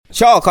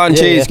Chalk on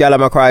cheese, gal,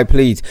 I'ma cry,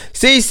 please.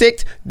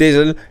 C6,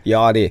 Dizzle,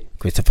 Yardy,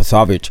 Christopher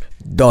Savage,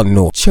 don't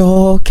know.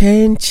 Chalk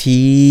and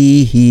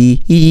cheese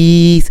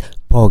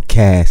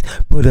podcast,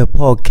 put a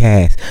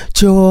podcast.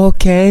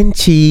 Chalk and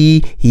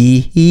cheese,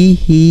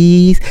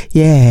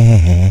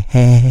 yeah.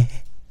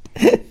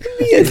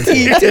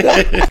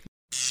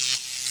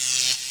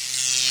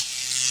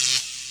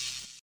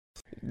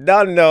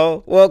 Don't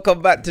know.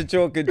 Welcome back to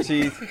Chalk and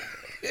Cheese.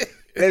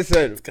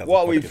 Listen,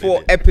 what we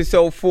thought,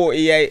 episode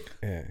 48.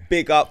 Yeah.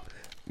 Big up.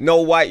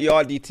 No White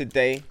Yardie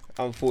today,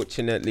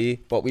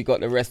 unfortunately, but we got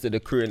the rest of the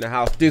crew in the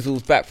house.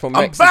 Dizzle's back from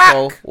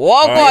Mexico.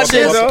 Welcome,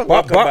 Dizzle.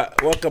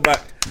 Welcome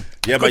back.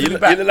 Yeah, but you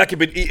look like you've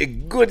been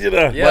eating good, you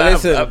know. Yeah, but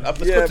listen, it's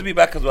good to be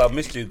back as well. I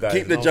missed you guys.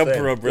 Keep the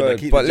jumper up, brother.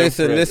 But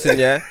listen,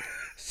 yeah.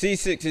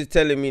 C6 is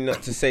telling me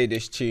not to say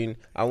this tune.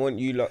 I want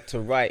you lot to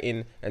write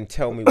in and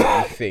tell me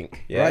what you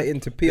think. Yeah? Write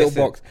into P.O.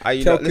 Box. Are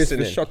you tell not Chris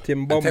listening? for shot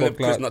him bomb. Tell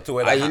Chris not to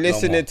wear that Are you hat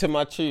listening to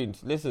my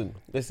tunes? Listen.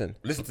 Listen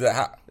to that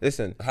hat.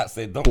 Listen. The hat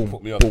said, don't Boom,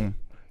 put me up. boom,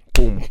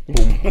 boom,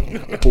 boom,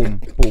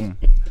 boom, boom,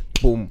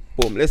 boom,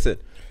 boom. Listen.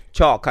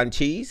 Chalk and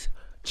cheese.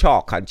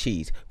 Chalk and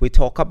cheese. We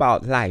talk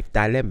about life,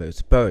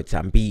 dilemmas, birds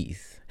and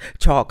bees.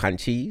 Chalk and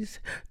cheese.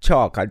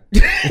 Chalk and...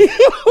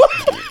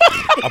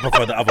 I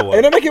prefer the other one.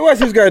 Hey, don't make it worse.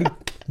 He's going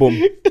boom,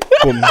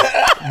 boom,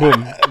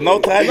 boom. No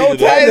time. No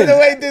time is the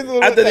way this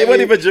will And then he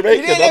wasn't even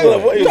Jamaican. I don't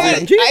know what he was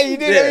saying. Hey, you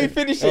didn't let me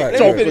finish it.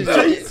 Let me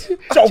finish it.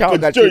 Chalk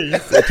and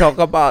cheese. We talk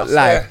about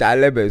life,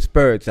 dilemmas,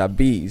 birds and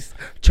bees.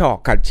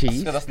 Chalk and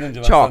cheese.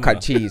 Chalk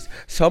and cheese.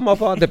 Some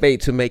of our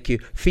debates will make you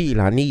feel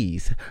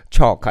unease.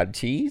 Chalk and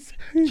cheese.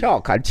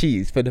 Chalk and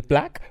cheese for the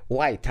black,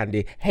 white and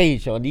the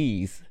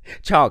Haitianese.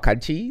 Chalk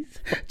and cheese.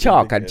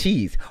 Chalk and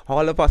cheese.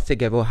 All of us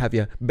together will have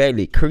your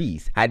belly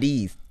crease at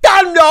ease.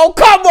 Damn no,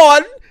 come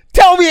on.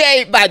 Tell me it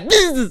ain't bad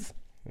business.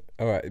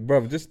 All right,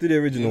 bro, just do the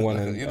original one.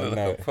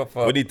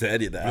 We need to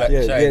edit that.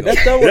 Yeah,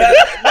 that's the one.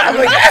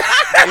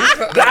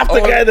 That's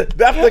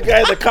the guy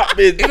in the cup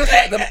bin. It looks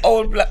like them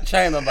old black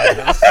China, man.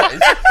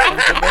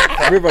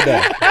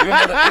 Riverdale.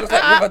 It looks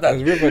like Riverdale.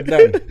 It's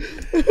Riverdale.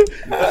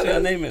 What's your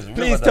name is?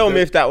 Please tell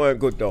me if that weren't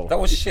good though. That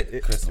was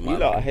shit, Chris, man. You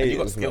lot hate you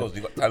got it, skills,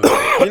 you got talent.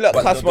 You lot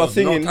cuss my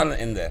singing. No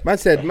talent in there. Man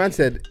said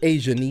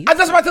Asianese. I was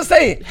just about to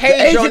say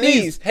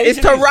Haitianese. It's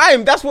to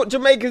rhyme. That's what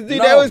Jamaicans do.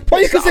 No. They always put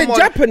But you can say something on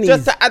Japanese.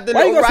 just to add the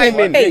Why you little gotta say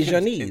rhyme in.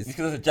 Asianese?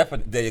 Because it's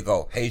Japanese. There you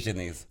go,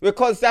 Haitianese.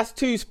 Because that's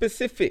too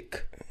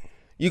specific.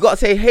 You got to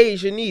say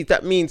Haitianese.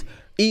 That means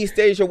East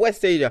Asia,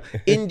 West Asia,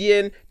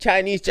 Indian,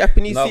 Chinese,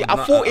 Japanese. No, See,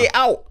 I thought it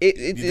out.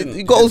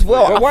 It goes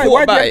well. But why do you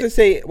have it. to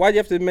say? Why do you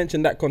have to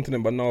mention that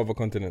continent but no other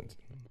continent?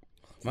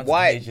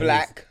 White,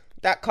 black,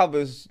 that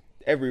covers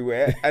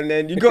everywhere. And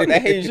then you got the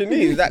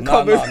Haitianese, that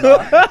covers.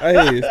 I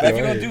hear you. If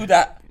you're going to do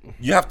that,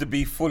 you have to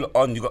be full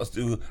on. You got to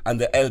do and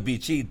the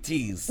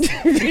LBGTs.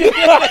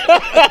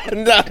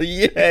 No,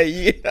 yeah.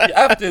 You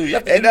have to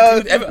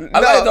include every, I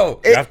like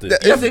though. You have to.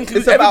 You have to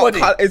include everybody.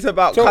 It's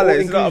about Total colour.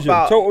 It's not inclusion.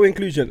 about. Total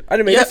inclusion.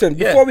 Anyway, Yeah, listen.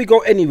 yeah. Before we go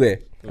anywhere,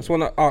 I just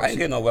want to I ask ain't you,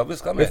 getting nowhere.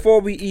 Let's come here. before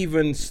we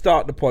even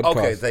start the podcast.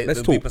 Okay,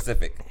 let's be talk.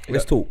 Pacific.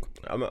 Let's talk.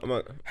 I'm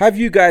Have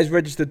you guys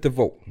registered to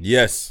vote?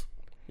 Yes.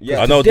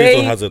 Yeah. I know Today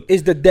Dizzle hasn't.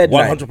 is the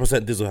deadline.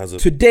 100% Dizzle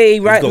hasn't. Today,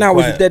 right got now,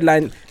 is quiet. the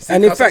deadline.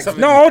 And in can I say fact,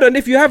 something? no, hold on.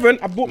 If you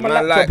haven't, I bought my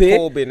Man, laptop like here,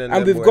 Corbyn and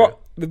and them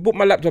we've bought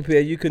my laptop here.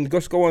 You can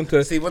just go on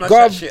to See, when I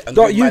chat shit and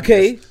do gov.uk.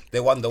 madness, they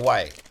wonder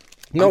why.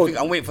 No.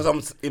 I'm waiting for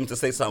him to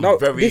say something No,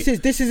 very.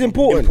 this is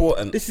important.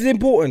 important. This is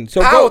important.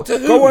 So How? To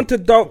go who? on to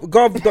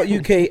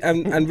gov.uk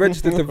and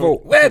register to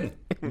vote. When?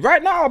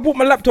 Right now, I bought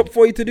my laptop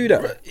for you to do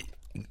that.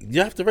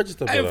 You have to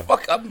register, Hey, brother.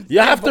 fuck,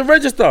 You have to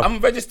register. I'm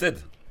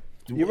registered.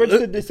 You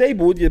registered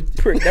disabled, you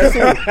prick. That's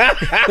all.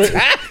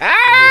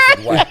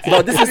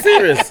 No, this is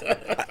serious.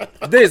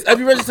 Have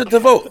you registered to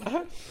vote?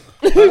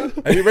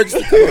 Have you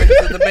registered to vote?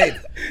 Registered debate.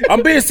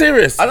 I'm being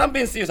serious. And I'm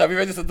being serious. Have you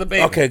registered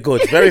debate? Okay,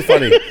 good. Very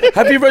funny.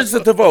 Have you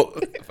registered to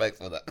vote? Thanks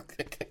for that.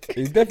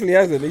 He definitely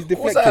hasn't. He's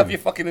What's that? Have you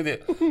deflecting.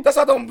 fucking idiot? That's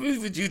how I don't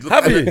move with you. Look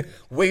Have at you? the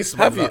Waste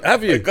Have you? man,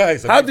 Have you? Hey,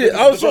 guys, How did?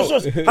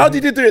 registered to vote? How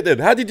did you do it then?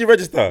 How did you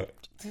register?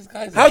 These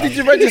guys How did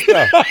you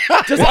register?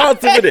 Just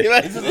answer with it.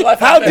 This is the life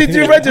How I've did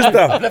you left. register?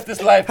 I've left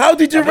this life. How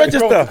did you I've left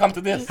road register? to come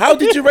to this. How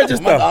did you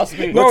register? Man, ask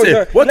me. No, What's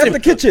no, it? What's left it? the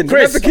kitchen.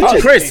 Chris, Left the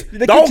kitchen. Chris,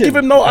 The don't kitchen. give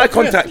him no eye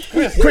contact.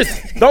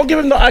 Chris, don't give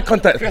him no eye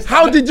contact.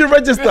 How did you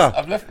register?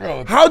 I've left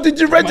road. How did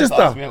you Man, ask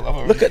register? me,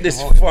 I've Look at this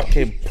registered to vote.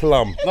 fucking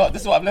plum. No,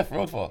 this is what I've left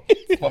road for.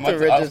 For man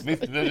to ask me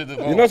to register to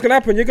vote. You know what's gonna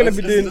happen? You're gonna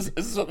be doing. This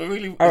is what we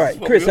really. All right,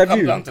 Chris, have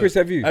you? Chris,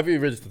 have you? Have you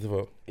registered to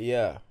vote?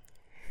 Yeah.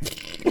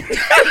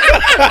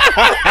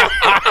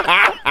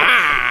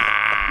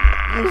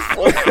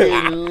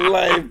 Fucking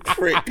live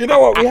prick. You know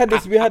what? We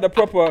had a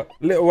proper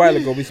little while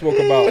ago. We spoke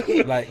about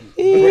like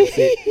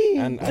Brexit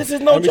and This is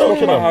no and we joke,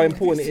 spoke about man. how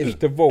important it is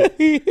to vote.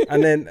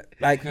 And then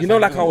like you know,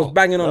 like I was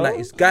banging on like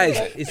it's guys,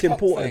 it's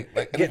important.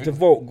 Get to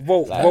vote.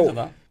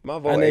 My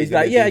vote And ain't he's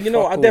gonna like, yeah, do you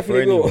know, fuck I all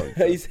definitely for will. anyone.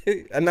 He's-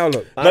 and now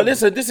look, Now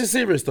listen, this is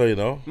serious though, you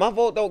know. My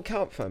vote don't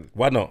count, fam.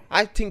 Why not?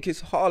 I think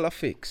it's Harla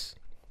fix.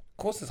 Of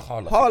course, it's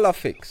Harlem. Harla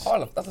fix.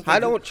 Harlem. That's the I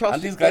thing. don't trust.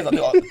 And these guys are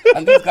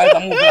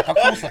moving like a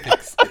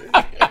crucifix.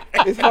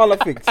 It's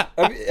Harla fix.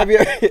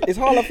 It's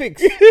Harla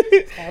fix.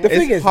 The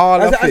thing is,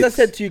 as I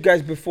said to you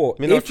guys before,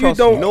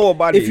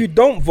 if you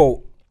don't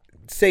vote,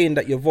 saying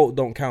that your vote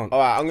don't count. All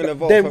right, I'm gonna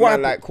vote for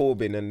man like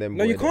Corbyn and them.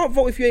 No, you can't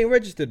vote if you ain't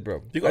registered,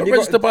 bro. You got to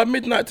register by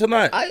midnight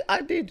tonight.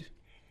 I did.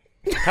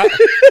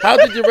 How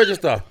did you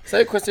register?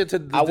 Say a question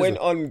to. I went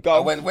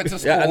to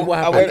school. Yeah, and what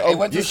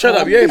happened? You shut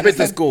up. You ain't been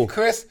to school.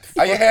 Chris,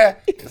 are you here?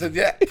 I said,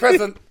 yeah,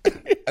 present.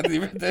 And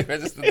they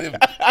registered him.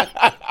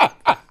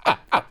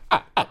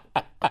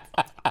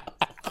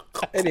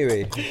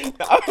 Anyway,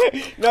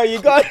 no,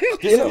 you got.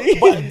 But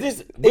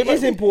it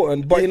is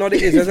important. But you know what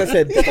it is. As I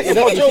said,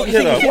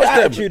 the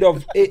attitude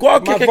of my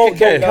vote don't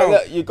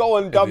count. You go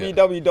on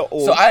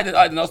www.org. So I did.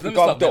 Let me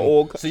stop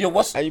them. So you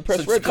what's? And you press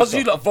register. Because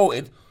you lot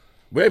voted.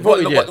 We ain't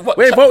voted yet.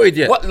 We ain't voted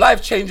yet. What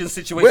life-changing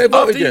situation?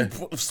 After you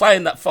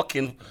sign that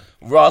fucking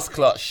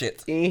Rasclart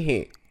shit.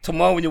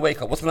 Tomorrow when you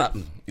wake up, what's gonna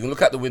happen? You can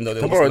look out the window.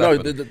 Tomorrow, no,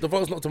 the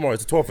vote's not tomorrow.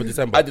 It's the 12th of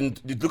December.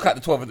 You look out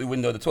the 12th of the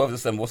window. The 12th of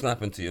December. What's gonna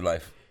happen to your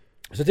life?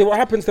 So tell you what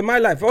happens to my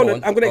life.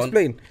 I'm gonna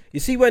explain. You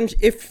see,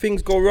 if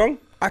things go wrong,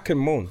 I can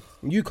moan.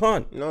 You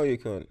can't. No, you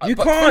can't. You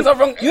can't.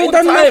 You ain't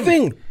done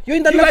nothing. You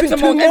ain't done nothing to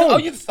moan.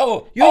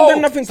 You ain't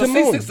done nothing to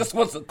moan.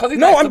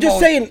 No, I'm just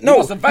saying.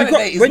 No,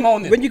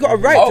 when you got a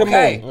right to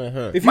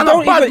moan. If you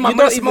don't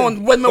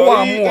even when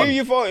who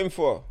you voting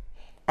for?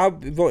 I'll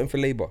be voting for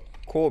Labour.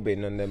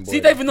 Corbyn and them boys. See,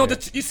 they even know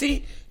that. You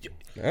see.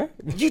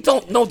 You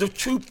don't know the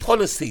true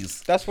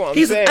policies. That's what I'm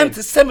saying. He's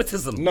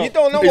anti-Semitism. No. You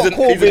don't know what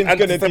Corbyn's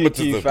going to do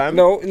to you, fam.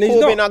 No, he's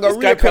Corbyn not. I'm going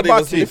to rip your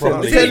butt. I'm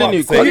telling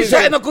you. You're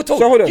chatting a good talk.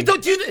 So hold on. Do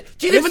you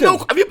even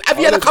know? Have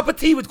you had a cup of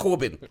tea with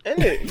Corbyn?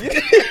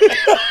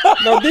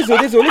 No, listen.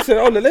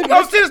 Hold on.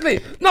 No, seriously.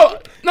 No.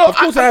 Of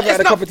course I have had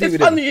a cup of tea with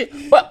him.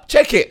 But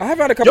check it. I have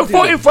had a cup of tea.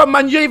 You're voting for a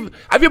man.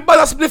 Have you bought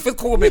a spliff with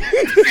Corbyn?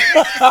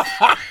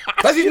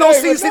 Does he know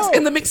C6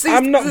 in the mix?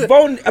 I'm not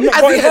voting for Corbyn.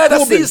 Has he heard a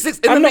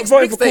C6 in the mix? I'm not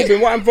voting for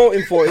Corbyn. What I'm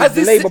voting for is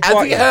the Labour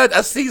Party. Have you heard a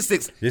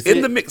C6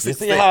 in the mix? You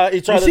see how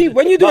he tried to... You see,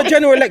 when you do a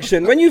general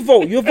election, when you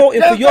vote, you're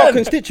voting for your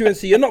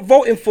constituency. You're not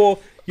voting for...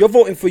 You're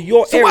voting for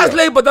your area. So what has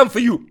Labour done for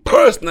you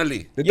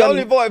personally? You're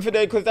only voting for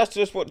them because that's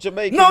just what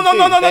Jamaicans No.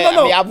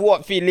 I've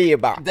voted for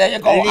Labour. There you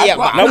go. Labour.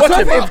 Now watch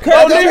it. They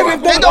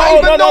don't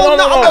even know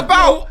nothing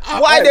about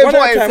why they're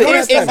voting for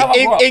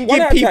in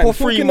give people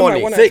free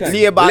money.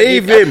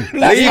 Leave him.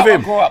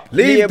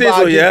 Leave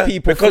Dizzle, yeah?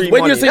 Because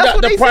when you see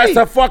that the price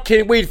of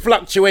fucking weed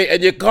fluctuate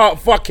and you can't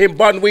fucking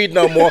bun weed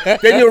no more,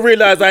 then you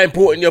realise how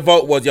important your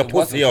vote was, you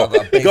pussy.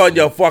 Go on,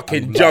 you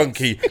fucking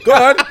junkie. Go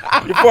on.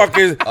 You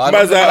fucking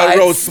man's out the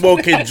road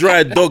smoking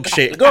dry dog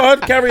shit. Go on,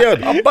 carry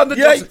on.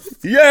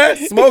 Yeah,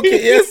 smoke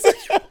it, yes.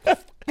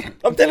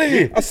 I'm telling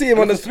you. I see him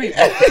on the street.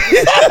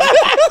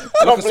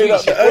 Crumbling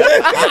up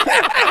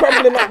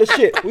the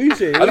shit. What are you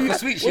saying? I look for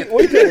sweet shit.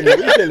 What are you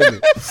telling me?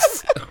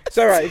 It's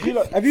alright.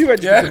 Have you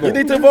registered to vote? You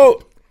need to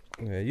vote.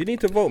 Yeah, you need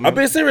to vote, man. I'm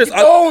being serious.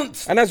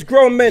 Don't. And as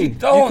grown men,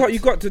 you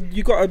got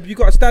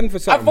to stand for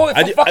something. I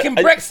voted for fucking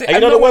Brexit. And you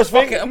know the worst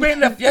thing? I'm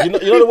being left, yeah? You know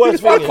the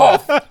worst thing? Fuck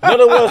off. You know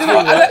the worst thing?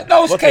 I let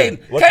those Kane.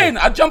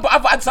 I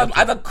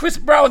had a Chris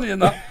Browning, you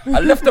know. I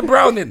left the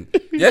Browning.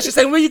 Yeah, she's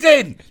saying, where you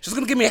going? She's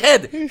going to give me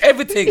head,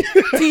 everything,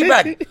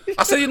 teabag.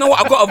 I said, you know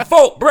what? I've got to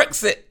vote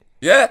Brexit.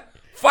 Yeah?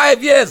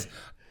 5 years.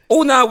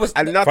 All now was...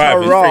 And not a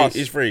Ross.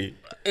 It's free.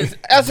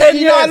 I said,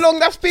 you know how long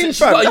that's been,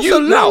 fam? That's a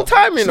long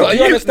time, you know.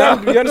 You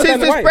understand Since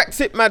this why?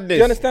 Brexit madness. Do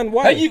you understand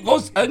why? And you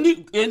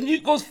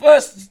goes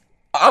first.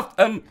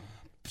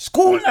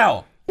 School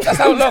now. That's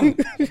how long.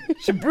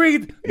 She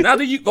breathed. Now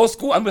the youth go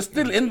school and we're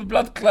still in the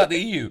blood clot the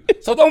EU.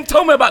 So don't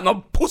tell me about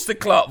no pussy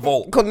clot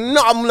vote. Cause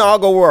I'm not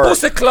gonna work.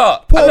 Pussy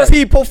clot. Poor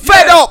people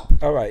fed up.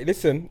 All right,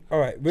 listen. All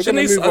right, we're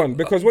gonna move on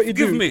because what you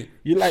do,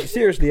 you like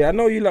seriously. I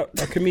know you like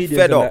a comedian.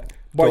 Fed up.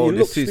 But you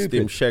look system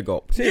stupid. Shag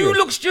up. You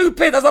look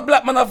stupid as a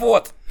black man. I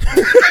thought.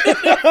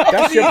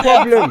 That's your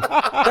problem.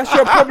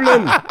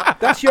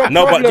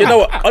 No, but you know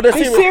what? On a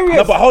serious.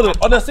 No, but hold on.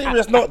 On a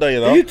serious note, though, you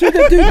know. You two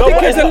the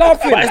kids are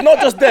laughing. But it's not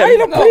just them. Why you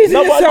not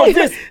praising yourself?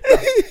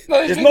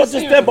 It's not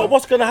just them. But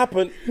what's gonna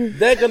happen?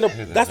 They're gonna.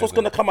 That's what's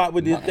gonna come out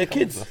with their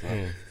kids.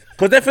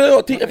 Because if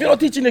you're not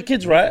teaching the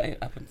kids right.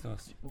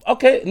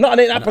 Okay,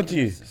 nothing ain't happened to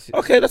you.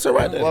 Okay, that's all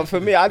right then. Well,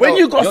 for me, when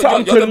you got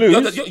something to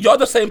lose, you're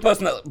the same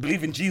person that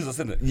believe in Jesus,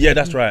 isn't it? Yeah,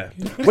 that's right.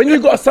 When you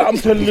got something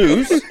to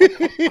lose,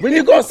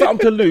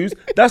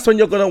 that's when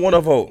you're gonna want to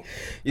vote.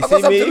 You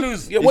see me? To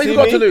lose. Yeah, what you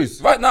got to lose?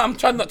 Right now, I'm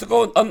trying not to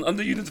go on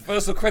the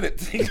universal credit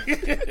thing.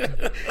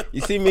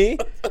 You see me?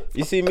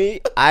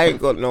 I ain't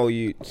got no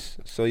youths.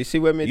 So you see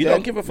when me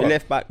don't give a fuck.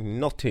 Left back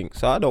nothing.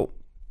 So I don't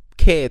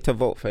care to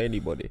vote for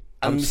anybody.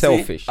 I'm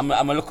selfish. I'm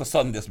a look at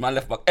son this man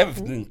left back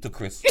everything to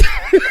Chris.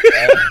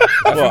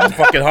 What,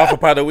 fucking half a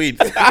pound of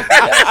weed. And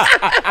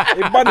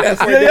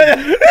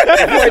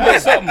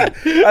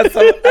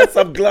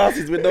some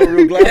glasses with no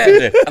real glasses in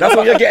there. That's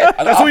what you're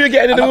getting. That's what you're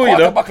getting in the movie, you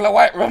know. A buckle of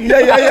white rum.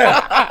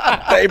 Yeah.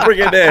 That you bring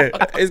it there.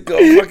 It's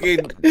got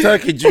fucking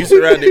turkey juice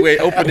around it. Wait,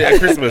 open it at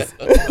Christmas.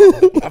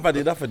 I've had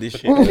enough of this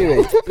shit.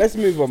 Anyway, let's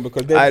move on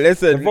because the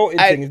voting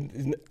thing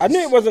is. I knew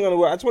it wasn't gonna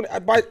work.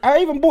 I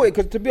even bought it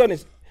because, to be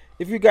honest,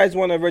 if you guys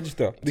want to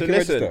register, we can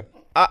register.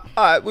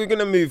 Alright, we're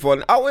gonna move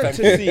on. I went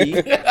to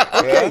see.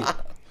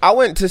 I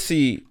went to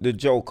see The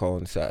Joker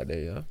on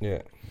Saturday.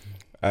 Yeah.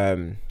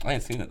 I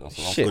ain't seen it though.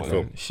 So shit,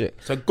 film. Shit.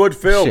 It's a good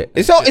film. Shit.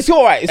 It's all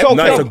right. It's all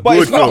nice, good. but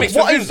it's not.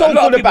 What is so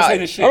good about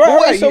it?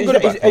 What is so good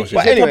about it?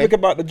 But anyway, topic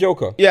about The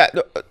Joker. Yeah.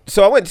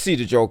 So I went to see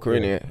The Joker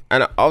in here,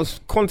 and I was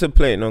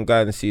contemplating on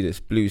going to see this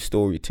Blue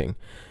Story thing,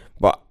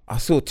 but I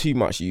saw too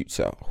much youths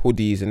out,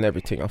 hoodies and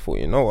everything. I thought,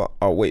 you know what?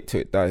 I'll wait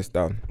till it dies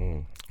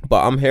down.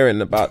 But I'm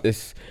hearing about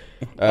this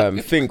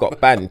thing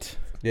got banned.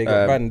 Yeah, it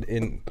got banned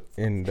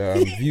in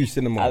View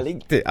Cinema. I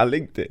linked it.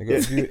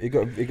 It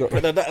got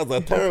That was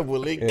a terrible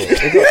link. It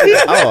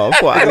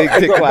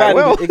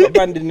got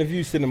banned in the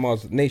View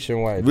Cinemas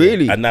nationwide.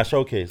 Really? And now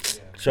Showcase.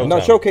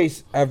 Now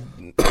Showcase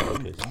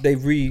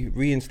they've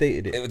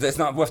reinstated it. It's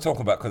not worth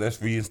talking about because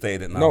they've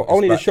reinstated it now. No,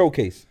 only the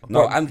Showcase.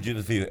 No, and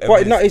the View.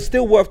 But no, it's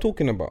still worth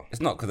talking about.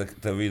 It's not because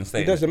they're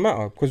reinstated. It doesn't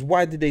matter because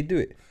why did they do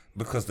it?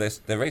 Because they're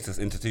racist,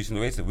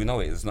 institutional racist. We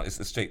know it. It's not. It's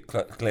a straight,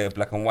 clear,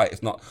 black and white.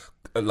 It's not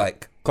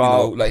like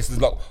it's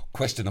not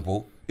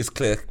questionable. It's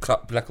clear,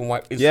 black and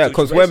white. Yeah,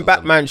 because when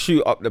Batman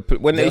shoot up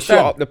they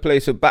shot up the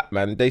place with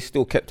Batman, they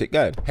still kept it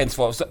going.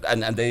 Henceforth,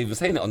 and they even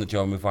saying it on the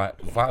Jeremy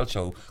Vile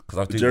show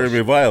because Jeremy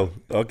Vile.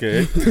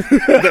 Okay, that's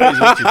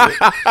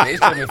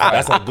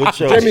a good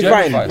show. Jeremy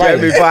Vile.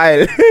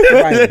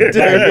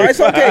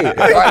 It's okay.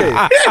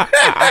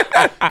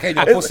 Okay,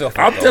 you're pussy off.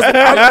 I'm just you see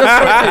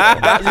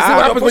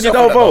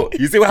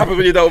what happens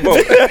when you don't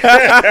vote.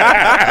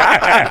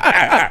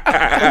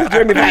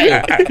 Jeremy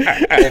Vile.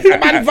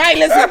 Man,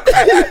 violence.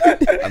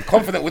 I'm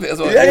confident with it as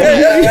well.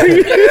 It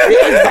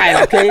is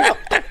violent, okay?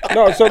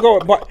 No, so go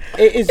on. But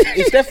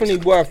it's definitely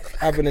worth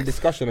having a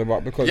discussion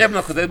about because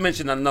because they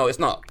mentioned it's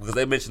not because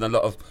they mentioned a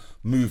lot of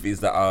movies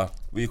that are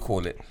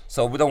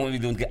so we don't really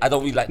get. I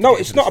don't really like. No,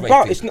 it's not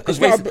about. It's not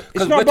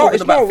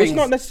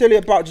necessarily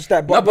about just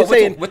that. But we're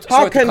saying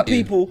how can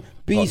people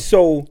be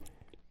so?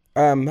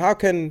 How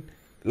can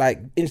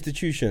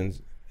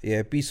institutions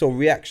be so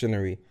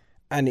reactionary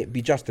and it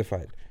be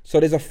justified? So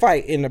there's a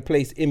fight in a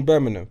place in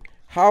Birmingham.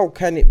 How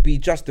can it be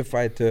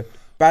justified to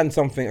ban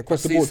something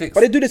across the board?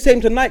 But they do the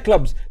same to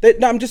nightclubs.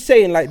 I'm just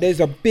saying,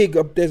 there's a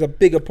bigger problem.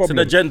 It's an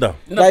agenda.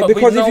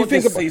 Because if you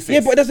think about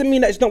but it doesn't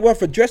mean that it's not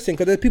worth addressing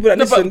because there's people that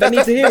listen that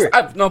need to hear it.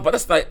 But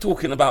that's like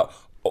talking about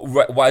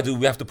why do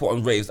we have to put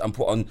on raves and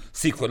put on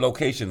secret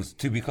locations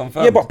to be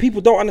confirmed? Yeah, but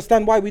people don't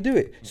understand why we do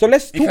it. So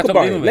let's talk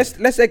about it.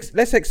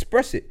 Let's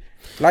express it.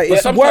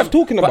 It's worth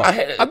talking about.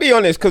 I'll be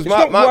honest, because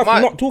not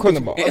talking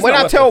about. When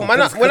I tell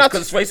because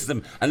it's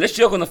racism, unless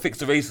you're gonna fix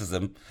the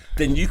racism,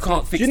 then you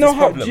can't fix this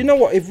problem. Do you know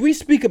what? If we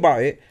speak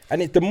about it,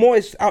 and the more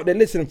it's out there,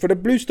 listen, for the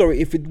Blue Story,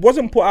 if it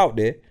wasn't put out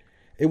there,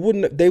 they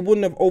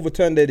wouldn't have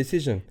overturned their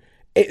decision.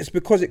 It's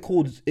because it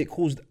caused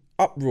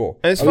uproar.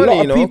 And it's a funny,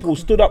 lot of people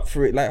stood up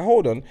for it.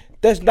 Hold on,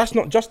 that's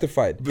not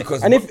justified.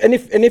 Because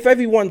if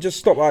everyone just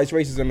stopped it's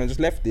racism and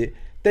just left it,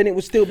 then it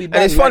would still be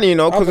banned. And it's funny,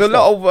 because a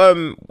lot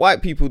of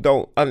white people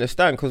don't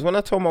understand. Because when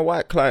I told my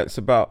white clients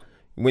about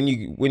when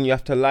you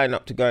have to line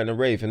up to go in a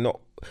rave and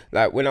not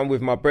when I'm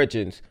with my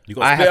brethrens, we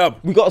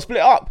got to split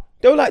up.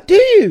 They were like, do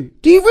you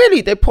really?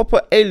 They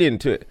proper alien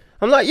to it.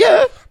 I'm like,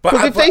 yeah,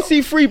 because if they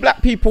see 3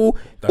 black people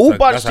all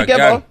bunched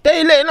together, they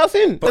ain't letting us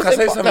in. But can I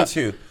say something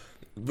to you?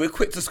 We're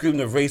quick to scream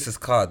the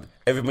racist card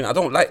every minute. I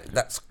don't like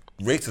that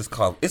racist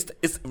card.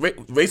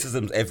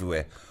 Racism's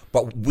everywhere,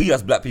 but we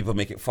as black people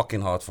make it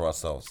fucking hard for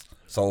ourselves.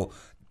 So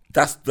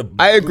that's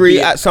I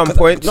agree at some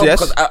points. Yes,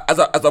 because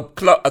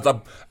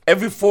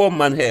every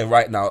 4-man here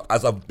right now,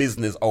 as a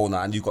business owner,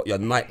 and you got your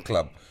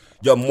nightclub,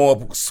 you're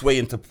more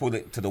swaying to put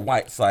it to the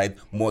white side,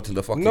 more to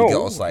the fucking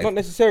ghetto side. Not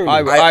necessarily.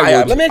 I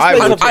would. Let me explain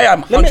something. I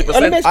am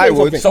 100%. I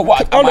would. So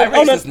what?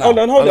 Hold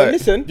on.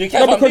 Listen.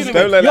 Because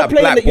don't let that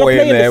black boy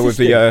in there with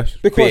the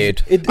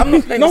beard. I'm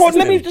not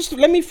playing the system.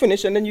 Let me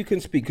finish and then you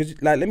can speak. Because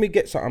let me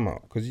get something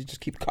out. Because you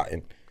just keep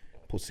cutting.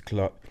 Pussy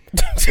clock.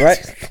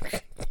 Right?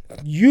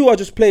 You are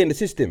just playing the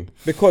system.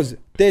 Because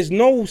there's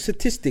no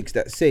statistics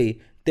that say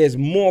there's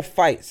more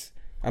fights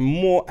and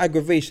more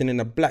aggravation in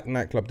a black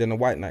nightclub than a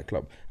white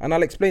nightclub. And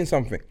I'll explain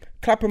something.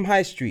 Clapham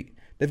High Street,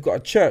 they've got a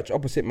church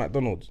opposite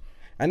McDonald's.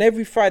 And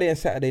every Friday and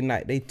Saturday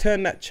night, they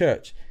turn that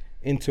church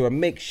into a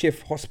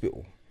makeshift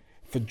hospital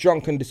for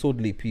drunk and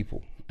disorderly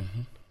people.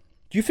 Mm-hmm.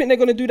 Do you think they're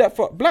going to do that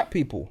for black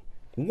people?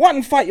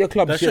 One fight your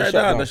club. They shut it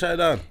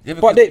down. Yeah,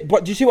 but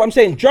do you see what I'm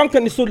saying? Drunk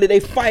and disorderly, they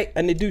fight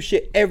and they do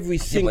shit every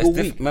single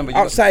week.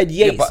 Outside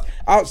Yates,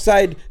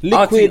 outside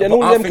Liquid, and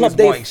all them clubs,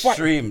 they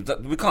extreme.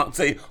 fight. We can't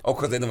say,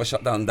 because they never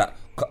shut down that.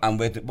 And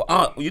come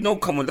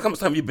on, look how much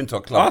time you've been to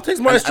a club. It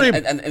takes more extreme.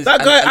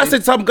 That guy, I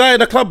said some guy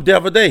in the club the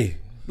other day.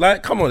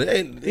 Come on,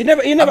 he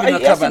never.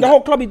 The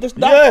whole club, he just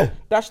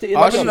dashed it in.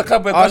 I was in the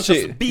club where guys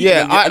just beat me.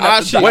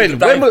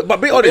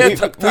 But be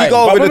honest, we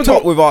go over the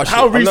top with our shit.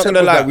 I'm not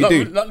gonna lie, we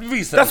do.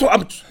 That's what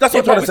I'm trying to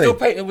say. We're still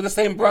painting with the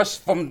same brush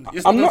from.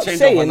 I'm not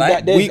saying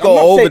that we go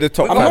over the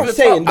top. I'm not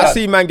saying that. I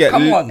see man get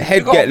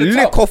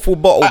lick off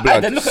with bottle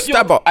blood.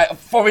 Stab up.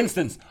 For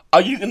instance,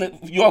 are you gonna?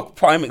 Your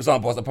prime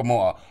example as a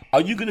promoter.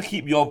 Are you gonna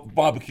keep your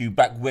barbecue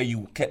back where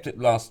you kept it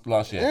last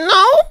year?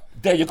 No.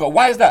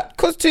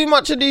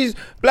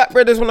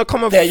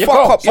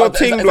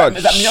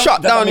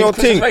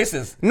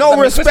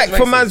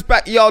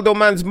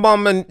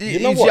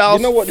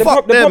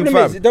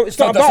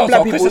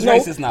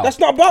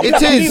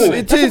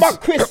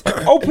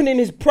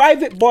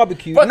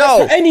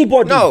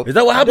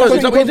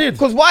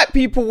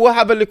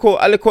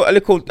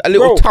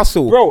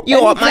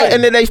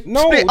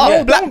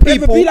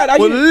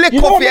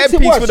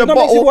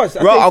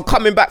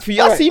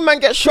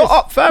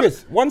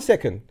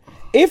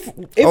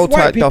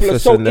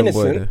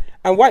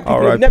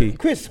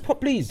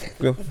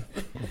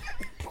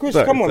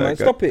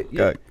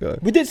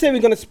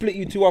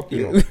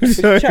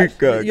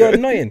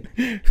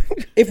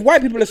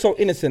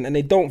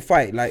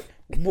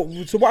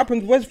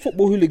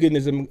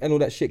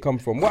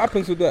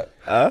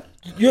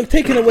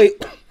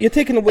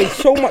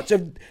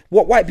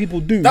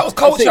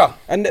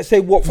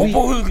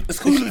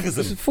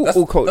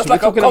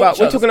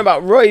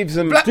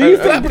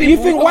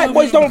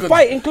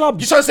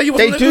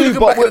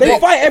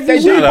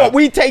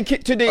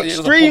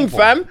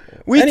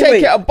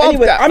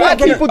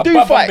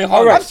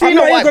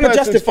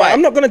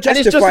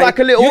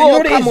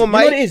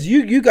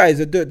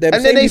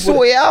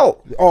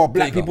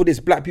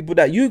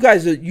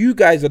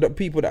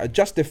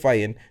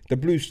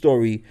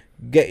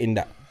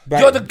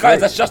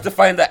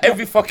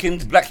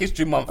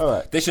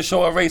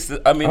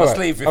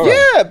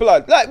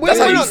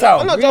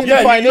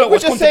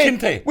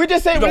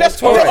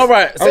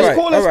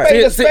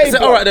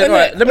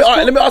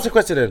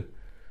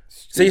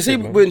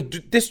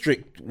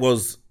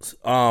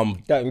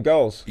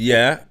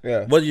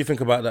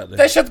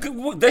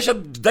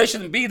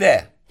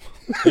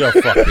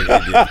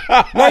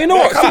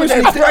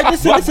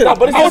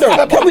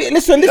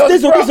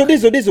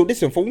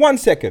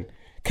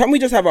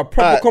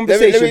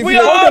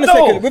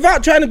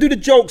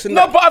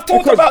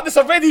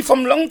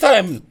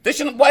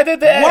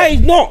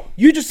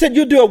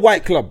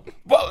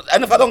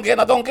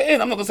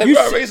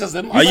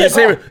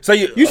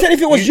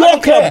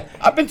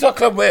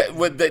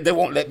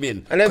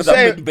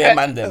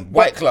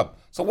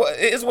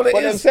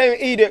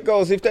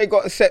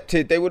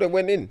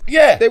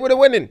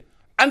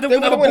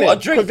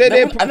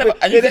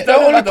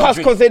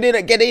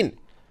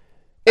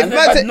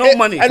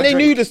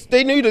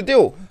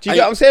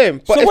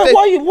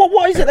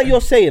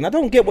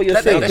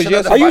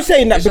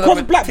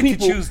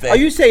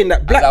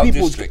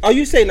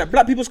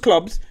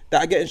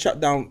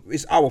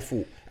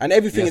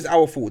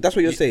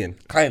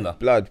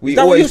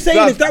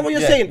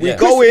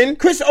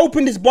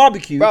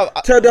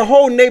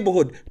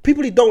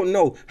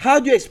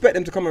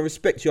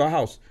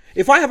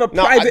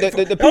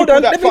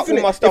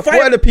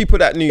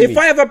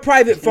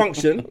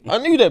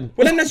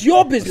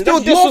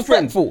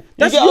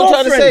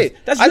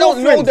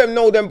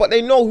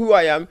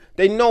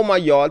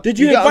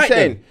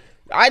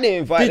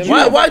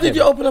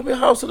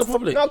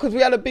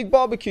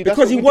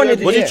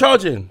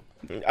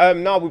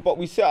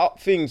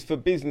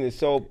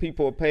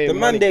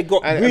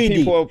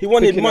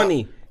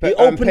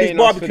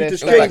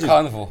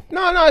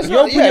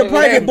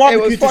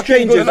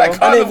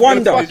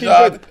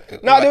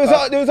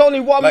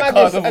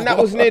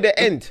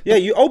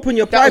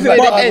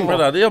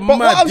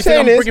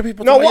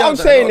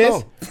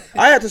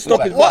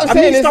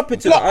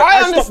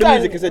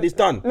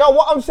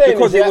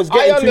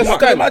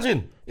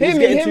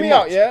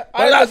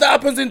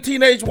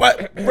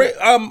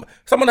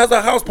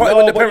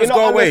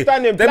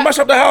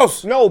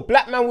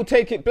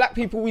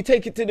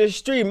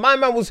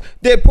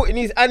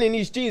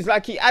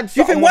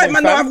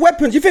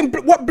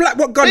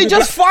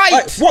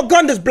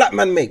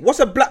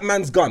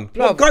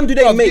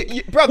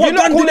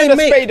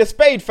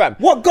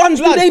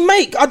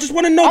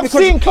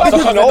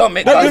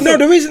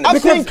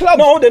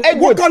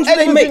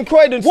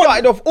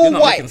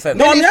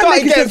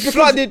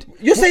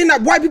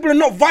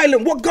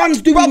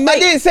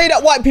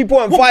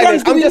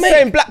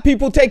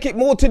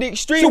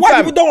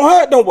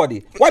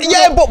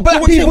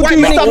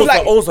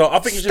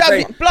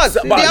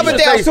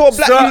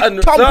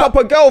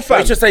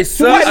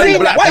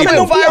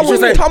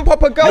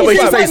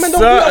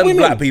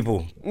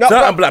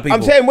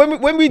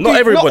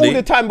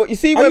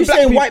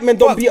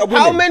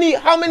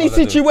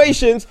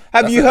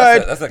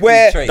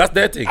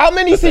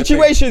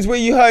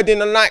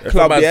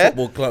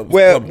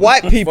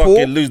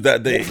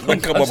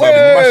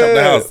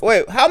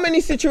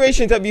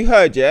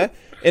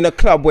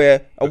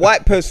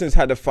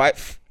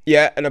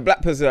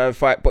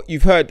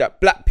 you've heard that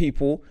black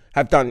people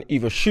have done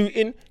either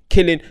shooting,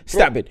 killing,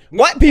 stabbing.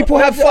 White people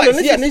have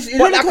fights, yes.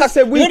 But like I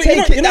said, we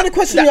take it. The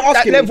question you're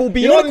asking level me,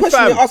 beyond, the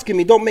question you're asking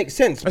me don't make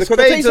sense. Because I'll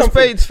tell you something.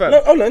 Spades, fam.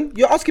 No, hold on.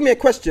 You're asking me a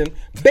question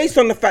based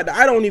on the fact that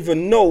I don't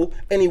even know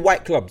any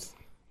white clubs.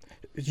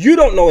 You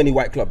don't know any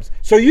white clubs.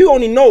 So you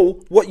only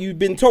know what you've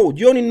been told.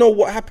 You only know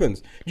what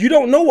happens. You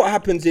don't know what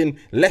happens in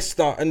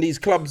Leicester and these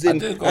clubs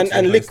and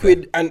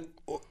Liquid and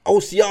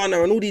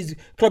Oceana and all these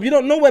clubs. You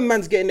don't know when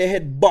man's getting their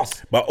head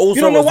bust. But also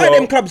you don't know why well,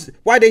 them clubs,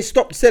 why they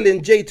stopped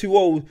selling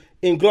J2O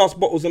in glass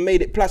bottles and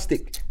made it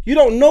plastic. You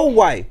don't know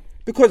why.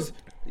 Because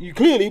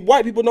clearly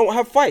white people don't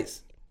have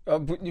fights.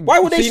 Why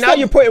would they see, now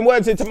you're putting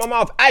words into my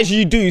mouth, as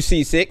you do,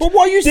 C6. But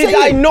what are you saying? Did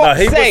I not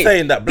he was say?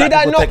 saying that black did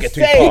I people not take it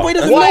too say? far. But he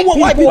doesn't know what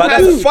white people have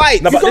do.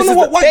 fights. No, You don't know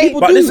what white people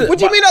do. What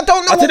do you mean I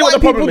don't know what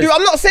white people do?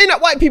 I'm not saying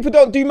that white people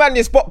don't do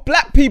madness, but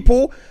black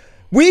people,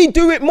 we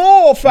do it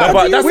more, fam.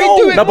 We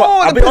do it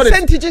more. The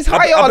percentage is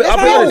higher.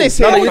 Let's be honest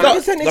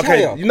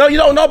here. You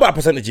don't know about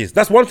percentages.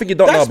 That's one thing you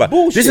don't know about.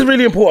 Bullshit. This is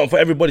really important for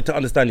everybody to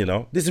understand, you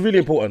know. This is really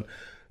important.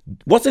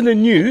 What's in the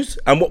news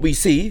and what we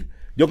see,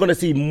 you're going to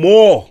see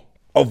more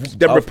of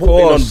them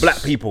reporting on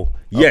black people.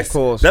 Yes, of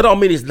course. That don't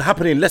mean it's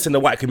happening less in the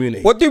white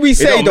community. What do we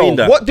say though?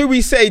 What do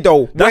we say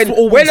though?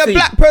 When a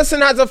black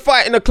person has a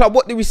fight in a club,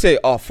 what do we say?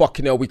 Oh,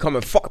 fucking hell, we come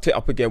and fucked it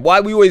up again. Why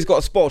we always got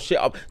to spoil shit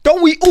up?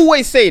 Don't we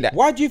always say that?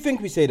 Why do you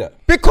think we say that?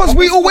 Because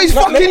we always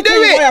fucking do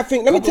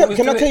it.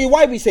 Can I tell you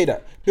why we say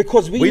that?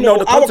 Because we know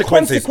know the our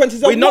consequences.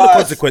 consequences are We know worse. the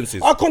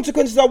consequences. Our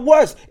consequences are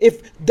worse.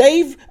 If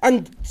Dave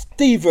and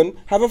Stephen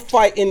have a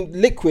fight in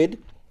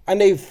Liquid and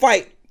they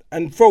fight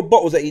and throw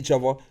bottles at each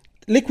other,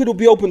 Liquid will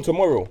be open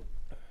tomorrow.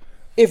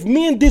 If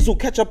me and Dizzle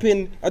catch up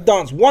in a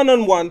dance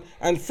one-on-one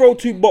and throw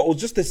 2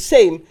 bottles just the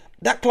same,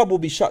 that club will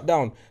be shut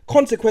down.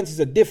 Consequences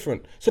are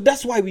different. So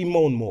that's why we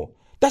moan more.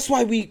 That's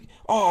why we,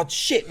 oh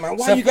shit, man.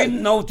 Why so you guys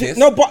know this?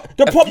 No, but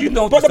the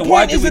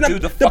point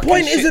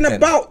isn't then?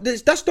 about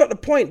this. That's not the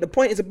point. The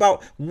point is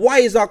about why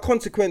is our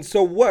consequence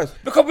so worse?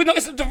 Because we know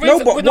it's the reason.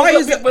 No, but why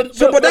is it? But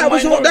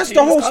that's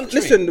the whole. Country.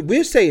 Listen,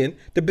 we're saying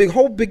the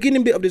whole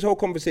beginning bit of this whole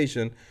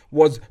conversation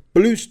was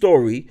Blue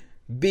Story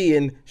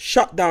being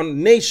shut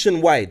down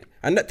nationwide,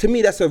 and that, to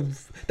me, that's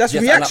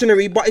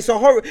reactionary, but it's a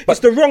horror.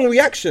 It's the wrong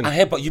reaction. I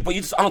hear, but you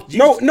just answered.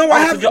 I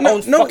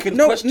haven't. No,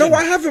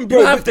 I haven't,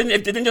 bro. Then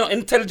you're not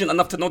intelligent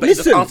enough to know that you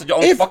just answered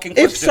your own fucking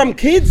question. If some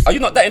kids, are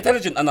you not that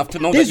intelligent enough to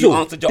know that you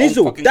answered your own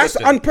fucking question? That's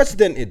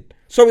unprecedented.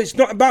 So it's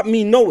not about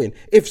me knowing.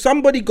 If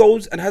somebody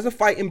goes and has a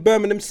fight in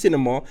Birmingham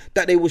cinema,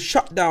 that they will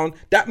shut down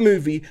that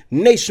movie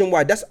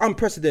nationwide. That's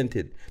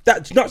unprecedented.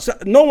 That's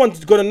not. No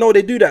one's gonna know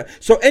they do that.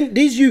 So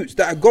these youths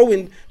that are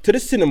going to the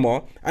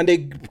cinema and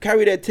they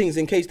carry their things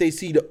in case they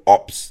see the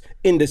ops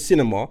in the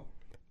cinema,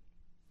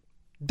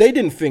 they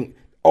didn't think,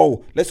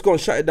 oh, let's go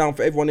and shut it down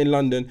for everyone in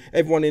London,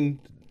 everyone in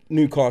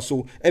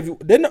Newcastle.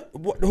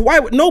 Why?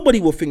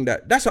 Nobody will think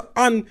that.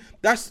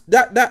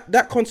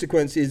 That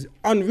consequence is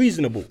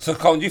unreasonable. So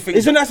can't you think?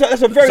 Isn't that's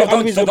a very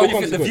unreasonable so don't you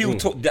consequence? think the View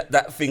took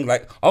that thing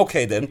like,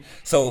 okay then,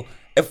 so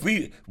if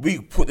we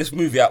put this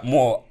movie out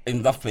more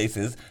in enough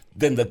places,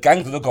 then the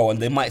gangs will go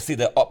and they might see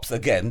their ops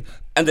again,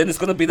 and then it's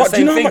going to be the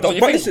same thing. Don't you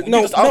think? Listen,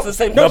 Because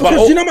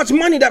do you know how much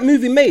money that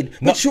movie made?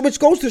 Which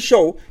goes to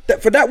show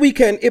that for that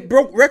weekend it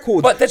broke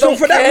records. But they don't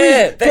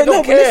care. They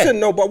don't care.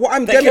 But what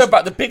I'm care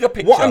about the bigger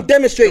picture. What I'm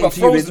demonstrating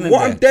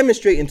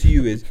to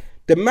you is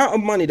the amount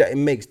of money that it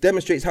makes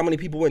demonstrates how many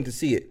people went to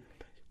see it.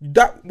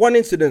 That one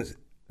incident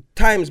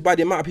times by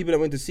the amount of people that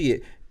went to see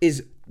it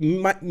is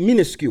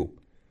minuscule.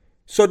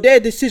 So their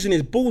decision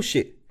is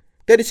bullshit.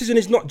 Their decision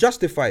is not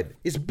justified.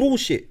 It's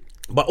bullshit.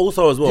 But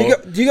also as well,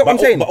 do you get what I'm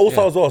saying? But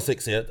also as well,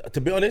 Six here. To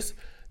be honest,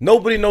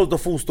 nobody knows the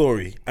full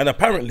story, and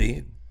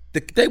apparently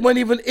they weren't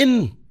even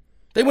in.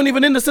 They weren't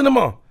even in the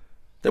cinema.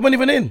 They weren't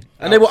even in,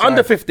 and they were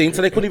under 15,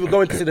 so they couldn't even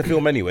go in to see the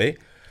film anyway.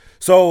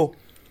 So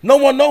no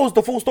one knows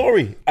the full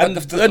story, and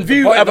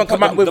View haven't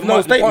come out with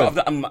no statement.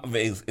 The point of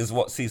it is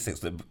what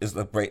C6 is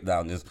the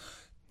breakdown is.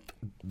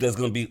 There's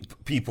going to be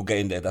people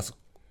getting there. That's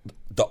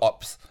the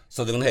ops.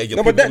 So they're going to hear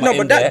your people.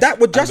 That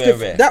would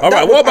justify. All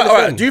right, what about? All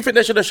right, do you think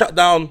they should have shut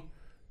down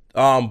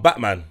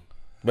Batman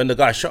when the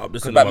guy shut up the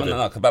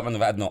cinema? Because Batman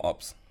never had no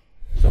ops.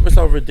 That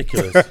sounds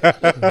ridiculous. No,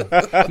 but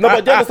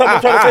do you understand what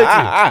I'm trying to say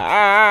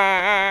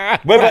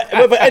to you?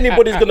 Whether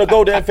anybody's gonna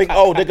go there and think,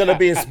 oh, they're gonna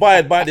be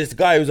inspired by this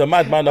guy who's a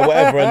madman or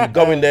whatever, and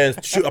go in there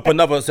and shoot up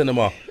another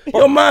cinema.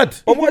 You're mad.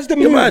 But what's the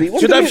movie?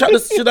 Should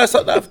I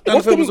shut that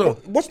film as well?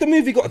 What's the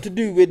movie got to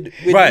do with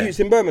youths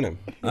in Birmingham?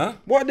 Huh?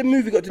 What had the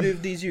movie got to do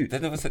with these youths? They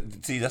never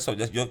said. See, that's what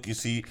you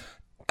see.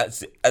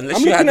 Unless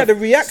I'm looking at the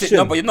reaction.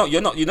 No, but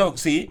you're not. You know.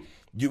 See.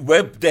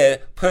 We're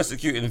there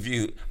persecuting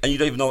View, and you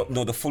don't even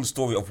know the full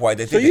story of why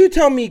they did it. So you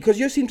tell me, because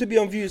you seem to be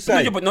on View's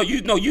side.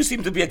 You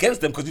seem to be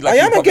against them because I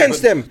am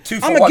against them.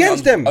 I'm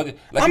against them.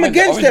 I'm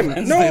against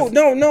them.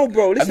 No,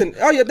 bro. Listen.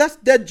 Oh yeah, that's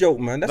dead joke,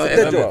 man. That's a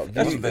dead joke.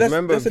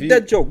 That's a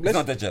dead joke. It's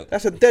not a dead joke.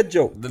 That's a dead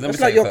joke. That's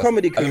like your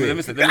comedy career. Let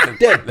me say.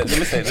 Dead. Let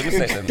me say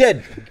it.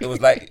 Dead. It was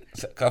like.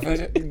 Can I finish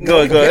it?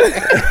 Go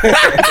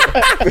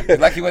ahead.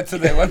 Like he went to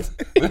there once.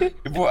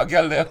 He brought a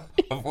girl there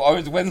for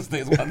Orange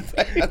Wednesdays one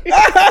time.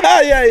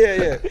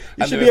 Yeah.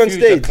 You should be on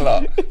stage.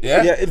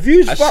 Yeah. Yeah.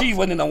 Views. And she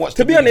went in and watched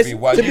the movie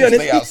while you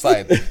stay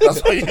outside.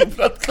 That's why you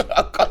blood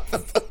clot.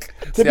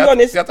 To be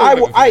honest,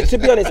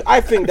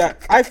 I think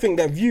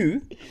that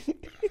View,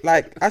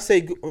 like I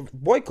say,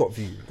 boycott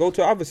View. Go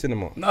to other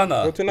cinema. No.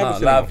 Go to another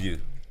cinema.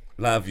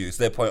 Live View. It's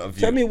their point of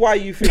view. Tell me why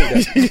you think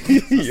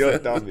that. You're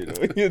dumb, you know.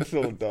 You're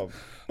so dumb.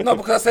 No,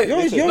 because I said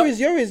You're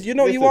his, you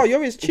know you are.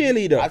 You're his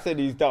cheerleader. I said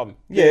he's dumb.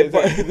 Yeah,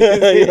 but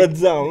you're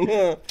dumb.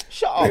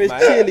 Shut up, You're his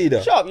man.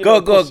 cheerleader. Shut up, you Go,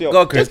 little go, pussy.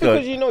 go, Chris, Just go.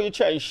 because you know you're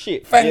chatting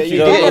shit. Thank you.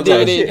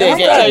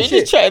 You're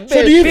just chatting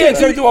So do you think?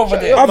 What do over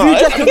there? Have you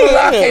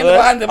justified?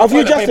 Have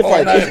you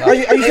justified? Are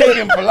you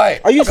saying?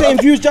 polite? Are you saying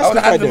views I would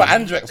justified? handle my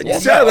then?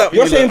 Andrex. Shut up.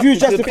 You're saying views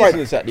It's a justified.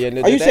 business at the end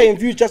of Are the you day. saying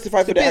views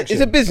justified for the action?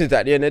 It's a business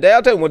at the end of the day.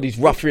 I don't want these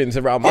ruffians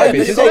around my Yeah,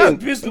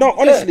 business. no,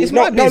 honestly, it's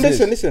no, my no. business.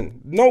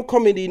 Listen. No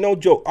comedy, no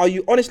joke. Are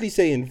you honestly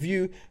saying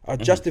View are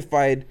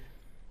justified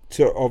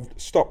to have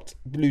stopped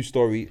Blue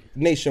Story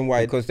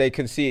nationwide? Because they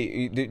can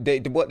see,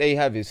 what they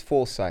have is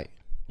foresight.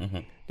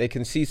 They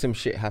can see some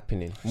shit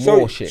happening,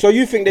 more shit. So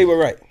you think they were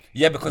right?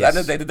 Yeah, because at the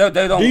end of the day,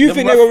 they don't. Do you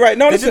think they were right?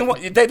 No, they listen. didn't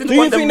want. They didn't Do you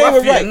want the think they were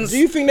right? ruffians. Do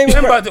you think they were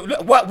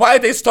Remember why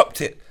they stopped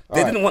it?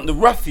 They didn't want the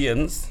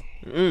ruffians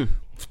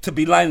to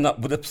be lining up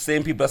with the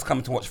same people that's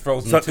coming to watch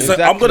Frozen. So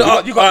I'm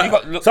gonna. You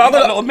got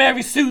little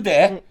Mary Sue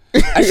there,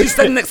 and she's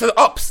standing next to the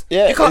ops.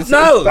 Yeah, you can't. it's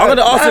No, I'm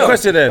gonna ask no. a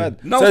question then.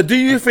 No. So do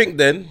you think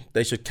then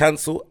they should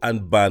cancel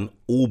and ban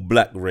all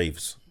black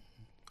raves?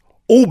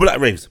 All black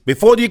raves.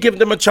 Before you give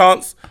them a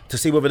chance to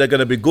see whether they're going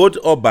to be good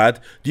or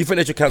bad, do you think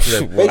they should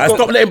cancel them? And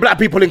stop letting black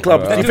people in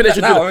clubs. Do you think they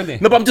should do that?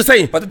 No, but I'm just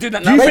saying. But they're doing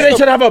that do you now. think they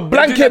should have a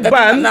blanket They're doing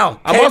ban? that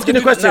now. I'm Okay, asking the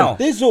they're doing that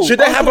question. now. Should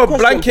they Answer have the a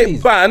question, blanket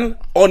please. ban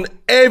on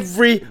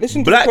every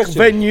Listen to the black question.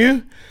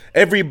 venue,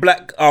 every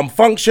black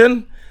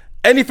function,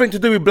 anything to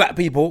do with black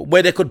people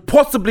where there could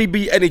possibly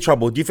be any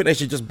trouble? Do you think they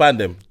should just ban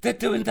them? They're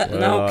doing that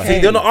now. See,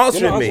 Kane. they're not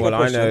answering me. Well,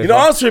 I know. You're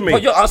not answering me.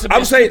 But you're answering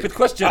I'm a saying, stupid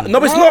question.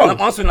 no, it's No, not.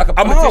 I'm answering like a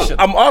politician.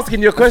 I'm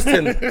asking you a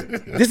question.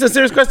 This is a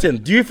serious question.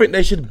 Do you think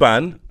they should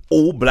ban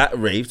all black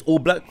raves, all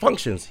black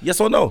functions? Yes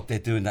or no? They're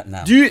doing that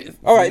now. Do you?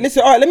 All right,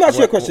 listen. All right, let me ask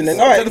you a question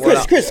then. All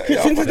right, Chris,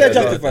 since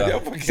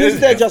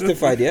they're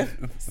justified, yeah.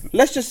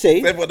 Let's just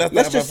say, touch wood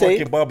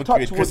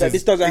that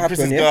this doesn't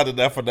happen. Yeah.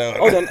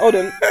 Hold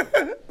on.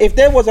 If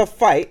there was a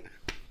fight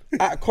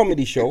at a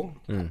comedy show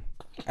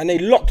and they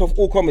locked off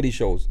all comedy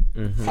shows,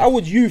 how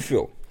would you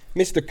feel,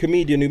 Mr.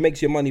 Comedian who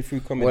makes your money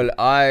through comedy?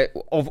 Well,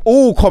 of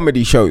all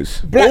comedy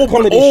shows,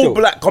 All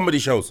black comedy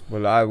shows.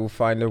 well, I will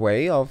find a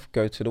way of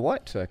go to the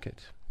white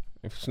circuit.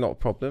 If it's not a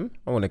problem,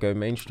 I want to go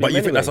mainstream. But you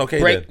think anyway. that's okay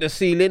Break then? the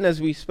ceiling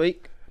as we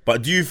speak.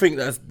 But do you think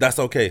that's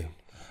okay?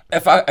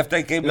 If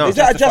they gave Is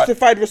that a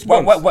justified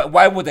response?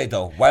 Why would they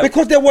though? Why?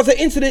 Because there was an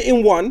incident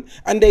in one,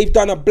 and they've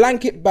done a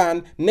blanket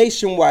ban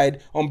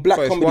nationwide on black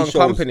But it's comedy one shows.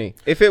 company.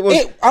 If it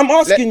was, I'm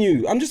asking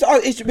you. I'm just.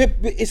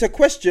 It's a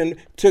question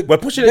to. We're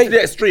pushing it to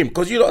the extreme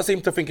because you don't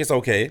seem to think it's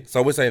okay.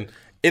 So we're saying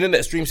in an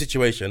extreme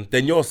situation,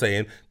 then you're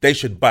saying they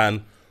should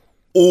ban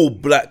all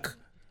black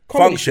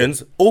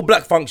functions,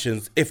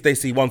 if they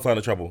see one sign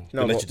of trouble.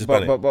 No, then they should just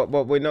ban it. but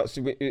we're not.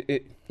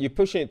 You're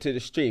pushing it to the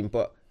extreme,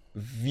 but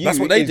View That's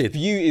what they did.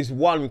 View is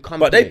one company.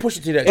 But they push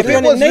it to the If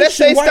extreme. it was, let's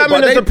say nationwide, but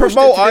Stamina's they the pushed it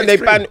to the promoter and they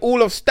extreme. ban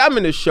all of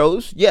Stamina's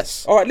shows,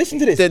 yes. All right, listen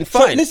to this. Then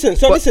fine. So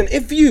But- listen.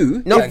 If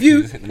you, No, if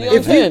you,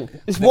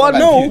 It's one,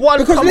 no, one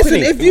because company.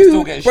 listen, if Still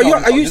you, getting but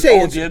shot. are you There's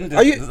saying, Odeon,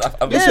 are you, there's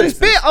Yeah, there's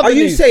bit are you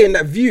avenues. saying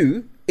that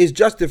View is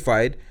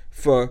justified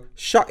for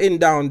shutting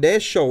down their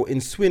show in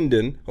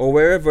Swindon or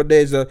wherever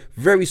there's a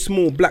very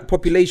small black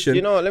population?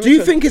 You know what, let do me you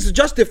tell- think it's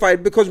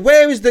justified? Because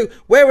where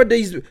are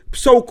these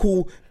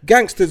so-called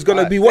gangsters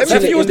gonna be watching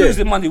if it you in was there?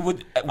 losing money,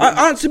 would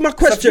Answer my So if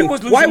question. you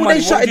was losing Why would money,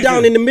 they shut what it would you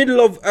down do? in the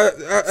middle of a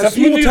So if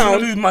you small knew you town? were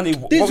gonna lose money,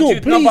 what Dizzle, would you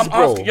do? No, please, but I'm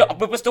bro. asking,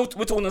 but we're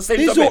talking on the same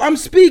Dizzle, topic. I'm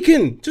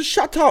speaking. Just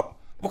shut up.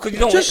 Because you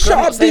don't Just because shut I'm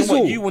up, not saying Dizzle.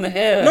 what you want to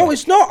hear. No,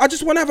 it's not. I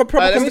just want to have a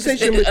proper let me just-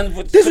 conversation with And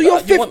Dizzle. You're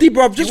 50,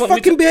 bruv. you Just want me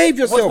fucking to- behave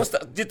yourself.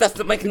 That's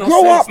not making no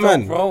Grow sense. up,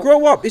 man. Bro.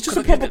 Grow up. It's just a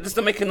Because proper- This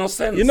not making no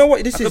sense. You know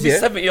what this I could is, be yeah?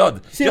 70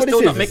 odd. See You're what still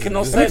this not is? making no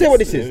Let sense. me tell you what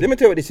this is. Let me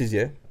tell you what this is,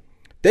 yeah?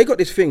 They got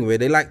this thing where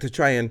they like to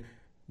try and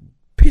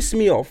piss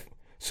me off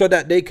so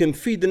that they can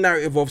feed the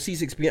narrative of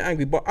C6 being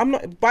angry, but I'm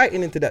not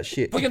biting into that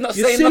shit. But you're not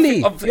You're saying silly.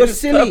 nothing of You're its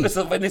silly. purpose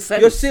of any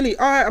sense. You're silly.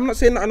 All right, I'm not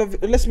saying nothing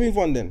of. Let's move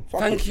on then. Fuck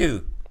Thank it.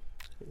 you.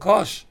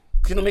 Gosh,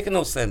 you're not making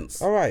no sense.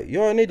 All right,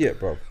 you're an idiot,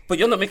 bro. But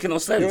you're not making no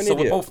sense. You're an So we're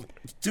idiot. both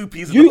two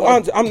peas in You the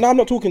pod. answer. I'm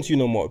not talking to you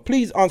no more.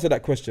 Please answer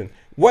that question.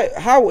 What?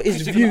 How is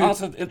You can View?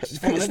 answer it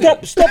from an Stop!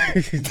 idiot. Stop!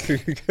 Is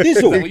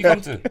that what Dizzle. you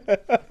come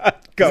to?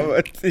 Come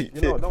on,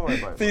 don't worry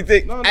about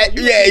it.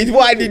 yeah, he's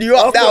winding you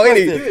up now,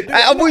 isn't he?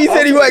 I thought you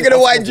said he weren't going to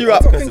wind you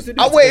up.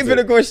 I'm waiting for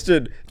the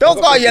question. Don't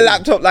go on your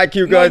laptop like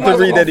you're going to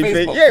read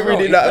anything. You ain't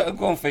reading that. that.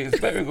 Go on Facebook.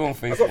 Better go on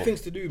I've got Facebook.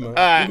 things to do,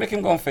 man. You make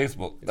him go on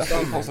Facebook. That's what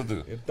you're supposed to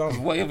do. done. 'Cause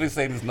whatever he's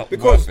saying is not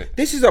Because worth it.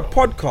 this is a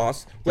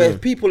podcast where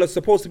people are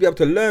supposed to be able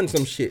to learn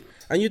some shit,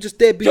 and you're just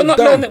there being You're not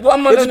dumb. learning- well,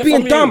 I'm not You're just learning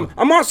being from dumb. you.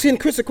 I'm asking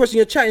Chris a question.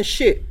 You're chatting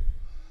shit.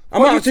 I'm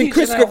What are you asking teaching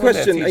Chris a over there,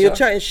 question, and you're teacher?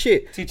 chatting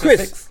shit. Teacher Chris,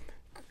 6.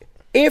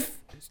 if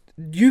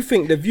you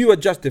think the View are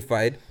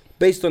justified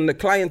based on the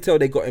clientele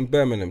they got in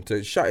Birmingham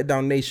to shut it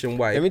down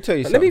nationwide, Let me tell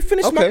you Let me something.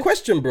 finish my Okay.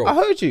 question, bro. I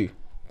heard you.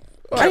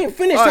 I ain't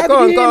finished. All right, How go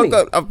did on, you go hear on, me?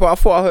 go on. But I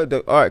thought I heard the.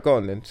 All right, go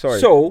on then. Sorry.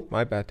 So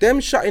my bad. Them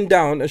shutting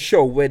down a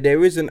show where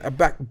there isn't a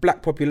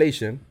black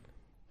population,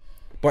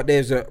 but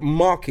there's a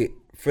market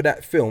for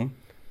that film.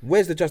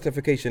 Where's the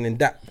justification in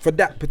that for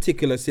that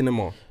particular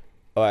cinema?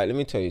 All right, let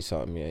me tell you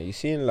something. Yeah, you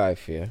see in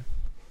life, yeah,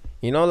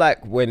 You know,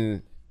 like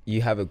when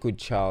you have a good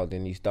child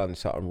and he's done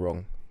something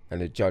wrong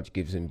and the judge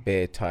gives him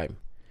bare time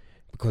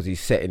because he's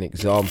setting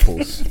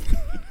examples.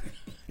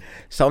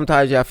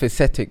 Sometimes you have to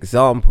set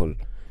example.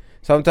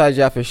 Sometimes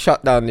you have to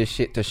shut down this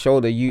shit to show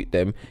the youth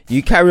them.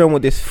 You carry on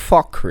with this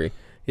fuckery,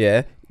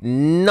 yeah?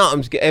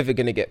 Nothing's ever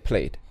going to get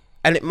played.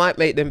 And it might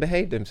make them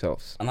behave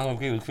themselves. And I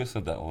agree with Chris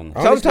with that one.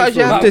 Sometimes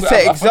you have to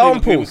set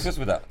examples.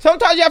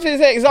 Sometimes you have to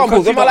set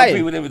examples. Am I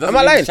lying? Am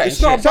I lying?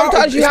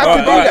 Sometimes you have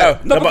to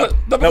do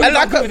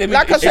that.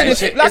 Like I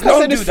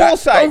said, it's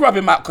foresight. Don't rub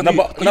him out because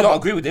you don't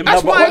agree with him.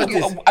 That's why.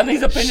 And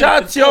his opinion.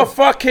 Shut your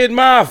fucking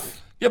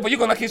mouth. Yeah, but you're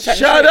going to keep chatting.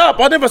 Shut up.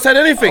 I never said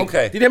anything.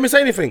 Okay. Did you hear me say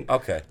anything?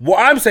 Okay. What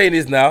I'm saying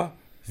is now,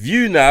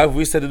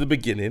 we said at the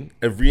beginning,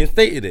 have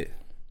reinstated it.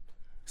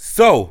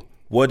 So,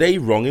 were they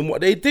wrong in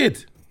what they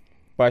did?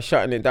 By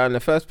shutting it down in the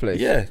first place.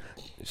 Yeah.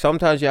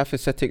 Sometimes you have to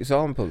set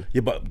example.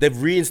 Yeah, but they've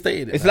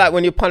reinstated it. It's like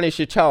when you punish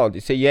your child,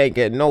 you say you ain't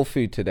getting no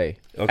food today.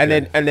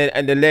 Okay. And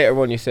then later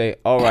on you say,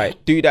 all right,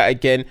 do that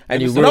again,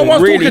 and you will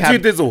really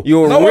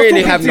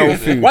have no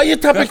food. Why are you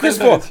tapping Chris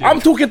for? I'm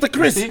talking to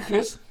Chris. You see,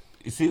 Chris?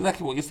 You see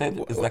exactly what you said?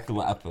 Exactly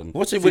what happened.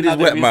 What's it with his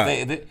wet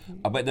man?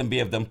 I bet them be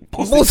of them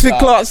pussy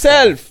Clark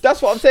self.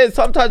 That's what I'm saying.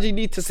 Sometimes you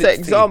need to set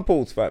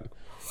examples, fam.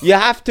 You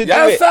have to do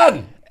it.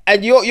 Son.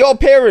 And you're a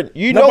parent,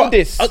 you know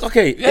this.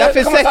 Okay, you have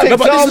to set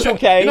example,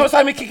 okay? You know what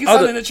time he kick his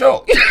son in the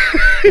choke?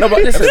 No,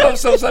 but listen.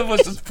 So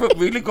was just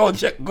really go and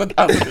check, go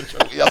down with the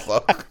choke. Yes, sir.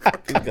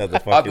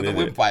 After the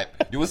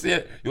windpipe, you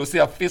will see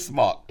a fist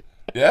mark.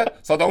 Yeah,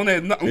 so don't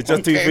need nothing. It's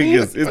just 2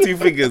 fingers. It's 2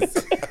 fingers.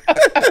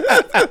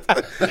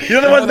 You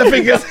know the ones the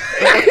fingers.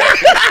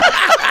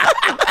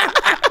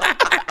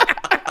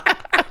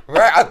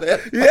 Right out there.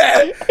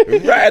 Yeah,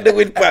 right at the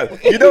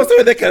windpipe. You know,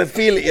 so they can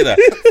feel it, you know.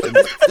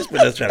 This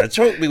brother's trying to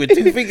choke me with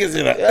 2 fingers,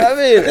 you know. You know what I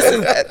mean?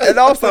 And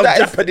after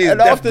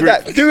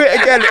that, do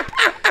it again.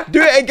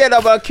 Do it again,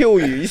 I'm gonna kill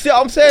you. You see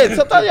what I'm saying?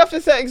 Sometimes you have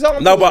to set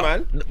examples,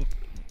 man.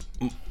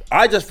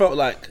 I just felt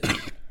like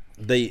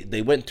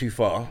they went too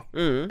far.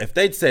 If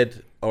they'd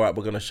said, all right,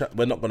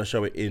 we're not gonna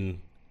show it in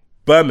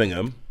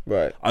Birmingham.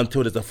 Right.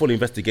 Until there's a full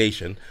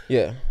investigation.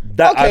 Yeah.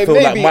 That I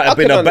feel like might have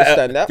been a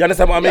better. That. You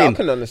understand what I mean? I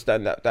can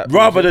understand that.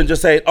 Rather than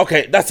just saying,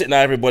 okay, that's it now,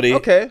 everybody.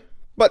 Okay.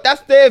 But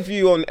that's their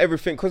view on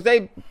everything. Because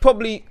they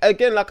probably,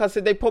 again, like I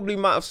said, they probably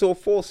might have saw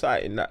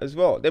foresight in that as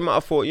well. They might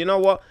have thought, you know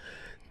what?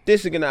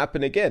 This is going to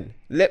happen again.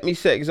 Let me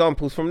set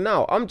examples from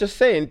now. I'm just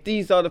saying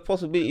these are the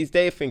possibilities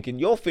they're thinking.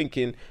 You're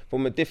thinking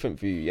from a different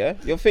view, yeah?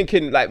 You're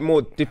thinking like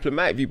more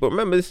diplomatic view. But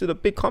remember, this is a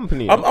big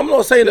company. I'm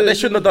not saying that they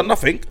shouldn't have done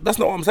nothing. That's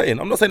not what I'm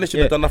saying. I'm not saying they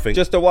shouldn't have done nothing.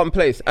 Just the one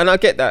place. And I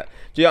get that.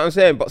 Do you know what I'm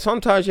saying? But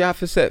sometimes you have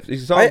to set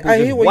examples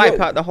and wipe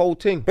out the whole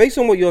thing. Based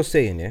on what you're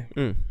saying,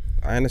 yeah?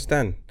 I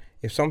understand.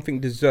 If something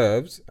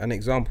deserves an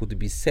example to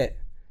be set,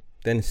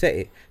 then set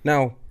it.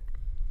 Now,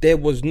 there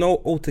was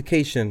no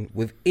altercation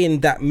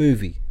within that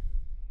movie.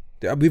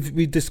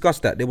 We've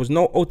discussed that. There was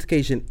no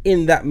altercation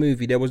in that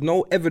movie. There was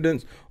no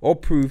evidence or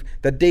proof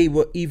that they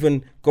were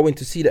even going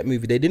to see that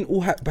movie. They didn't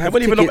all have tickets.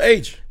 Even of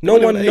age. No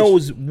one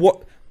knows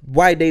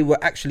why they were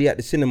actually at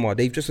the cinema.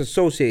 They've just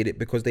associated it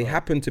because they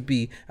happened to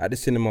be at the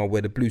cinema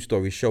where the Blue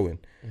Story is showing.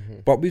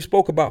 But we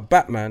spoke about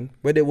Batman,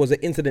 where there was an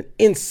incident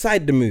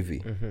inside the movie.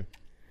 Do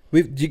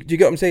you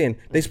get what I'm saying?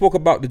 They spoke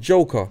about the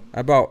Joker,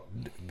 about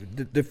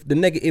the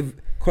negative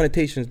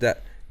connotations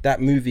that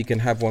movie can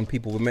have on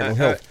people with mental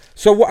health.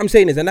 So what I'm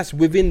saying is, and that's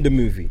within the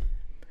movie.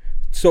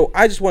 So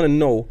I just want to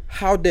know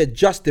how they're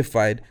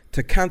justified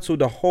to cancel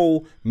the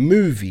whole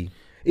movie,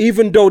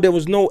 even though there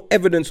was no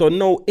evidence or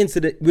no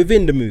incident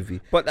within the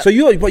movie. But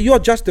you're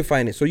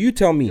justifying it. So you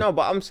tell me. No,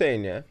 but I'm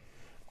saying, yeah,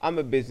 I'm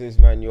a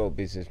businessman, you're a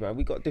businessman.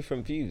 We got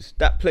different views.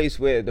 That place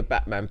where the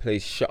Batman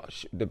place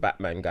the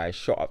Batman guy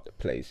shot up the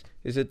place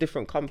is a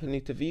different company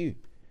to view.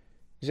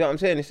 You see what I'm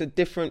saying? It's a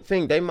different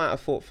thing. They might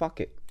have thought, fuck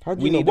it. How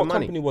do you know what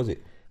company was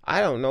it? I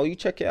don't know. You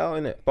check it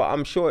out, innit? But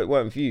I'm sure it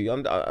weren't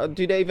View.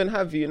 Do they even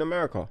have View in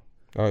America?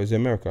 Oh, it's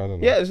in America. I don't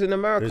know. Yeah, it's in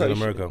America. It's in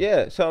America.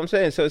 Yeah, so I'm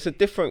saying, so it's a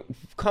different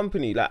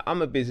company. Like,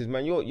 I'm a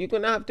businessman. You're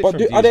gonna have different.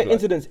 But are there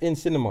incidents in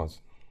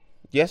cinemas?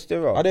 Yes,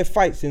 there are. Are there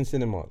fights in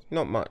cinemas?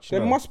 Not much. There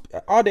must.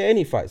 Are there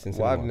any fights in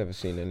cinemas? Well, I've never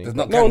seen any.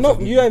 No.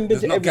 You haven't been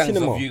to every gangs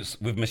cinema. of youths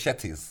with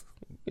machetes.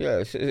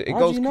 Yeah, it How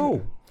goes. do you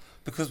know?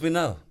 Because we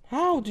know.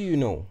 How do you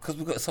know? Because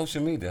we've got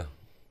social media.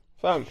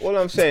 Fam, all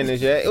I'm saying is,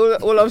 yeah,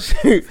 all I'm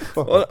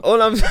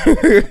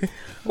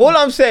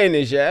saying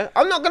is, yeah,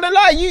 I'm not gonna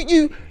lie,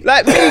 you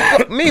like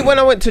me when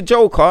I went to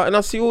Joker and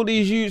I see all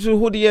these youths with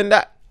hoodie and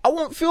that, I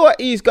won't feel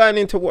at ease going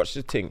in to watch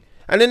the thing.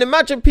 And then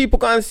imagine people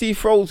going to see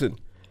Frozen.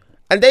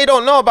 And they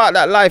don't know about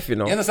that life, you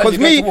know. Because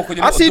me,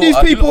 I see these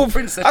people,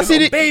 I see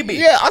the baby.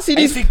 Yeah, I see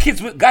these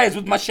kids with guys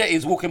with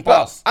machetes walking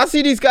past. I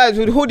see these guys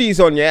with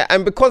hoodies on, yeah,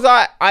 and because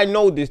I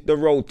know the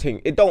road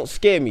thing, it don't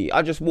scare me.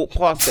 I just walk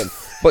past them.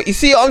 But you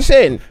see what I'm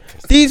saying?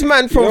 These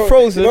man from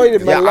Frozen.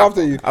 Man laughed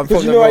at you. I'm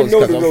from the roads.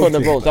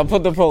 I'm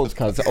from the roads,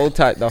 cuz. Old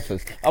tight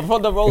duffers. I'm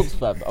from the roads,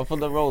 fam. I'm from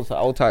the roads,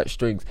 old tight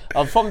strings.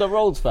 I'm from the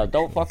roads, fam.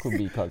 Don't fuck with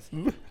me, cuz.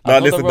 No,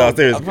 listen, no,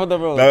 serious. I'm from the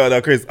roads.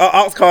 No, Chris.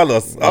 Ask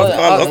Carlos.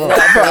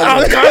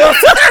 Ask Carlos.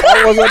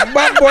 I was a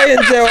bad boy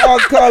in jail.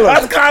 Ask Carlos.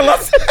 Ask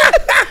Carlos.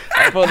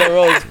 I'm from the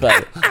roads,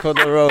 fam. From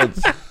the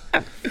roads.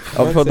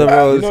 I'm from the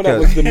roads. You know that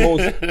was the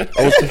most.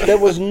 There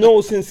was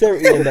no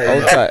sincerity in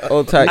that.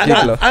 Old tight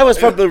giggler. I was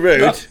from the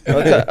road. I'm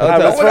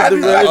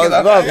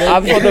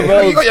from the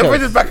roads. You got your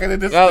British back in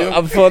this.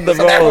 I'm from the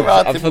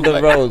roads. I'm from the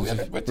roads.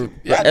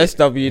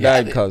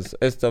 SW9, cuz.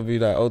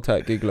 SW9, old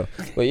tight giggler.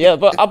 But yeah,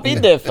 but I've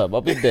been there, fam.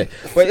 I've been there.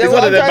 But It's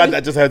one of them man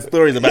that just heard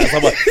stories about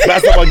someone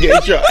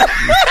getting shot.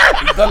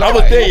 I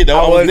was there, you know.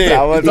 I was there.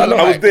 I'm not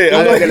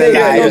gonna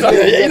lie.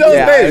 In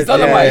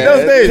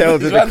those days.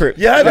 Tales of the crypt.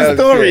 You heard the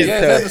stories.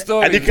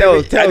 And you can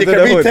retell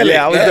it.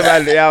 Yeah, I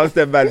was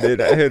the man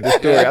that heard the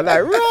story. I'm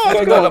like,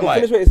 right.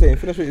 Finish what you're saying.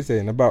 Finish what you're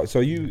saying about. So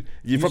you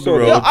from saw the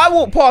road. Yeah, I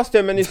walk past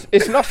them and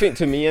it's nothing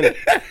to me, innit?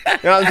 You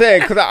know what I'm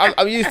saying? Because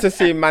I'm used to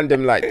seeing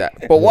mandem like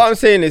that. But what I'm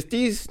saying is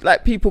these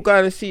like people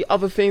going to see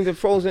other things in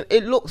Frozen.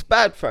 It looks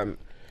bad, fam.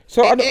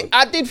 So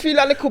I did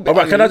feel a little bit.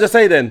 Alright, can I just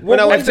say then? When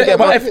I went to get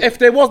my, if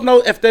there was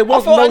no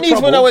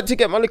trouble, when I went to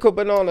get my little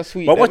banana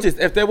sweet. But watch this.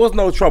 If there was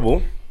no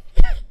trouble,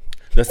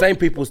 the same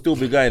people still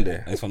be going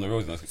there. It's from the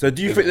roads. So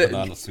do you think that?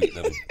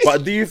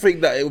 But do you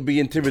think that it would be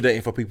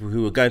intimidating for people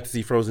who are going to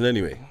see Frozen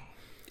anyway,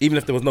 even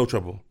if there was no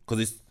trouble?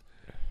 Because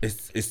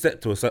it's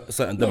set to a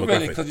certain demographic.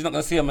 Really, because you're not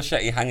going to see a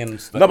machete hanging.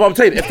 No, but I'm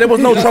saying if there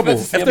was no trouble, you're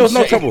not supposed to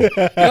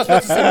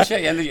see a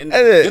machete, and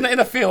you're not in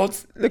the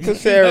fields. Little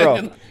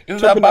Sarah. In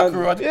that back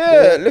road.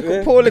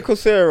 Yeah, poor little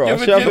Sarah.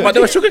 But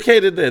there was sugar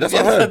cane in there. That's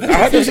what I heard. I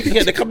heard there was sugar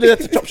cane. They come there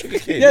to chop sugar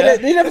cane. Yeah,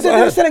 they never said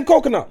they were selling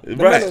coconut.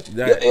 Right.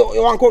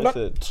 You want coconut?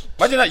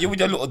 Imagine that you're with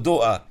your little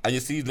daughter and you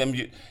see them.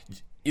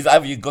 Is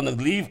either you're gonna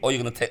leave or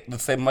you're gonna take the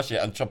same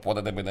machete and chop one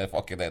of them in their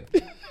fucking head.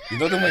 You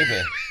know the way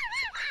there.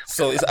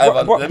 So it's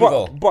either let me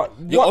go.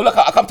 Look,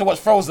 I come to watch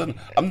Frozen.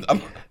 I'm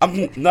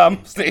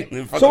sitting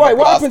in front. So of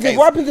what happens if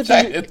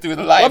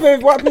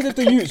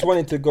the youths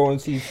wanted to go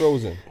and see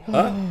Frozen?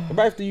 What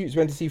about if the youths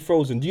went to see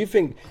Frozen? Do you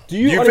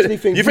honestly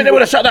think they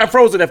would have shut down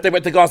Frozen if they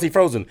went to go and see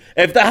Frozen?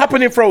 If that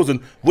happened in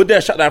Frozen, would they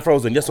have shut down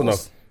Frozen? Yes or no?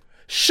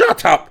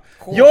 Shut up.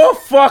 You're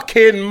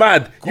fucking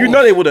mad. You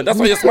know they wouldn't. That's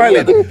why you're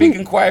smiling. Big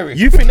inquiry.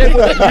 You think they would?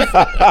 They would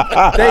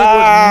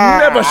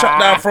never shut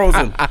down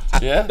Frozen.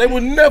 Yeah, they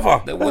would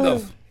never. They would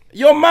have.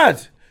 You're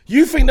mad.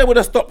 You think they would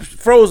have stopped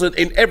Frozen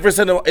in every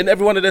cinema, in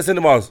every one of their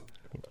cinemas?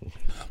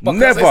 But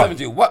Never.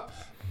 What?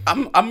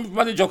 I'm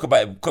running a joke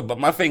about it, but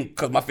my thing,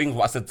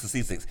 what I said to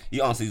C6, he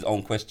answered his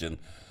own question.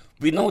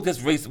 We know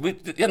this race. You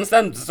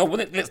understand? So when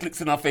it gets licks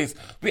in our face,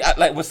 we act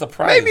like we're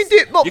surprised.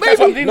 But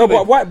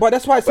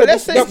that's why I said.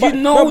 That's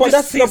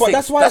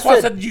why I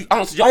said you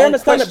answered your own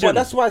question. But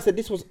that's why I said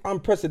this was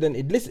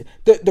unprecedented. Listen,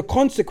 the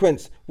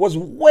consequence was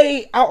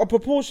way out of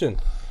proportion.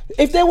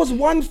 If there was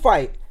one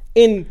fight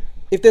if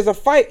there's a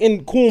fight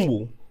in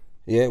Cornwall,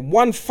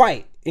 one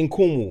fight in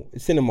Cornwall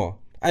cinema,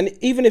 and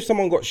even if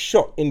someone got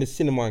shot in the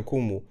cinema in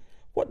Cornwall,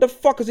 what the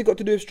fuck has it got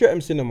to do with Streatham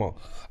Cinema?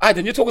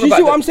 Then you're talking about. Do you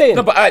see what I'm saying?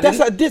 No, but I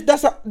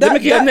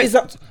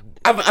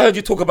heard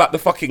you talk about the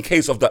fucking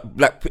case of that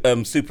black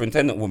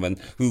superintendent woman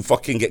who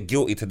fucking get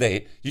guilty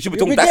today. You should be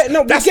talking. That's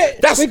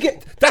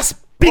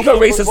bigger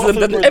racism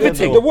than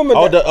everything. The woman.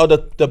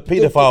 The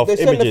paedophile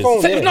images.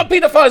 It's not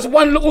paedophile. It's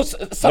one little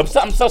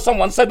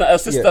someone said that her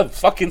sister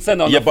fucking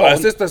sent on the phone. But her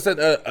sister said.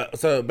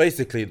 So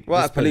basically,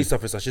 this police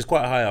officer, she's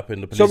quite high up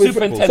in the police.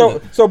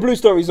 Superintendent. So Blue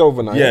Story's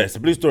over now. Yes, the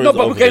Blue Story's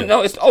over.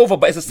 No, it's over,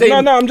 but it's the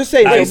same. No, I'm just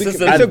saying.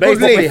 And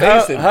basically,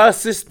 her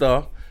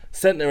sister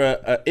sent her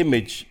an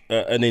image,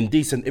 an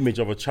indecent image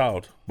of a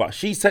child, but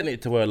she sent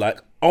it to her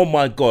like, "Oh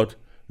my God,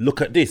 look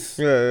at this."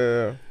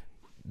 Yeah.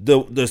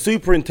 The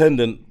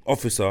superintendent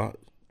officer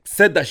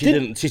said that she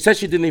didn't. She said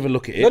she didn't even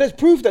look at it. No, there's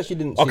proof that she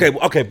didn't. Okay,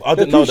 I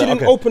didn't know that. She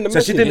didn't open the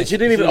message. She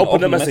didn't even open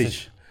the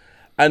message.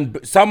 And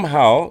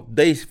somehow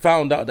they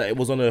found out that it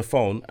was on her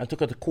phone and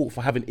took her to court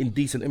for having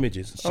indecent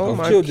images. She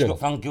got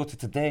found guilty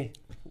today.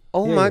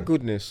 Oh my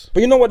goodness!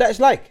 But you know what that's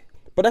like.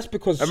 But that's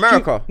because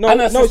America. No,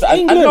 it's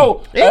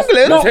England.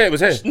 England. It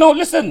was here. No,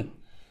 listen.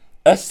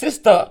 Her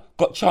sister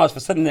got charged for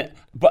sending it,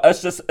 but her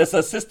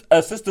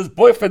sister's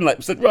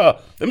boyfriend said, "Rah,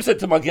 let me send it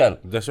to my girl."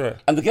 That's right.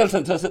 And the girl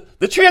sent to her. Said,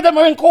 the three of them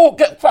are in court,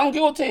 get found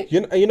guilty.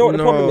 You know what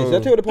the problem is?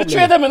 I'll tell you what the problem is. The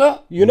three of them,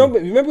 you know.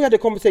 Remember we had a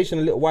conversation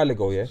a little while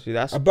ago, yeah? See,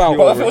 that's but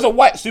if it was a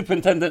white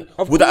superintendent,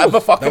 would that ever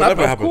fucking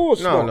happen? Of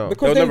course not. No.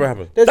 Because never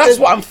happen. That's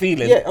what I'm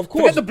feeling. Yeah, of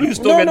course. Forget the Blue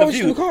Story and the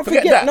View. You can't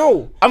forget that.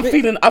 No,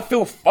 I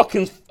feel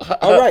fucking.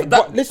 All right,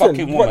 but listen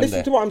to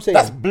what I'm saying.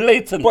 That's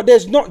blatant. But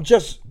there's not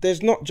just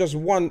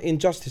one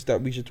injustice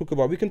that we should talk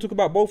about. We can talk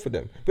about both of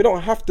them. We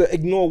don't have to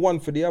ignore one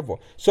for the other.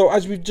 So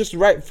as we've just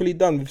rightfully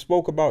done, we've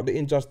spoke about the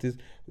injustice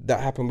that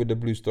happened with the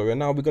Blue Story, and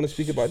now we're going to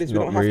speak about this. We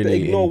don't have to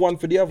ignore one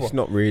for the other. It's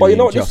not really. But you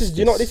know what this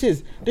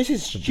is? This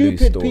is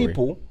stupid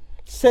people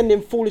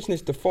sending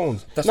foolishness to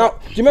phones. Do you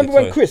remember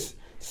when Chris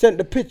sent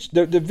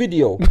the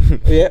video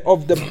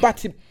of the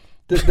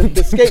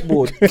the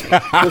skateboard. The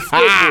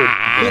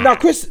skateboard. Now,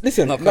 Chris,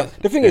 listen.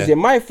 The thing is,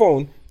 my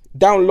phone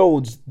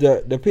downloads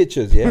the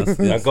pictures,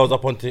 and goes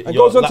up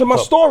onto my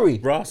story,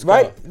 right?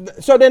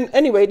 So then,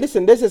 anyway,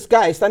 listen. There's this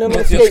guy standing on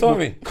the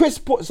skateboard. Chris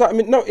puts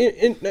something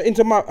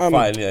into my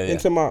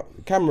into my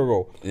camera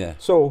roll. Yeah.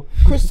 So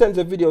Chris sends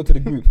a video to the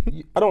group.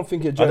 I don't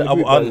think you're joining the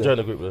group. I didn't join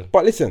the group. Though.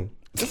 But listen,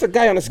 there's a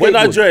guy on a skateboard. When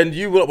I joined,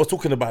 you was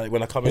talking about it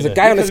when I come in. There's a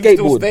guy on a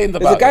skateboard.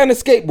 There's a guy on a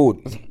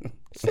skateboard.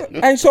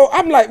 And so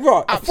I'm like,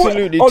 right,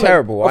 absolutely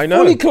terrible. I know.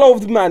 Fully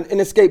clothed man in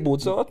a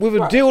skateboard, so with a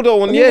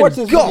dildo on the end.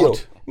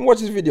 Watch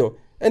this video.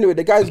 Anyway,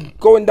 the guy's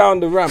going down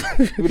the ramp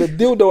with a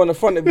dildo on the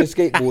front of his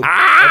skateboard.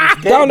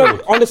 Down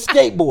on the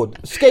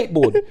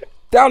skateboard,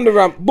 down the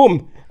ramp,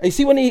 boom. And you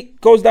see when he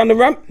goes down the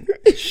ramp,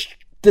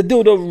 the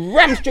dildo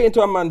rams straight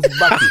into a man's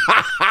back.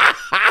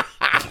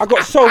 I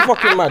got so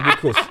fucking mad with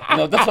Chris.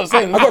 No, that's what I'm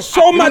saying. I got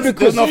so mad with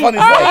Chris. No funny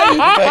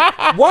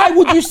why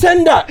would you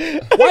send that?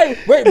 Why?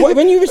 Wait,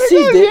 when you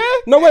received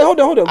it? No, wait, hold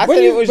on. I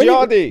said it was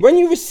Yardi. When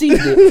you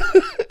received it,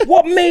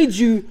 what made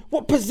you?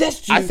 What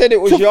possessed you? I said it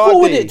was to Yardi.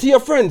 Forward it to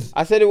your friends.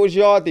 I said it was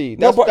Yardi.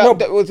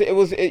 It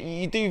was.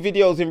 You do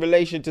videos in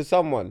relation to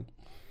someone.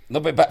 No,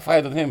 but it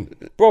backfired on him,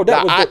 bro.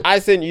 I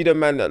sent you the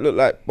man that looked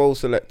like Bowl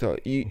Selector.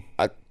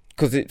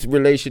 Because it's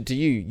relation to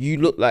you. You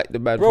look like the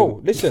man.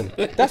 Bro, listen.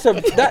 That's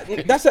an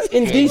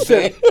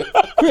indecent.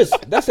 Chris,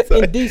 that's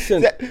an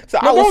indecent. So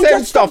I'll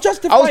send stuff.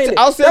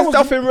 I'll send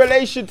stuff in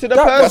relation to the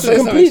person.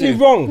 That's completely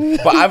wrong.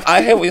 But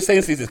I hear what you're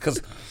saying, Caesar,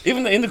 because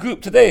even in the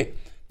group today,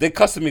 they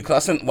cussed me because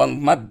I sent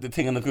one mad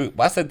thing in the group.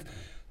 But I said,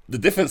 the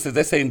difference is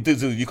they're saying,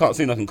 Dudu, you can't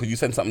say nothing because you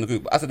sent something in the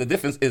group. I said, the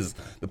difference is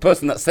the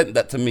person that sent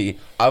that to me,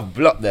 I've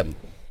blocked them.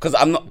 Because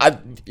I'm not. I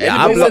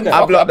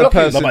block the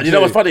person. No, but you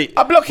know what's funny?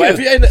 I block you.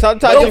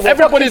 Sometimes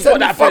everybody's got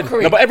that friend.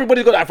 No, but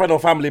everybody's got that friend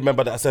or family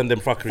member that send them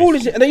fuckeries.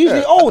 Foolish, and they're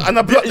usually old. And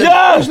I block them.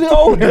 Yeah, usually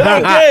old.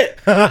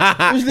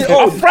 Usually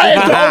old.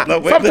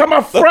 Sometimes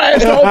I'm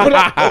frightened to open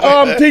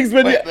up things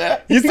when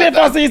you see if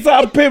I see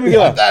something pimp, you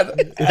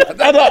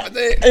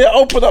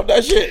open up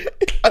that shit.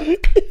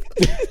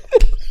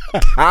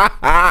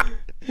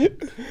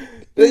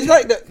 It's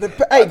like the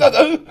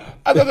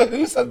I don't know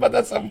who said my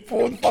dad some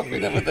porn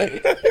fucking the other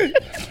day.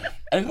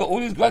 And he's got all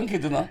these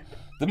grandkids, you know.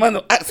 The man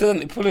will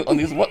accidentally put it on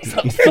his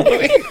WhatsApp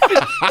story.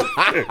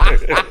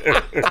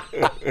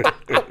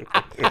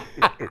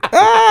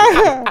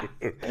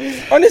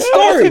 On his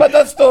story. But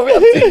that story,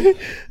 I'm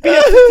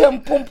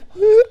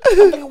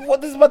thinking,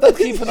 what is my dad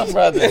keeping up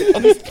around there?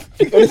 On his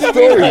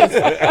story.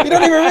 You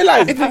don't even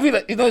realise.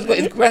 You know, he's got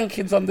his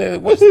grandkids on there.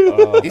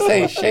 He's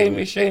saying, shame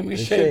me.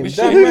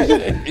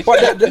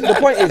 But the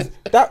point is,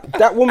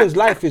 that woman's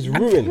life is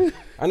ruined.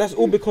 And that's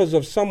all because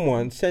of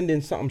someone sending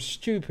something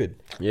stupid.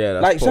 Yeah,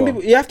 that's like some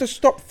people, you have to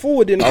stop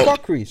forwarding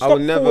fuckery. I will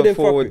never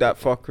forward that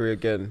fuckery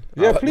again.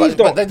 Yeah, please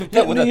don't.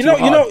 You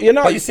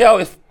know. But you see how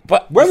it's.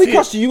 But when we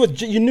cussed you,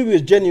 you knew he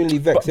was genuinely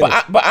vexed.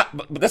 But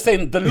they're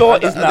saying the law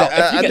is now.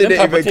 I didn't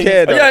even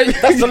care. Yeah,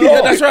 that's the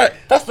law. That's right.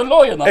 That's the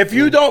law, you know. If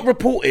you don't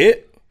report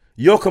it,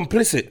 you're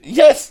complicit.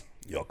 Yes.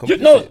 You're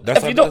complicit.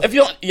 If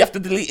you don't, you have to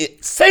delete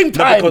it same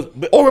time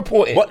or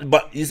report it.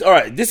 But it's all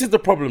right. This is the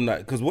problem now,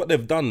 because what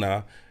they've done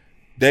now,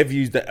 they've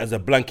used that as a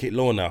blanket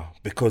law now,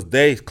 because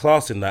they're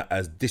classing that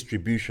as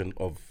distribution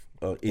of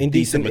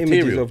indecent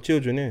material. Images of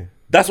children. Yeah,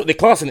 that's what they're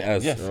classing it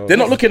as. Yes. They're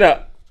not looking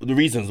at the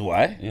reasons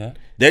why. Yeah,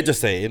 they're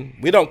just saying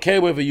we don't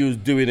care whether you're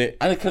doing it.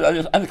 And it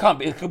can't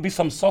be. It could be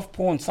some soft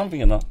porn, something,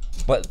 you know.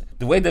 But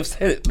the way they've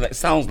said it, like,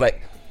 sounds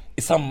like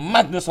it's some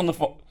madness on the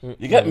phone.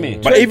 You get me?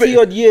 But 20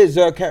 odd years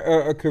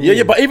career.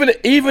 Yeah. But even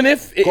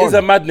if it is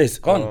a madness,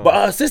 but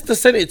her sister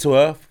sent it to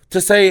her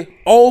to say,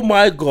 "Oh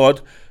my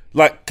God."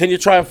 Like, can you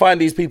try and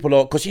find these people?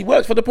 Because she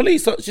works for the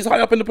police, so she's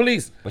high up in the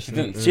police. But she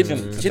didn't.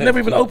 She never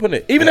even opened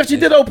it. Even if she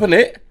did open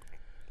it,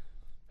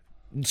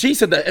 she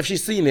said that if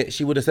she's seen it,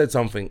 she would have said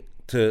something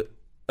to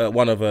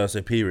one of her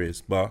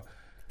superiors. But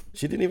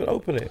she didn't even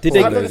open it. Did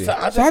they? So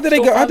how did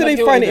they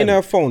find it in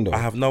her phone though? I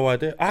have no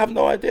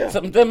idea. So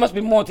there must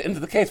be more into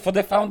the case, for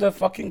they found her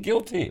fucking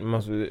guilty.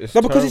 Because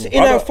it's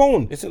in her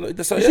phone. See,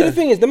 the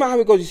thing is, no matter how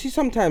it goes, you see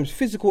sometimes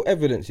physical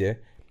evidence, yeah.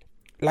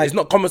 Like, it's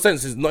not common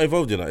sense. It's not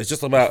involved in that. It's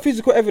just about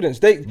physical evidence.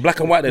 Black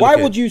and white. Why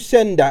would you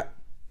send that?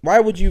 Why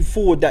would you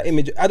forward that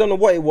image? I don't know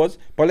what it was,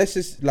 but let's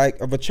just like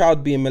of a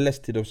child being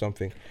molested or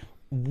something.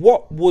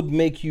 What would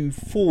make you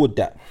forward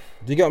that?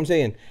 Do you get what I'm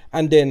saying?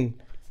 And then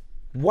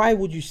why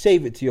would you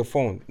save it to your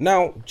phone?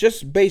 Now,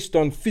 just based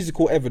on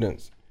physical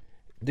evidence,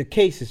 the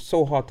case is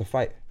so hard to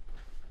fight.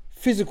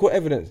 Physical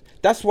evidence.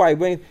 That's why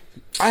when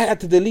I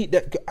had to delete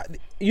that,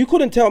 you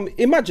couldn't tell me.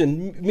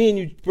 Imagine me and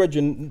you,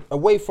 brethren,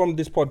 away from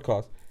this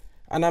podcast.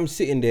 and I'm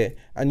sitting there,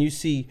 and you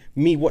see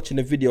me watching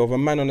a video of a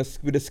man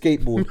with a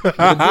skateboard,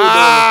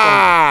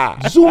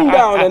 zoom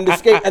down and the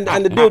skate and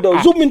the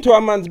dildo zoom into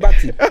a man's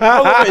batty. The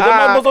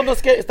man was on the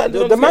skate stand.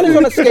 The man is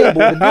on a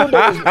skateboard. The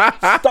dildo is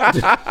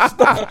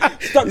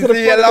stuck to the front of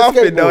the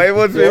laughing though.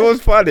 skateboard. It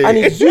was funny. And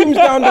he zooms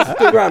down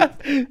the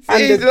ramp, and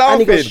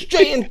he goes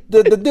straight in.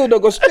 The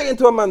dildo goes straight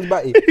into a man's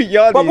batty.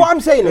 But what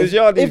I'm saying is,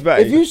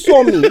 if you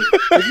saw me,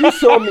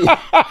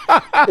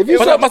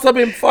 that must have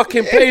been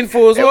fucking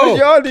painful as well.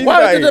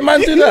 Why did the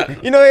man do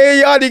that? You know,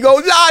 Yardy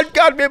goes, Lord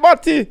God, me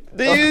body.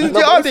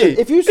 Yardy.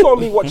 If you saw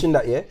me watching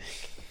that, yeah,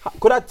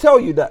 could I tell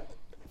you that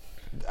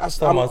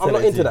I'm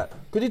not into that?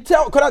 Could you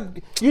tell? Could I?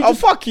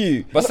 Fuck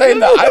you. But saying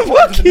that, I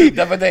put it in the group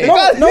the other day. No.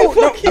 I'm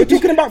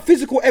talking about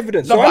physical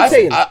evidence. No, so I'm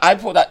saying I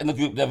put that in the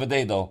group the other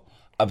day though.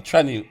 I'm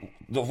trying to.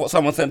 What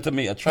someone sent to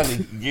me, I'm trying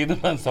to give the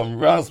man some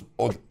rasp.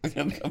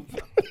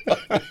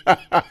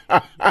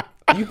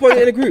 You put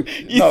it in a group.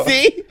 You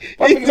see?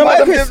 But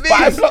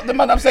I blocked the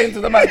man. I'm saying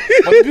to the man.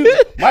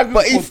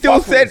 But he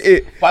still said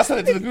it. But I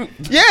sent it to the group.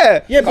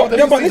 Yeah. But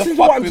listen to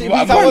what I'm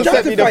saying. Someone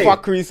sent me the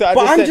fuckery, so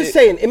But I'm just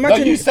saying,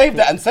 imagine you saved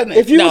that and sent it.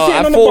 If you were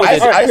sitting on the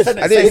bus, I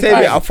didn't save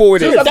it. I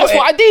forwarded it. That's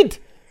what I did.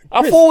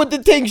 I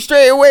forwarded the thing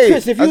straight away.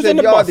 Chris, if you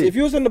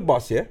was on the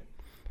bus, yeah,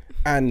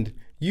 and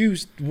you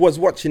was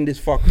watching this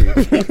fuckery,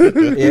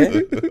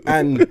 yeah,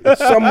 and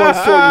someone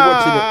saw you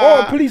watching it, or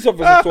a police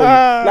officer saw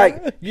you,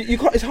 like, you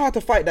can't, it's hard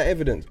to fight that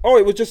evidence. Oh,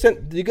 it was just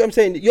sent, you get what I'm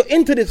saying? You're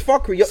into this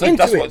fuckery, you're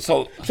into it.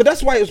 So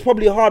that's why it was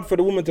probably hard for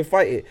the woman to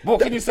fight it.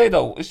 What can you say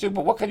though?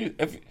 But what can you,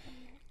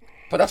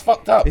 but that's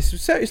fucked up.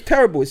 It's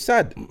terrible, it's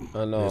sad.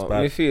 I know,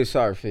 I feel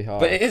sorry for her.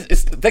 But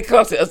they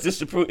class it as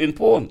distributing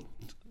porn.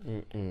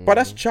 But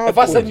that's child If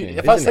I porn,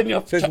 send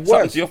you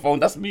something to your phone,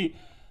 that's me.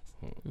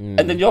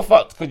 And then you're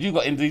fucked because you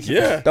got indecent.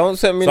 Yeah. Don't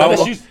send me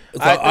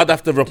I'd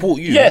have to report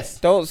you. Yes.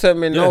 Don't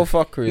send me no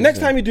fuckery. Next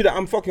time you do that,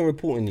 I'm fucking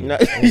reporting you.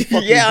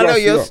 Yeah, I know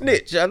you're a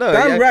snitch. I know.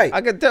 Damn right. I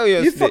can tell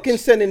you're a snitch. You fucking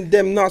sending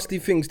them nasty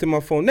things to my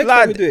phone. Next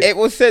time you do it. It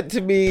was sent to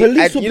me.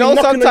 Police will you be know,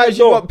 knocking on sometimes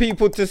your you door. want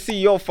people to see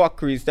your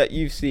fuckeries that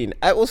you've seen.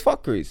 It was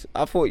fuckeries.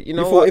 I thought, you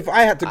know Before, what? if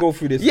I had to go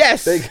through this.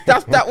 Yes,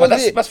 that was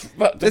it. That's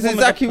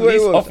exactly what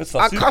it was.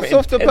 I cussed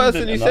off the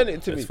person who sent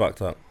it to me. It's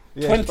fucked up.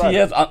 20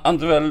 years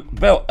under a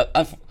belt.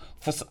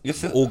 For your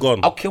sister, all gone.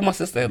 I'll kill my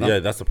sister. Yeah,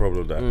 that's the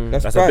problem.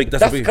 That's bad. a big.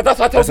 That's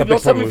why I told you you're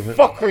sending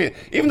fuckery.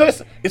 Even though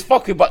it's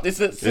fuckery, but it's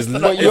a sister.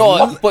 But you're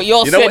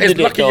you know what? It's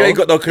lucky you ain't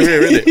got no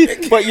career,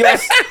 innit? But you're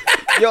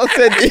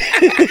sending.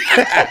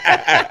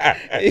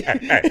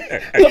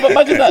 No, but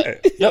imagine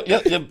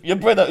that your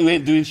brother who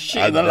ain't doing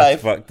shit in her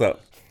life. Fucked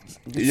up.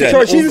 Yeah,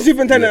 so she's a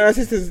superintendent and her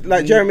sister's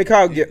like Jeremy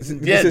Kyle gets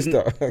the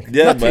sister.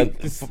 Yeah, man.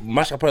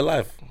 Mash up her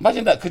life.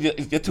 Imagine that because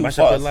you're too Mash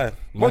fast. up her life.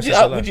 If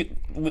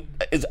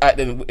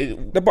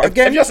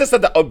your sister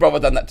or brother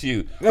done that to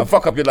you and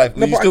fuck up your life,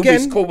 will you still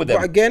be cool with them?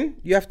 But again,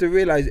 you have to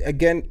realize,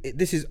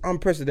 this is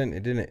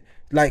unprecedented, isn't it?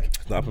 Like,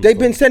 they've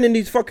been sending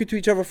these fuckers to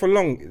each other for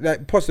long.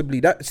 Like, possibly.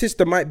 That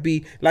sister might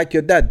be like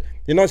your dad.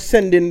 You're not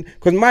sending...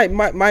 Because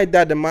my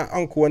dad and my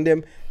uncle and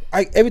them,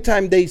 every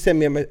time they send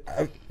me a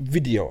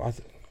video,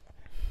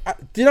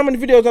 do you know how many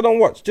videos I don't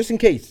watch? Just in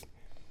case.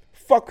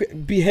 Fuck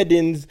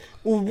beheadings,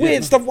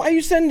 weird stuff. Why are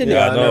you sending it?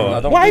 I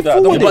know. Why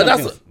forward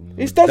it?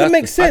 It doesn't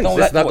make sense.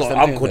 That's not an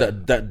uncle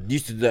that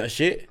used to do that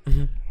shit.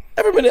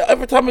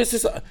 Every time it's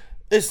just...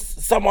 There's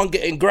someone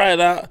getting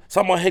grinded out,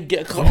 someone head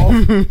getting cut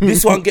off,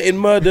 this one getting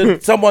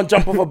murdered, someone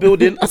jump off a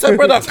building. I said,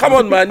 brother, come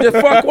on, man. What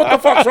the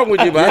fuck's wrong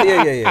with you, man?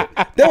 Yeah.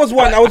 There was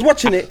one, I was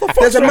watching it.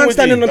 There's a man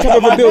standing on top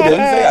of a building.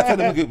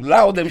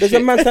 There's a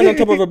man standing on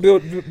top of a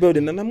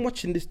building, and I'm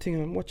watching this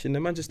thing, the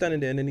man just standing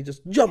there, and then he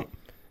just jumped.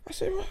 I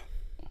said,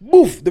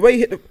 boof, the way he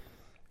hit the...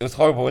 It was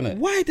horrible, innit?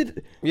 Why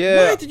did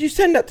you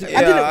send that to me?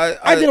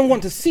 I didn't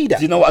want to see that.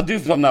 Do you know what I do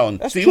from now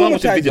on? See, when I'm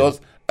watching videos,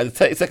 and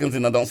 30 seconds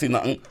in, I don't see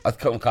nothing. I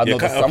know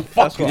there's some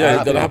fucking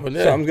it's gonna happen.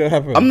 Yeah, something's gonna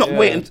happen. I'm not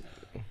waiting. Do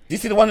you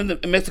see the one in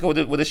Mexico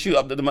where they shoot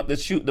up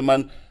the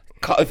man,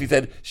 cut off his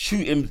head,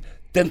 shoot him,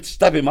 then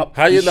stab him up?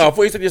 How you know? I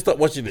thought you said you stopped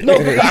watching it. No,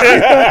 because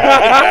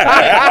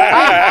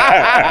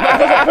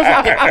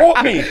it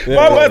caught me.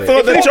 Mama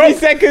thought the 50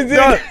 seconds in.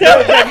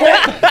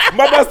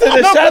 Mama said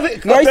the shot.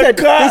 No, he said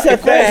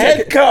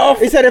head cut off.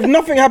 He said if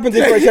nothing happens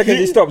in 30 seconds,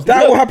 he stops.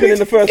 That will happen in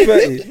the first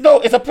 30. No,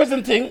 it's a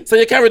prison thing. So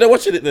you carried on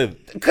watching it then?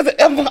 Because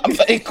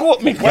it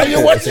caught me. Why are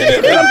you watching it?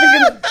 I'm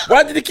thinking,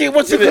 why did you keep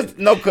watching it?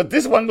 No, because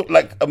this one looked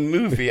like a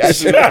movie.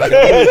 Actually, looked like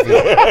a movie.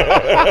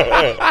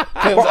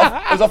 It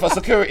was off a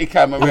security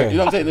camera. Yeah. You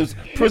know what I'm saying? It was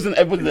prison.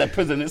 Everybody in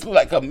prison. It looked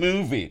like a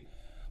movie.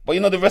 But you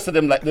know the rest of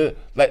them, that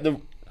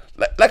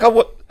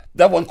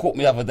one caught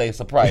me the other day.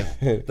 Surprise!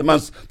 the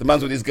man's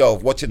with his girl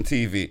watching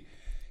TV.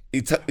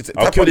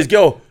 I'll kill his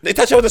girl. They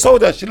touch her with the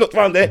shoulder. She looked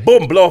round there.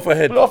 Boom! Blow off her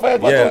head.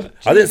 Yeah,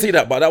 I didn't see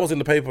that, but that was in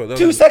the paper.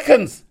 2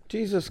 seconds.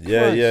 Jesus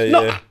Christ. Yeah.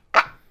 No,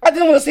 I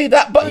didn't want to see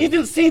that, but you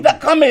didn't see that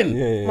coming.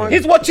 Yeah.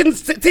 He's watching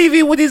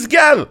TV with his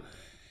girl.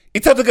 He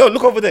told the girl,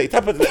 look over there. He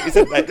tapped her. He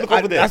said, look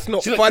over there. That's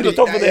not she funny. Looked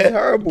over That there. is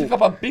horrible. Took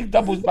up a big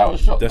double barrel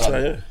shotgun. That's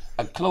right, yeah.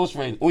 At close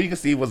range. All you can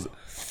see was,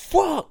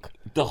 fuck.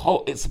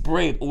 It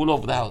sprayed all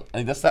over the house.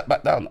 And he just sat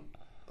back down.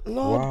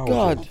 Lord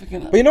God.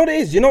 But you know what it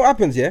is? You know what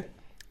happens, yeah?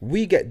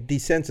 We get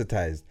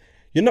desensitized.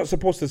 You're not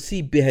supposed to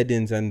see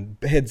beheadings and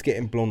heads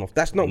getting blown off.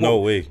 That's not No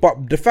way.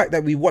 But the fact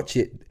that we watch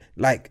it,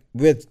 like,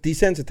 we're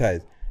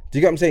desensitized. Do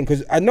you get what I'm saying?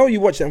 Because I know you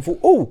watched it and thought,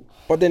 oh,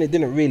 but then it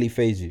didn't really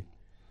phase you.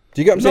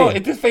 Do you get what I'm saying? No,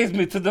 it did phase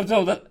me to the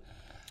know that.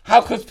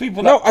 How could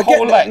people No, I get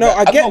that. like No,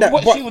 that? I get that.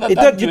 What But she would have it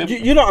done does, to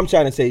him. you know what I'm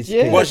trying to say?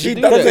 Yeah. What she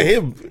done to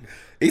him?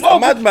 He's a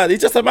madman.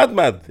 He's just a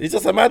madman. He's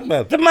just a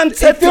madman. The man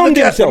said filmed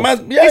to the himself.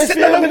 girl, Yeah, he's said,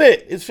 filming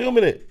it. He's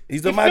filming it.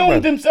 He's a He filmed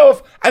madman.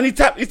 himself and he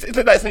tapped. It's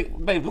like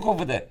saying, "Babe, look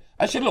over there."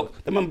 And she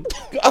looked. The man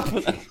got up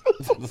and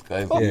this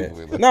guy.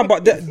 Yeah. No,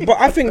 but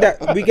I think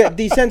that we get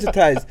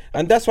desensitized,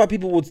 and that's why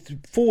people would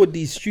forward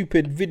these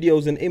stupid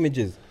videos and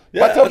images.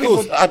 Yeah, I tell of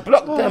course. people, I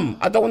blocked them.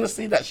 I don't want to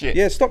see that shit.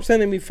 Yeah, stop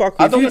sending me fuckery.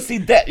 I don't want to see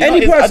that. You know Any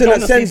what it is? I person don't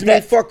that wanna see sends me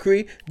that.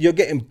 fuckery, you're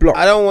getting blocked.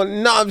 I don't want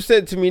nothing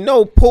said to me.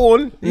 No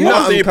porn. After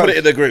Nothing you put come- it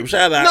in the group,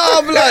 shout out.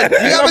 No, blood. The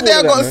other day I with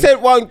got that, man.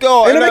 sent one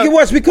girl. And to make it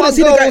worse, we couldn't one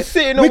see the girl guy- was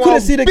sitting we on couldn't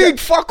one see the big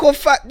guy- fuck off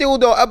fat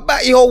dildo. A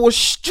batty hole was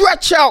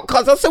stretch out,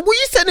 cuz I said, "What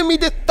you sending me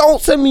this? Don't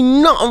send me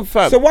nothing,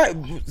 fam." So why?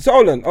 So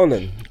hold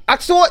on. I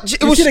saw it.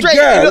 It You was see the straight.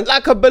 girl? It looked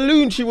like a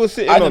balloon she was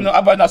sitting I don't on.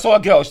 know. But I saw a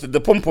girl. The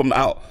pom pom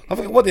out. I'm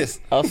thinking, what is?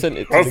 I'll send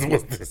it to you.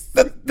 What's this?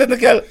 Then the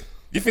girl.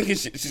 You thinking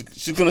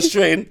she's gonna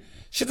strain?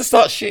 She just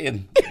start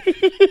shitting.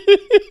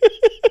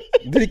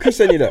 Did Chris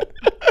send you that?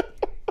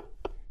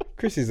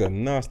 Chris is a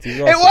nasty.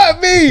 It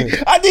wasn't me.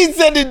 I didn't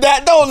send it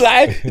that. Don't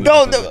lie.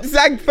 Don't.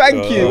 Zach,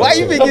 thank you. Why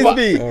you think it's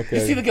me? Okay.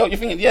 You see the girl. You're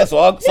thinking, yeah. So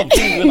I'll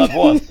something when I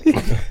go on.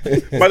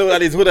 By the way,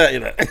 that is with that, you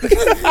know.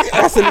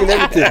 Acid and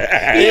everything.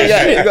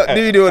 Yeah, you got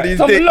doodle on his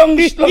Some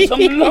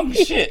dick. long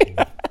shit.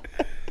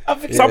 I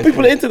think Some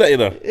people are into that, you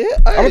know.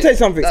 I'm gonna tell you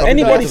something. That's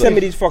Anybody bad. send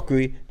me these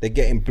fuckery, they're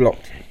getting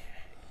blocked.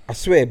 I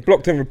swear,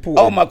 blocked and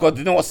reported. Oh my god!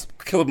 You know what's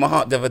killed my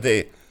heart the other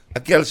day? A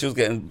girl, she was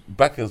getting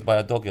backers by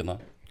a dog, you know.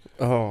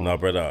 No,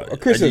 brother.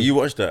 Chris, You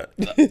watched that.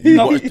 You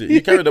watched it.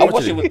 You carried on I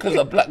watched it watching it. because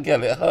a black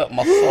girl. It hurt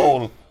my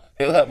soul.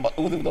 It hurt my.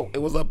 It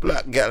was a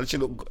black girl. She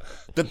looked.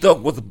 The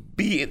dog was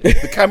beating.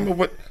 The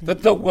camera. The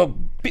dog was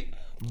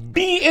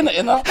beating it,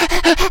 you know.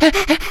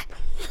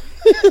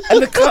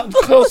 And the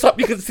close up,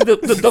 you can see the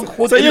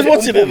dog. So you was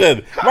watching it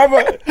then? Man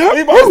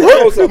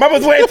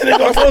was waiting till it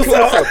got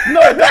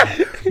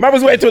closer. Man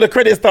was waiting till the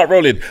credits start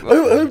rolling.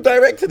 Who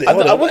directed it? I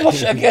would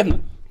watch it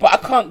again, but I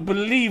can't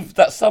believe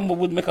that someone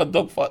would make a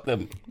dog fuck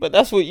them. But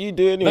that's what you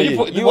do anyway. you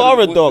put- you you are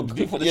put- a dog.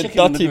 you put the You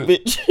chicken in the dirty group.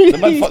 bitch. The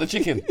man fucked the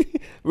chicken.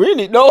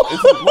 Really? No.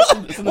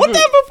 It's in the What group.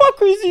 type of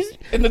fucker is this?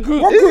 In the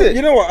group. What Is group? it?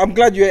 You know what? I'm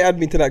glad you add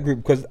me to that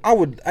group because I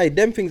would.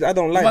 Them things I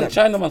don't like. Man, That.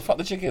 Chinaman fuck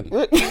the chicken.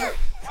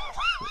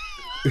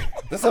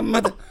 That's a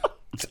mad.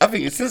 I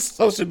think since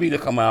social media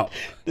come out,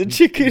 The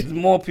chicken.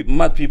 more people,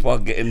 mad people are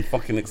getting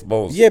fucking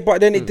exposed. Yeah,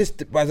 but then it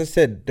just, as I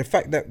said, the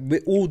fact that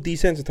we're all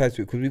desensitized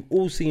to it because we've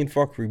all seen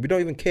fuckery, we don't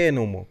even care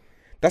no more.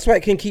 That's why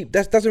it can keep.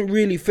 That doesn't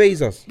really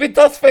phase us. It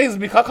does phase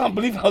me. I can't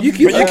believe how You this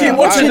keep- But you keep I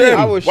watching was them.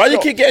 Why you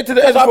shocked. keep getting to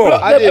the end I for?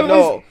 blocked I didn't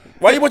know.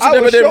 Why you watching I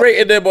them was and then shocked.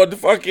 rating them on the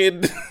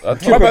fucking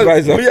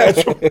TripAdvisor. Yeah,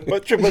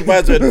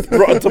 TripAdvisor and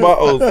Rotten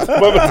Tomatoes.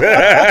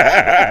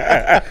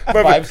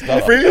 5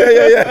 star.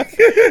 Yeah.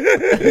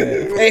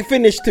 Ain't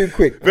finished too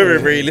quick. Very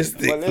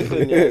realistic. But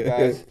listen, yeah,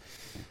 guys.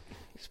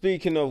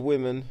 Speaking of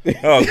women,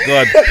 Oh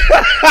God.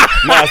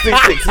 Nah, 6 to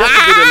the link.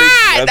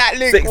 man. That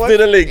link 6 was to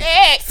the link.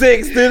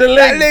 sick. 6 to the link.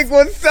 that link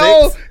was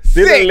so 6 to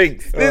the sick. link.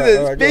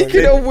 Listen, Alright, go on.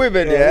 speaking of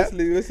women, yeah.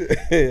 Listen.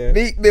 Yeah.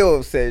 Meek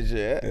Mill says,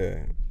 yeah. Yeah.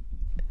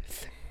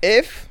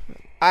 If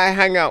I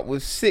hang out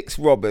with 6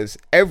 robbers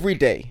every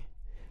day,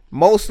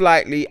 most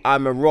likely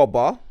I'm a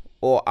robber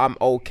or I'm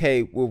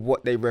okay with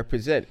what they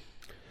represent.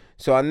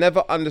 So I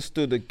never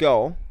understood a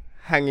girl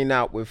hanging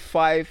out with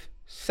 5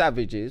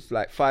 savages,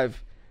 like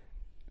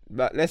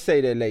let's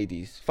say they're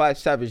ladies, 5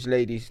 savage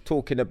ladies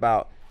talking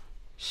about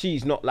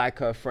she's not like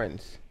her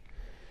friends.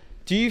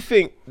 Do you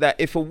think that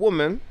if a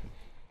woman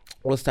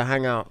was to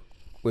hang out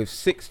with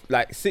 6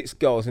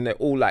 girls and they're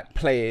all like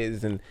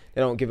players and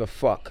they don't give a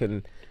fuck,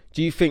 and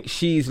do you think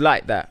she's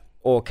like that,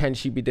 or can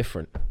she be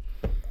different?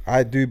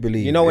 I do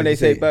believe. You know when they if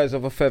say birds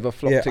of a feather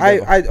flock Yeah,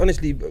 together. I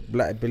honestly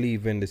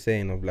believe in the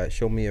saying of like,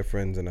 show me your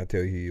friends and I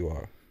tell you who you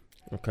are.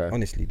 Okay.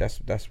 Honestly, that's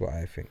what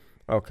I think.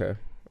 Okay.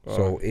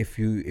 So if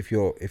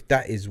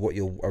that is what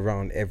you're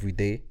around every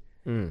day,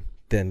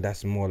 then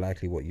that's more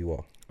likely what you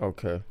are.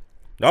 Okay.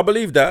 I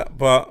believe that,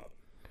 but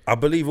I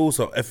believe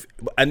also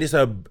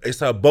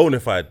it's a bona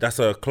fide. That's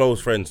a close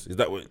friends. Is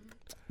that what?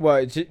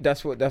 Well,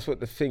 that's what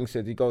the thing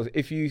said. He goes,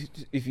 if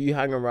you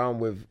hang around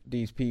with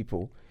these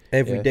people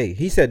Every day.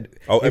 He said.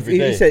 Every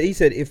day. He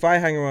said if I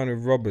hang around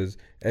with robbers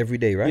every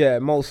day, right? yeah,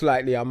 most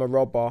likely I'm a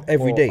robber.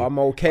 Every or day. I'm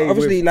okay.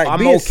 Obviously, with, like, I'm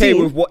being okay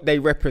seen- with what they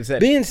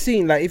represent. Being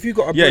seen, like if you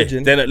got a Yeah,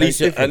 virgin, then at that's least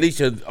different.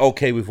 you're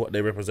okay with what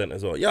they represent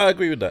as well. Yeah, I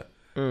agree with that.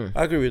 I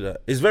agree with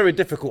that. It's very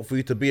difficult for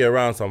you to be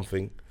around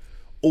something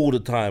all the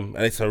time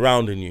and it's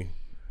surrounding you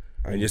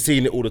and you're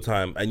seeing it all the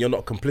time and you're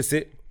not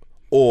complicit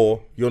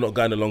or you're not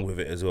going along with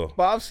it as well.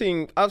 But I've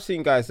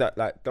seen guys that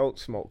like don't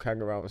smoke,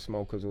 hang around with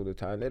smokers all the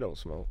time. They don't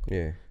smoke.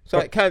 Yeah. So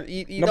but, it can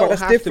you no, don't but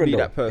that's have different, to be though.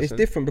 that person. It's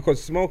different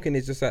because smoking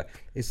is just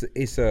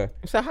it's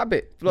a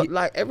habit,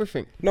 like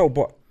everything. No,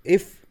 but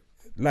if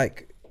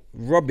like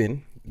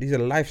robbing, these are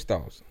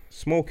lifestyles.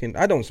 Smoking,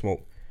 I don't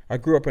smoke. I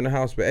grew up in a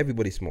house where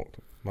everybody smoked.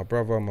 My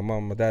brother, my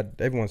mum, my dad,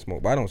 everyone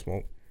smoked, but I don't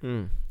smoke.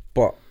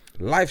 But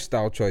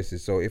lifestyle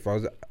choices. So if I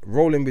was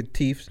rolling with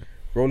thieves,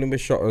 rolling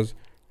with shotters,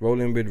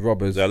 rolling with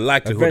robbers, the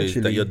likelihood is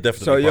that you're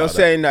definitely. So you're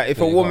saying that if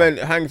a woman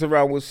hangs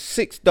around with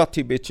 6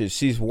 dirty bitches,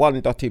 she's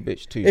one dirty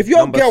bitch too. If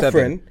your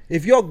girlfriend,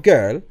 if your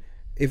girl,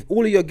 if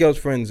all of your girl's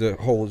friends are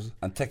hoes,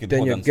 and take it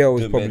then your girl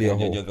is probably a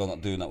hoe. Your girl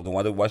not doing that.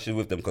 Then why she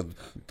with them? Because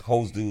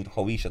hoes do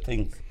hoisha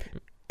things.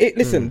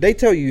 Listen, they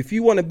tell you if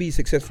you want to be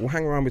successful,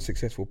 hang around with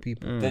successful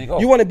people. There you go.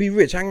 You want to be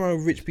rich, hang around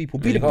with rich people.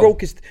 Be the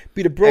brokest.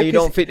 Be the brokest. And you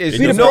don't think there's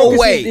be the no brokest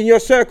way in your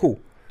circle.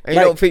 And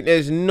you don't think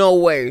there's no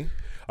way.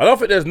 I don't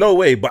think there's no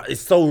way, but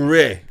it's so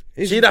rare.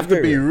 She'd have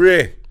to be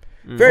rare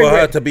for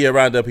her to be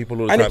around her people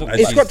all the time. And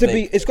it's got to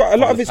be. It's got a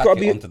lot of it's got to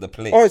be.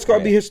 It's got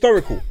to be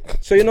historical.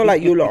 So you know,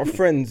 like you lot of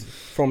friends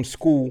from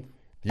school.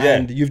 Yeah.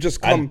 And you've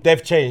just come. And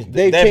they've changed.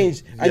 They've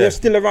changed, and you're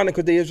still around it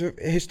because they're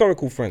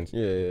historical friends.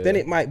 Yeah. Then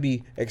it might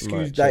be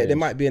excused. Like, there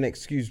might be an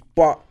excuse,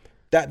 but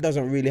that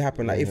doesn't really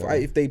happen. Like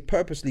if they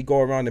purposely go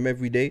around them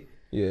every day,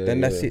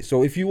 then that's it.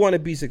 So if you want to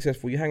be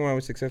successful, you hang around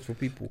with successful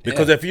people.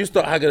 Because if you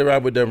start hanging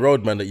around with them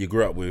roadmen that you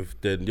grew up with,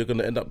 then you're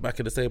gonna end up back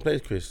in the same place,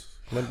 Chris.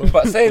 Remember?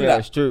 But saying that,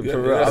 it's true. For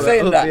real. But I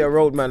saying was that, be a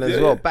roadman as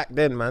well. Back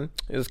then, man,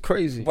 it was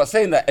crazy. But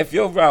saying that, if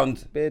you're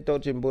around Bare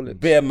dodging bullets.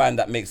 bare man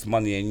that makes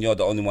money and you're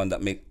the only one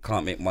that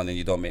can't make money and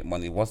you don't make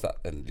money, what's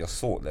that then? You're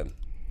sort then.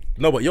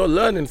 No, but you're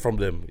learning from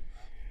them.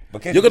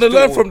 Because you're gonna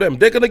learn from them.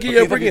 They're gonna give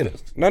you a bringing.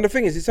 No, the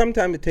thing is,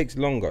 sometimes it takes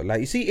longer. Like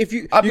you see, if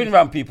you, I've been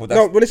around people.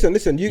 No, but listen.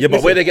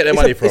 But where they get their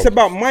money from? It's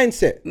about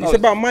mindset. It's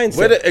about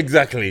mindset.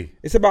 Exactly.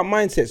 It's about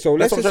mindset. So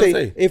let's just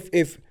say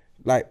if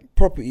like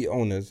property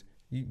owners,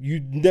 you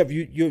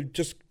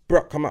just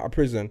come out of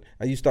prison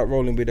and you start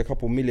rolling with a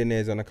couple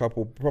millionaires and a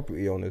couple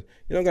property owners,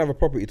 you're not gonna have a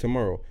property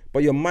tomorrow,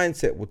 but your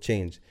mindset will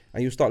change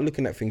and you start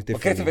looking at things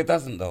differently. Okay, if it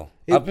doesn't though,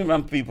 I've been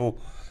around people.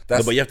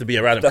 No, but you have to be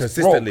around them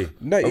consistently.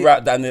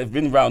 And they've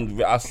been around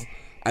with us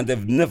and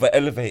they've never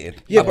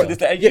elevated. Yeah, but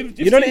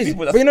you know what it is.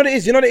 But you know what it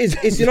is. You know what it is.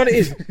 It's you know what it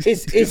is.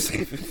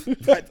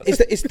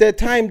 It's the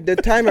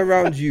time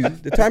around you.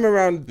 The time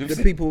around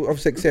the people of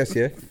success.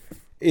 Yeah,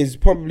 is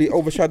probably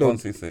overshadowed.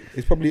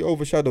 It's probably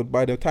overshadowed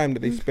by the time that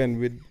they spend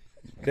with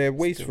their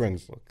waste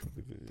friends.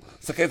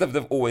 So, case if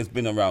they've always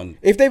been around.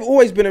 If they've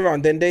always been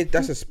around, then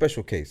that's a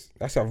special case.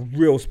 That's a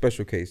real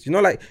special case. You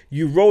know, like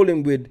you're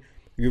rolling with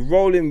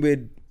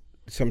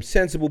some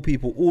sensible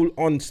people all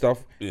on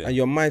stuff, and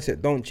your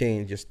mindset don't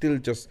change. You're still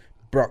just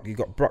Brock. You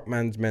got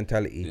Brockman's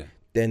mentality. Yeah.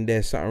 Then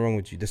there's something wrong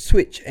with you. The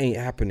switch ain't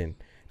happening.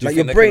 Do you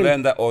think your brain can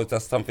learn that, or is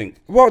that something?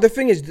 Well, the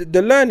thing is,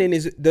 the learning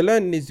is.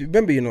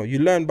 Remember, you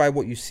learn by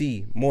what you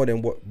see more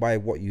than by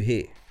what you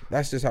hear.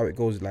 That's just how it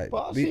goes. Like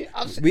we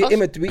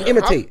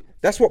imitate.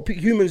 That's what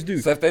humans do.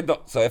 So if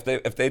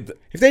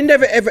they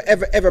never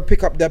ever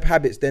pick up their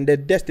habits, then they're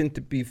destined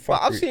to be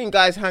fucked. But I've seen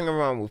guys hang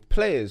around with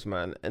players,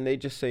 man, and they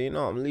just say,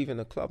 I'm leaving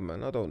the club,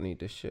 man. I don't need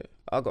this shit.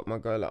 I got my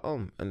girl at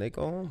home, and they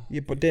go home.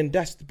 Yeah, but then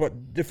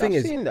the thing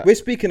is, we're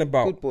speaking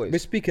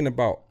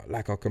about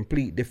like a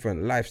complete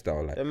different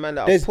lifestyle. Like the man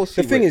that are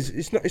pussy the thing is,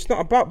 it's not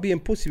about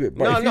being pussy whipped.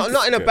 No,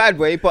 not in a bad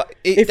way, but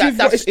if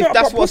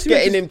that's what's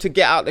getting him to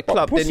get out the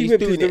club, then he's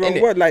doing it. Wrong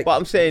word. Like, but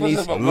I'm saying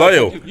he's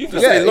loyal. You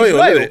just say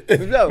loyal, isn't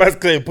it? Man's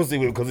claiming pussy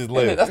whip because he's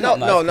loyal.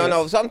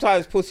 No.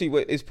 Sometimes pussy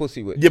whip is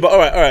pussy whip. Yeah, but all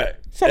right.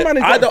 Some man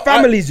has got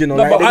families, you know.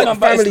 They got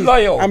families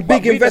and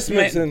big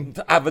investments and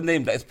have a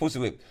name that is pussy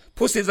whip.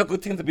 Pussy is a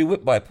good thing to be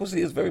whipped by.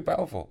 Pussy is very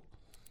powerful.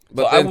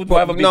 But I would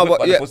rather be whipped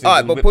by the pussy.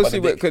 Alright, but pussy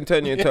whip can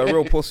turn you into a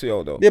real pussy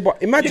though. Yeah,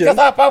 but imagine It's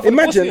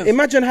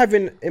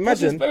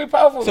very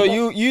powerful. So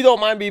you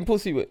don't mind being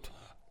pussy whipped?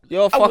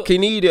 You're a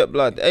fucking idiot,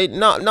 blood. Hey,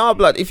 nah,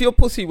 blood. If you're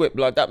pussy whipped,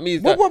 blood, that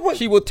means that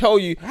she will tell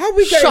you, how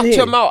we getting here? Shut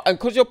your mouth, and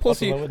because you're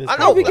pussy. I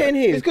know we getting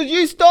here. It's because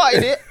you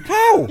started it.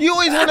 How? You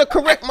always want to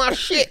correct my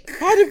shit.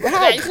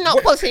 How? It's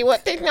not pussy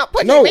whipped. It's not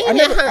pussy. No,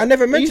 I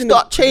never mentioned. You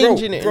start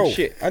changing it and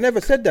shit. I never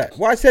said that.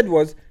 What I said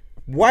was,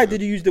 why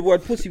did you use the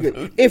word pussy whip?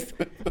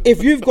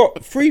 If you've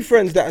got 3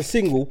 friends that are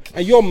single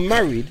and you're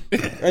married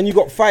and you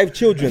got 5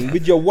 children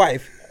with your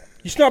wife,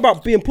 it's not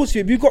about being pussy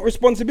whip. You've got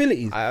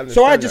responsibilities.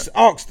 So I just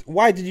asked,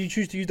 why did you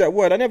choose to use that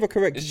word? I never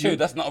corrected you. It's true.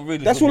 That's not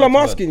really. That's all I'm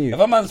asking you. If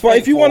a man's but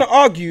if you want to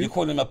argue, you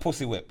call him a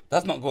pussy whip.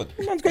 That's not good.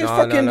 Man's got his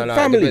fucking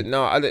family.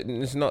 No,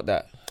 it's not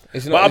that.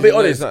 It's not. But I'll be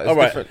honest. All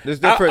right. There's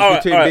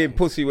difference between being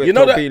pussy whipped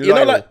and being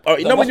loyal.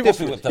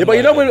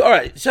 All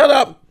right. Shut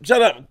up.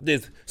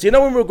 This. So you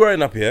know when we were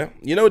growing up here,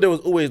 there was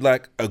always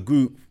like a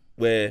group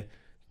where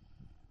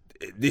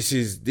this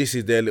is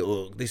their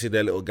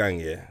little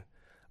gang. Yeah.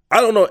 I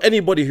don't know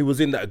anybody who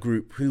was in that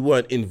group who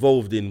weren't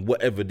involved in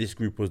whatever this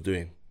group was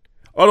doing.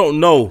 I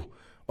don't know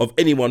of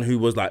anyone who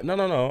was like, no,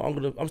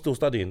 I'm still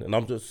studying and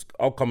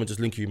I'll come and just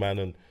link you, man,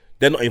 and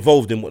they're not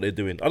involved in what they're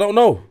doing. I don't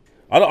know.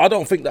 I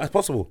don't think that's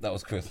possible. That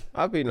was Chris.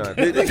 I've been like,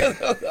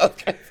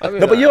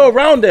 No, but you're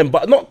around them,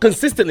 but not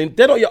consistently.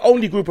 They're not your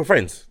only group of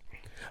friends.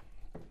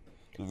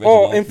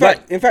 Or in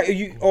fact,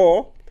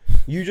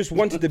 you just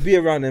wanted to be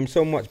around them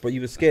so much, but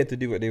you were scared to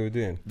do what they were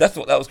doing. That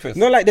was Chris.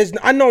 No, like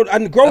I know,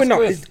 and growing up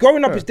Chris.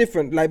 is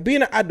different. Like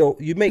being an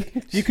adult, you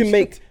can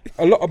make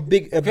a lot of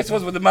big. Chris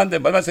was with the man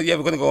then, but the man said, "Yeah,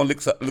 we're gonna go and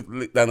lick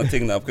down the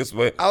thing now." Because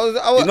you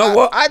know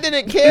what? I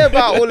didn't care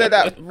about all of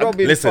that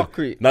robbing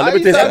fuckery. Now let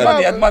me tell you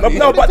money.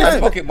 No, but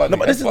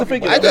this is the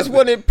thing. I just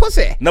wanted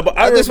pussy. No, but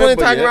I just wanted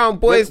to hang around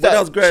boys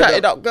that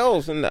chatted up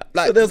girls and that.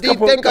 Like, so there's a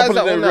couple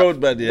of them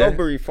road, man, yeah.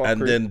 Robbery fuckery.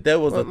 And then there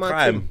was a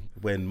time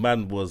when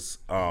man was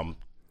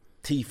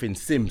teeth in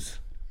Sims.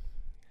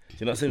 Do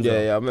you know what Sims are?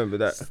 Yeah, I remember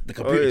that. The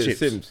computer chips.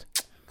 Sims.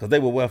 Because they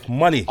were worth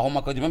money. Oh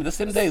my God, you remember the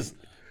Sim days?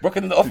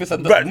 Working in the office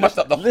and mashed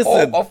up the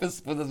whole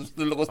office with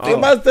the little The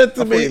man said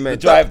to me,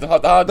 the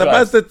hard drive. The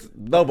man said,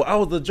 no, but I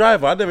was the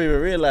driver. I never even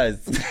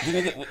realised.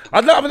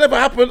 I've never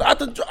happened. I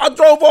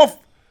drove off.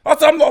 I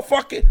said, I'm not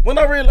fucking. When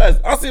I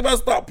realised, I see man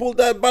start pull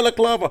down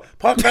balaclava,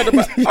 park out the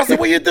back. I said,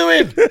 what are you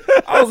doing?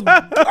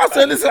 I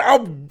said, listen,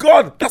 I'm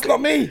gone. That's not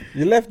me.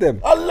 You left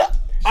them. I left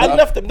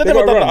them. They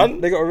never done nothing.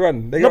 They got to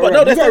run. They got to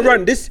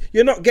run.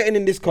 You're not getting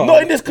in this car.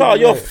 Not in this car.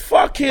 You're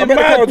fucking mad. I bet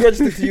the car was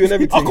registered to you and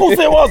everything. Of course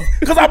it was.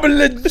 Because I'm a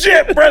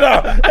legit,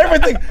 brother.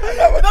 Everything.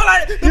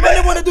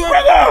 They want to do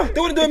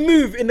a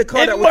move in the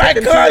car that will take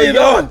them to your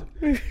yard.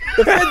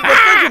 The feds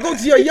will go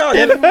to your yard.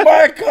 In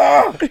my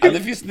car. And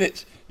if you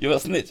snitch, you're a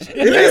snitch.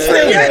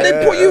 Yeah,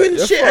 they put you in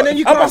shit and then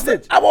you can't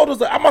snitch. How old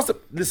was I? I must have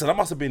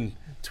been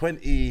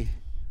 20.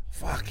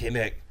 Fucking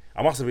heck.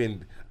 I must have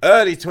been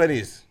early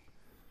 20s.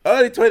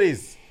 Early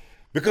 20s.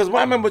 Because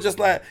my man was just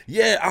like,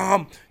 yeah,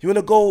 you want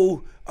to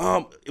go,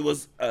 it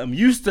was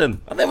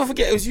Houston. I'll never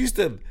forget it was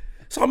Houston.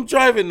 So I'm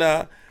driving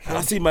now, and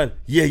I see, man,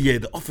 yeah,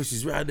 the office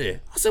is right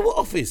there. I said, what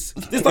office?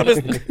 This time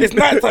it's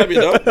night time, you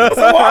know? I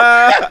said,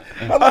 what?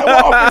 I'm like,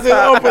 what office is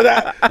open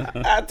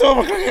at 12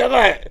 o'clock at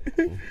night?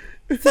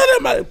 So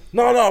then, man,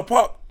 no,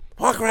 park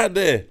right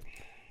there.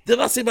 Then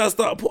I see man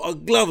start put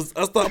on gloves.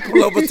 I start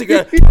pulling over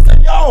cigarette. I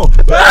said, yo.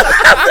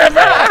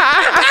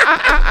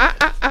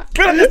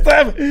 But this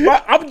time,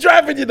 I'm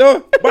driving, you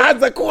know. My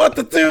hands are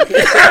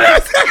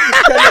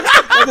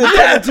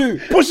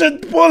 1:45. Push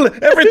and pull,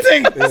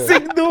 everything.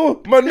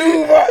 Signal,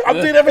 maneuver. I'm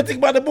doing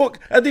everything by the book.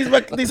 And these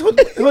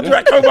hood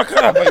rat coming my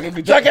car. Try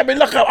to get me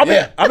locked up.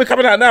 I'll be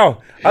coming out now.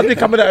 I'll be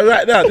coming out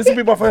right now. This will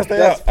be my first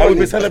day out. I will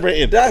be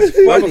celebrating. That's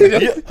funny.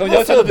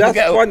 That's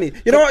funny.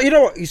 You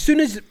know what? As soon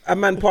as a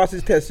man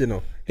passes test, you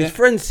know, his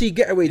friends see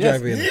getaway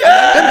driving.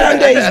 Yeah!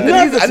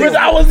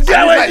 I was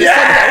going,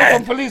 yeah!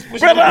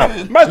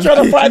 Brother, man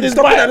trying to find his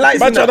bike.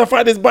 Man trying to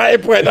find his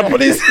bike point. The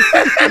police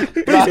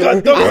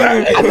got dogs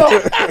out.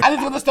 I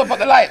just want to stop at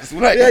the lights.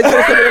 Right? Yeah,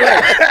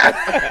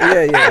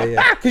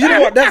 yeah. Because you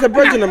know what? That's a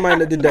brethren of mine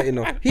that did that, you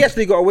know. He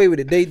actually got away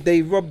with it.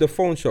 They robbed a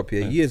phone shop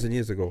here years and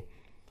years ago.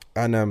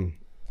 And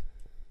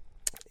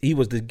he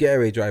was the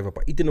getaway driver,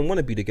 but he didn't want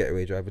to be the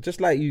getaway driver, just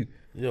like you.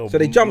 Yo, so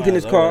they jumped in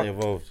his car.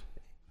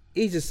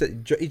 He just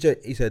said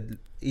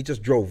he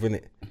just drove,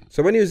 innit?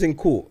 So when he was in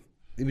court,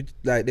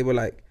 they were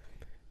like,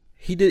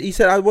 he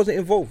said I wasn't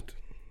involved.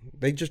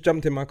 They just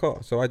jumped in my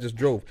car, so I just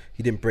drove.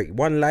 He didn't break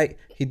one light.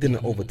 He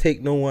didn't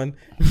overtake no one.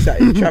 He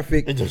sat in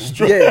traffic. And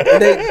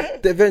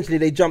eventually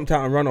they jumped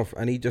out and run off,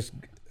 and he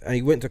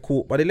went to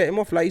court, but they let him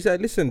off. Like he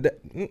said, listen,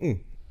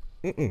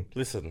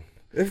 listen.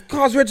 If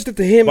cars registered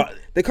to him,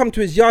 they come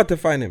to his yard to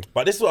find him.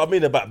 But this is what I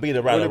mean about being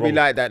around the wrong. Would it be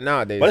like that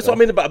nowadays? But this is what I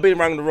mean about being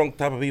around the wrong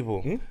type of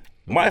people.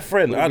 My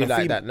friend, I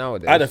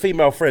had a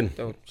female friend.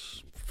 Don't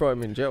throw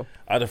him in jail.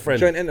 I had a friend.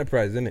 Joint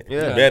enterprise, isn't it?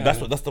 Yeah, that's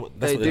what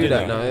they do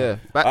that now. Yeah,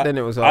 back then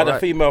it was. I had a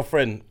female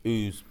friend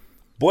whose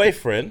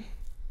boyfriend.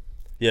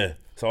 Yeah,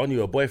 so I knew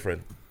her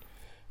boyfriend,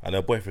 and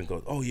her boyfriend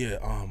goes, "Oh yeah,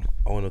 I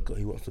want to go.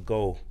 He wants to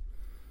go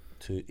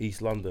to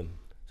East London."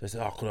 So I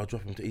said, "Oh, could I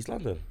drop him to East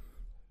London?"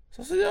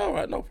 So I said, "Yeah, all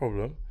right, no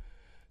problem."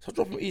 So I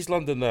drop him East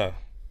London there.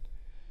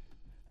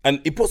 And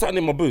he put something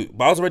in my boot,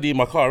 but I was already in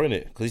my car,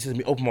 innit? Because he said to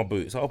me, open my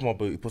boot. So I open my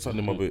boot, he put something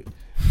in my boot.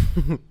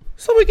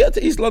 So we get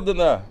to East London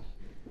now.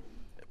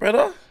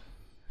 Brother?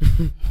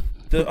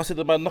 I said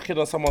the man knocking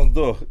on someone's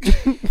door.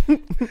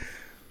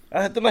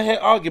 Then I hear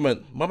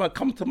argument. My man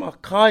come to my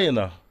car, you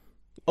know.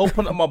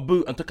 Open up my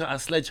boot and took out a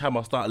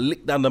sledgehammer, started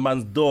lick down the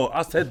man's door.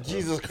 I said,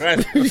 Jesus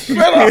Christ.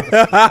 Brother,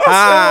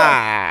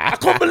 I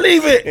couldn't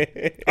believe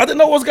it. I didn't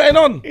know what was going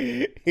on.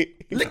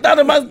 Lick down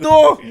the man's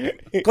door.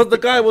 Because the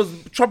guy was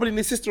troubling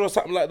his sister or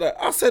something like that.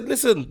 I said,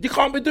 listen, you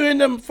can't be doing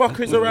them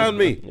fuckers around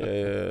me.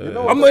 You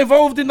know I'm not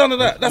involved in none of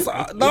that. That's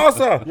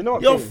NASA. You know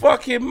what, you're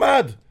fucking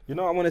mad. You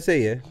know what I want to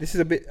say, yeah? This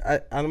is a bit,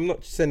 I'm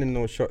not sending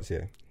no shots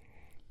here.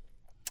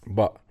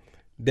 But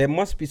there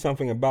must be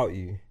something about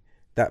you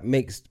that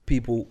makes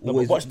people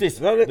always. Watch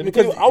this. No,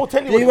 because I will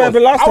tell you what it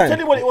was. I'll tell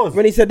you what it was.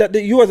 When he said that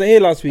you wasn't here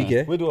last week,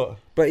 yeah? With what?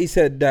 But he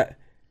said that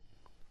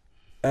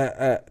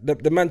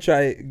the man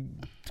tried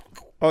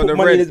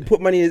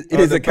put money in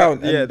his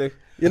account.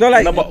 You know,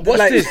 like, No, but watch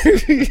like, this.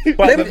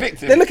 But the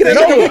victim. they're looking at you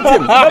like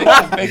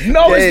a victim.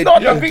 no, it's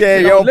not. You're a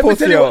victim. yo, Let me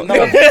pussy, tell you yo. what, no,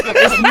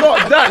 it's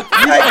not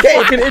that.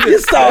 You're fucking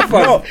idiot. South us.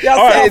 No, You're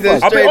all right, South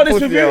us. I'll be straight honest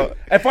with pussy you. out.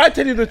 If I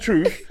tell you the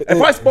truth,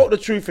 if I spoke the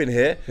truth in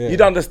here,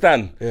 you'd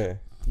understand. Yeah.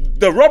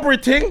 The robbery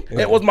thing,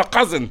 it was my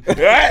cousin. Right?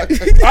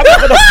 I'm not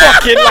gonna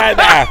fucking lie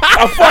now.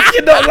 I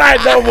fucking don't lie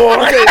no more.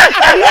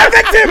 I'm not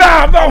victim.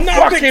 I'm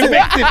not fucking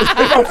victim.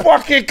 It's my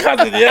fucking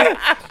cousin, yeah?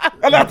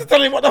 I'll have to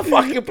tell him what the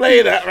fuck you're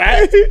playing at,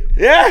 right?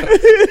 Yeah?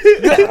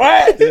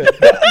 Right?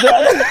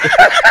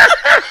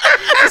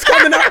 It's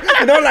coming out.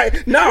 You know,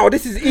 like, now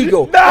this is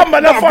ego. Nah,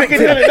 man, I'm fucking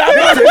doing it.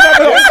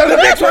 The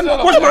next one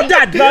was my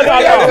dad. No.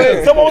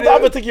 So what was the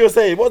other thing you were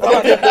saying? What was the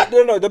other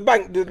thing? No, the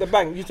bank. The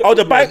bank. You took Oh,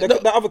 the bank.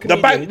 The other The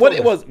comedian, bank. he What told it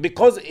us. was,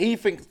 because he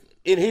thinks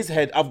in his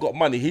head I've got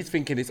money. He's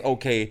thinking it's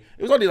okay.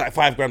 It was only like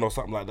 $5,000 or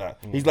something like that.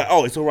 He's like,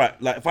 oh, it's all right.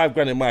 Like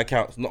 $5,000 in my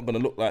account. It's not gonna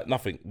look like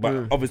nothing.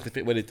 But obviously, if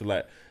it went into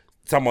like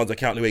someone's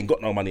account who ain't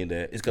got no money in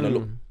there, it's gonna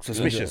look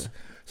suspicious.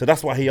 So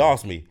that's why he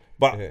asked me.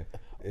 But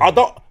I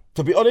don't.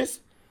 To be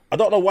honest, I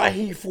don't know why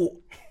he thought.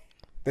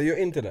 That you're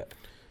into that.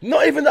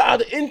 Not even that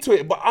I'm into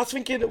it, but I was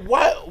thinking,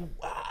 why?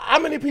 How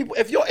many people?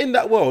 If you're in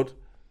that world.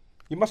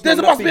 You must. There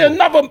must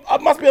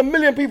be a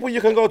million people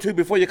you can go to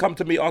before you come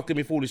to me asking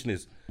me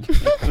foolishness.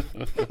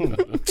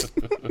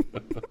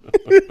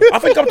 I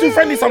think I'm too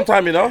friendly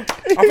sometimes, you know.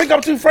 I think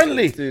I'm too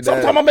friendly.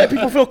 Sometimes I make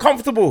people feel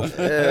comfortable.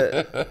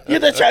 You're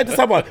there chatting to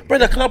someone,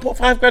 brother, can I put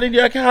 $5,000 in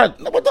your account?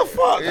 No, what the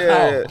fuck?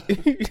 How?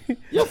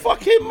 You're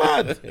fucking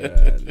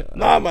mad.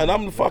 Nah, man,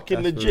 I'm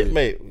fucking legit,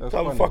 mate.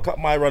 Come fuck up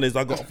my runners.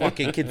 I got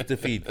fucking kids to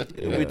feed.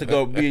 We need to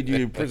go me and you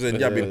in prison,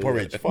 yabbing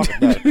porridge. Fuck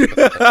that.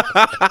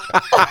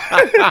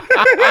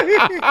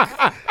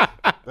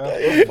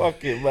 That's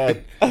fucking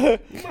mad.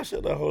 Mash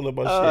up the whole of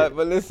my shit.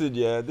 But listen,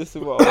 yeah, this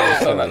is what I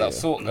Sound like that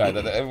sort guy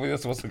that everybody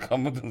else wants to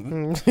come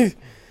with.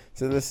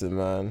 So listen,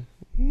 man.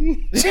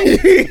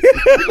 Expose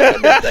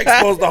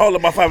the whole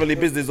of my family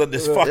business on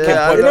this fucking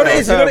podcast. You know what it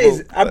is. You know what it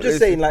is. I'm just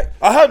saying, like.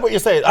 I heard what you're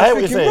saying. I heard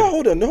what you're Thinking,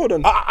 saying. bro, hold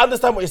on. I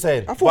understand what you're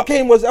saying. I thought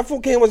Kane was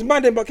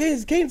mad, but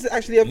Kane's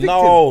actually a victim.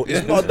 No,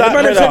 it's not The that.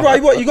 man said, brother.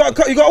 right, what, you got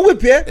a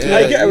whip, yeah?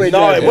 Like, get away.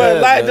 No, it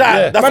weren't like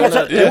that. That's what I'm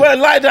trying. It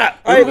weren't like that.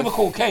 We're gonna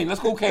call Kane. Let's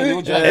call Kane. It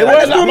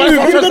weren't like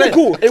Who's gonna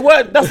call? It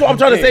weren't. That's what I'm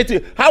trying to say to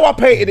you. How I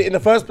painted it in the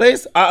first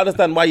place, I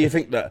understand why you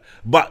think that.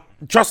 But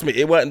trust me,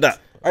 it weren't that.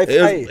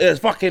 It was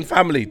fucking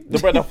family. The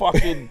brother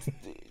fucking.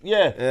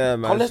 Yeah,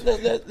 man. Oh, let's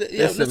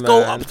Listen, go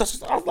man. up.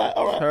 I was like,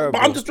 all right. Terrible.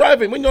 But I'm just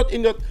driving. When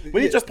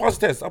you just passed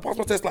the test, I passed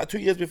my test like 2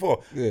 years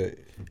before. Yeah.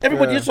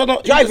 Everybody just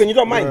not Driving, you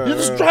don't mind. You're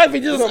just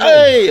driving. You just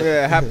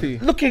Yeah, happy.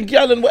 looking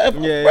girl and whatever.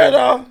 Yeah,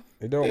 Brother,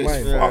 You don't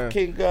this mind.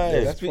 fucking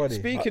guy. That's funny.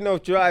 Speaking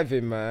of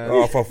driving, man.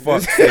 Oh, for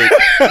fuck's sake.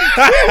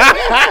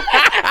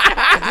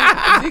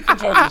 Is he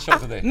controlling the show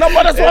today? No,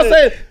 but that's what I'm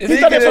saying. He's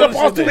done it for the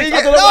past 2 weeks.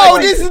 I don't know why No,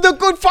 this is the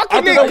good fucking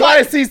I don't know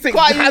why C6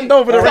 hand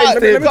over the race Let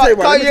me thing. tell you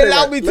what, Can't you let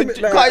allow me me tell to?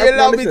 you what. Can't you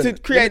allow me Listen,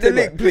 to create let the me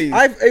tell you link, please?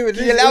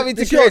 Can you allow me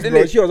to it's create yours, the bro.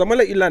 link? It's yours. I'm gonna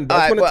let you land. But I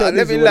Alright, just want to tell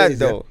let me you what it land is,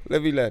 yeah? though.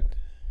 Let me land.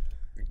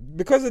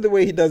 Because of the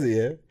way he does it,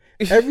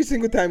 yeah. Every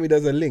single time he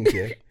does a link,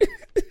 yeah,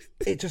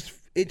 it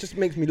just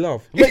makes me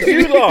laugh. Makes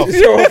you laugh.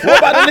 So, What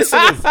about the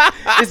listeners?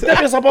 It's them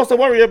you're supposed to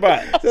worry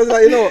about. so it's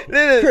like, you know what,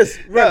 Listen, Chris,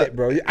 run it,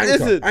 bro. You anchor,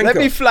 Listen, anchor. let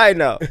me fly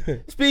now.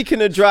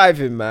 Speaking of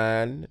driving,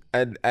 man,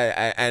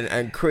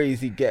 and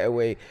crazy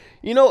getaway,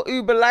 you know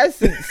Uber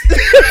license.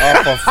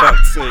 Oh, for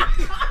fuck's sake.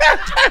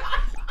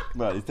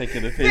 Man, he's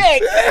taking the piss.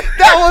 Sick.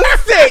 That was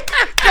sick.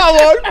 Come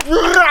on.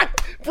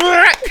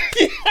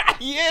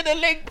 You hear the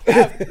link?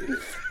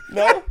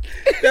 No.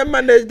 Them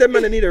man,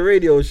 they need a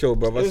radio show,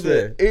 bro. I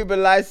swear. Uber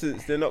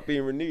license, they're not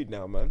being renewed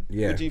now, man.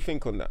 Yeah. What do you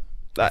think on that?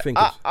 Like, think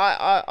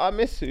I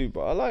miss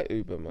Uber. I like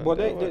Uber, man. Well,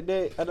 They're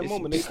they at the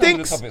moment, It they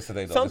stinks. stinks. Topics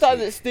today, though, Sometimes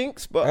this it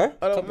stinks, but Huh?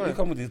 I don't You mind.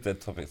 come with these dead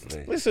topics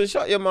today. Listen,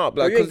 shut your mouth,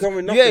 blood. you ain't 'cause come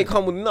with you ain't nothing.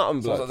 come with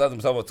nothing, blood. So So that's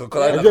with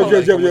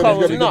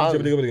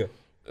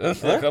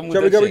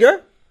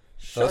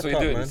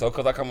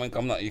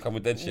nut, you come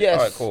with dead shit. yes,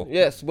 Alright, cool.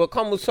 yes. We'll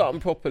come with something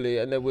properly,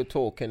 and then we'll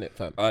talk, innit,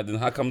 fam? Alright, then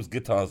how comes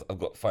guitars have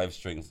got 5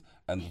 strings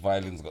and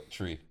violins got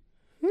 3?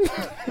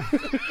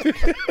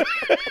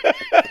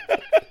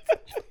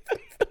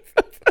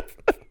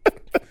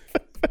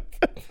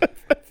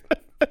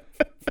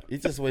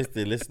 He's just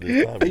wasting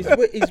listeners' time. He's man.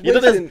 wasting. You know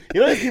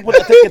there's people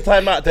that taking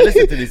time out to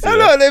listen to this. You I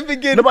know? know they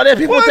begin. No, but there are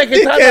people What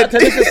taking time dickhead. out to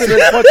listen to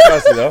this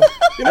podcast, you know?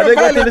 And they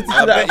got to listen to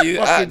I that bet you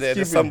out fucking there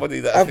there's stupid. somebody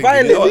that A I think, you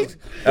know violin. what?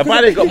 And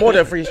finally got more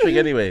than 3 string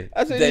anyway.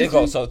 That's what There you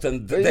go. see. So then,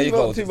 But there you you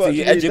go. want too So much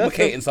you're to use.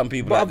 educating some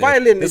people But a out there.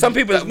 violin, There's some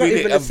people it's that not really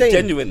even are the same.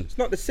 genuine. It's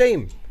not the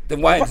same.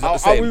 Then why is it not the Are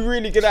same? we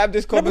really gonna have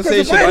this because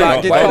conversation the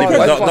about violin-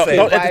 guitars? Don't Don't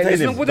It's entertain a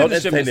him. wooden Don't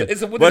instrument. entertain him.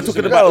 It's a wooden We're talking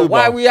instrument. about No, Uber.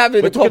 why are we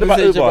having We're a talking about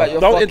conversation Uber. about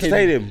your Don't fucking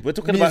entertain him. We're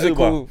talking about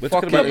musical Uber. We're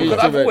talking about fucking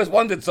Because Uber. I've always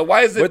wondered, so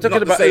why is We're it talking not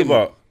the about same?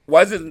 Uber.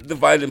 Why is it the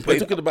violin played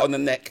talking about- on the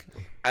neck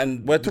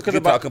and We're talking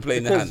guitar about- can play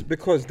in the hand?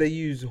 Because they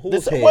use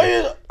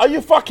horsehair. Are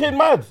you fucking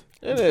mad?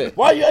 Innit?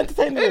 Why are you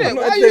entertaining him? Innit?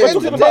 We're Why you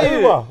talking about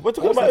entertaining Uber. We're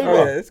talking about Oh, yeah,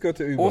 Uber. let's go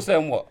to Uber. Also,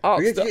 and what?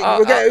 Ask We'll the-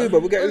 get Uber.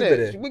 We'll get Uber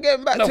innit? there. We're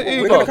getting back No, to we're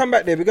Uber. We're gonna come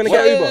back there. We're gonna What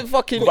get are Uber. the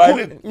fucking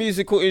Violin.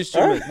 musical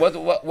instrument? What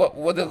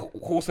the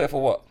horse there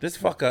for what? This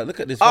fucker,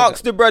 look at this.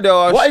 Ask fucker. the brother.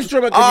 What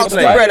instrument can you Ask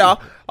play? the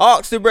brother.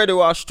 Ask the brother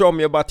who strum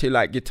your body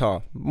like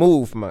guitar.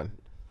 Move, man.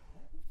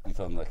 You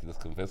sound like you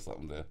just confessed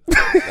something there.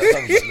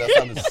 That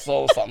sounded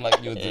so something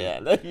like you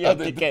did.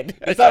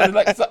 It sounded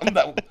like something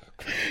that.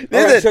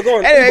 Alright, so go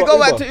on, Anyway, Uber, go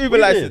back Uber. to Uber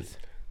license.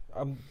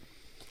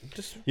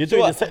 Just You're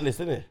doing the set list,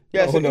 isn't it?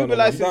 Yeah, so no, Uber no,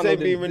 license you ain't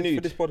downloaded being it renewed,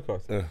 for this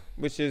podcast.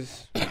 which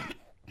is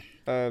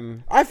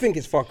I think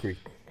it's fuckery.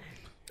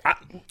 I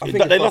think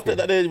They it's lost fuckery. it,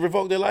 that they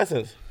revoked their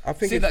license. I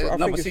think See it's. that? I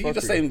No, think but it's see, you're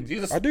just fuckery. saying. You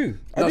just. I do.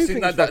 I No, do see,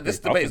 think no, it's that, this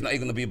fuckery. debate is not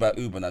even going to be about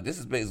Uber now. This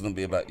debate is going to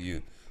be about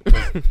you.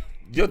 'Cause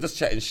you're just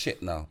chatting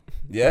shit now.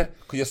 Yeah?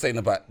 Because you're saying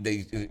about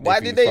they.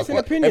 Why did they- fuck it's an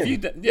what- opinion. If you,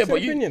 It's yeah, an but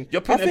opinion.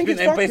 your I opinion think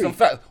it's ain't based on fuckery.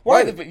 facts.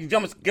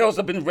 Why? Girls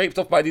have been raped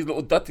off by these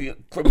little dirty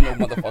criminal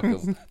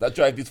motherfuckers that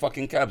drive these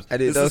fucking cabs.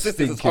 And it This does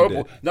statistics is stink,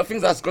 horrible. innit? Now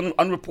things that's gone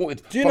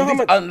unreported Do you from know how these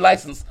much-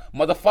 unlicensed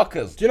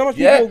motherfuckers. Do you know how much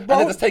yeah? people And they're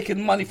borrow- just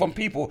taking money from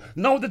people.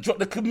 No, the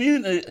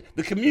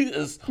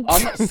commuters are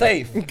not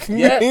safe.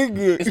 Yeah,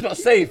 it's not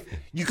safe.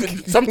 You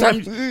could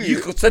sometimes you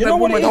could send You a know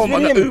what woman it is home with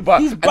on an him? Uber.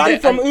 He's and banned they-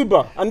 from and-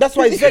 Uber, and that's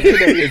why he's vexed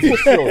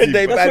with them.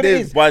 They That's banned what it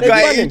him. is. Why? They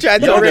Guy, banned he him.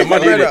 tried to The man raise took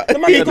money, Uber- innit? The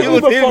man It took was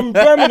Uber him. from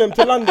Birmingham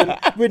to London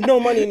with no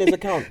money in his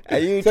account.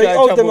 And you So he tried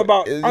owes them trouble-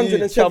 about you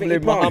 170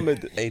 troubling pounds.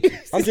 Muhammad.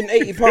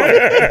 180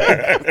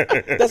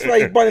 pounds. That's why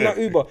he's banning that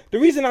Uber. The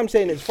reason I'm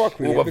saying it's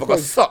fuckery Uber is because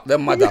because suck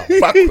them mother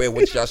back where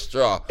with your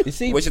straw. you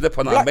see, which is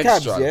upon our black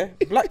cabs, menstrual. yeah,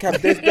 black cabs.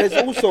 There's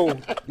also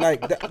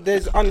like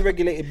there's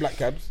unregulated black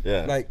cabs,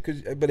 Yeah. like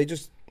but they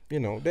just they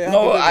have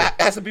No, to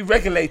it has to be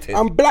regulated.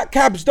 and black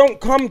cabs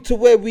don't come to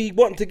where we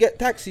want to get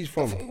taxis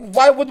from.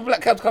 Why would the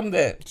black cabs come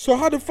there? So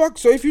how the fuck?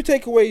 So if you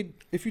take away,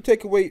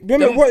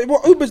 remember Them-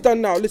 what Uber's done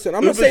now? Listen,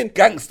 I'm Uber's not saying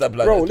gangster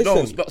blood. bro. No, Listen,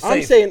 it's not I'm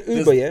safe. saying There's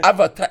Uber, yeah.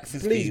 Other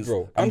taxis, Please,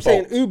 bro. and I'm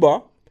saying boats.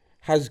 Uber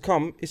has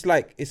come. It's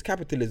like it's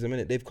capitalism,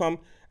 innit? They've come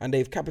and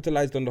they've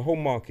capitalized on the whole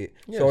market.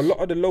 So a lot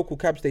of the local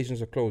cab stations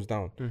are closed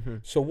down.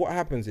 So what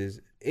happens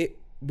is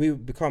we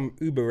become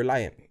Uber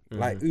reliant.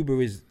 Like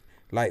Uber is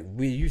like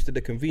we're used to the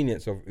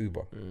convenience of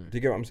Uber. Do you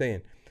get what I'm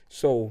saying?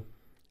 So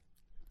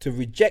to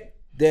reject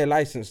their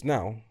license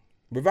now,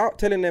 without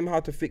telling them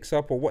how to fix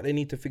up or what they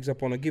need to fix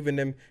up on, or giving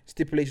them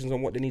stipulations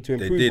on what they need to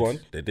They improve did. on.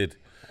 They did.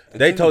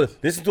 They told us,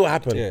 this is what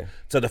happened. Yeah.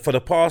 So for the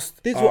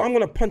past, This is what I'm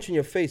gonna punch in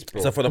your face,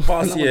 bro. so for the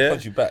past I'm gonna year,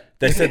 punch you back.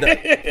 they said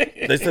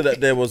that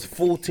there was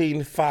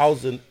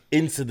 14,000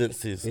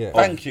 incidences. Yeah.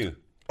 Thank you.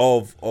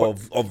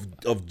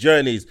 Of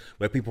journeys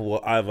where people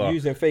were either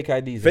Using fake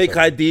IDs. fake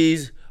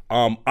IDs, so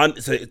I they're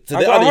heard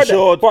that.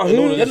 uninsured. But and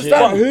all who, of You this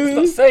understand? shit. It's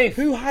not safe.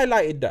 Who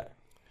highlighted that?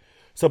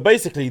 So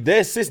basically,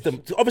 their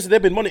system. Obviously,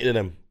 they've been monitoring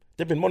them.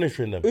 They've been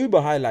monitoring them. Uber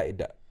highlighted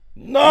that.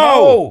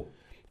 No.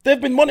 They've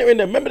been monitoring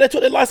them. Remember, they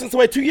took their license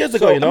away 2 years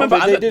ago. So, you know, Remember,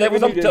 they and didn't there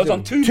was on, renew there was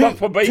on them. 2 months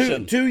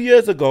probation. 2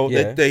 years ago,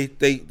 Yeah.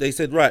 they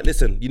said, right,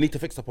 listen, you need to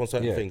fix up on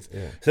certain Yeah, things.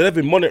 yeah. So they've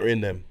been monitoring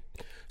them.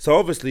 So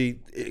obviously,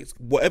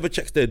 whatever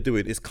checks they're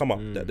doing, it's come up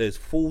that there's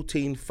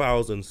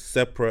 14,000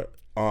 separate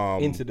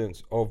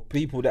Incidents of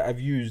people that have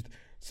used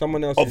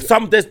someone else's.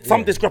 there's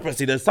some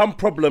discrepancy. There's some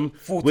problem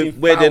with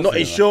 14,000, where they're not yeah.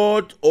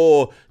 insured,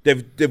 or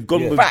they've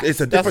gone Yeah. with Facts.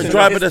 it's a That's different the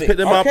driver that's statistic. picked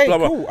them up. Okay, Blah,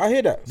 blah. cool. I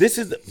hear that. This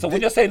is So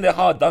when you're saying they're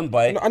hard done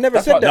by, No, I never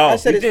that's said what- that. No, I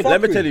said you it's did.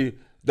 let me fuckery. tell you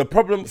the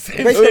problem. Based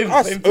on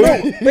us, Same no,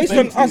 thing. based Same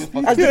on thing. us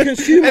as the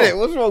consumer. Innit?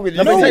 What's wrong with you?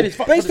 Let me No, tell you,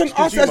 fuck based the on us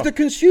as consumer. the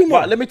consumer.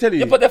 But let me tell you.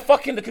 Yeah, but they're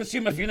fucking the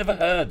consumer if you never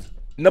heard.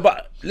 No,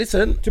 but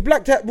listen, To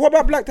what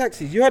about black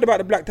taxis? You heard about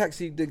the black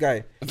taxi, the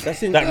guy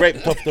that's in that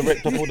raped off all the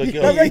that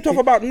girls. raped off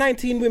about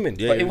 19 women.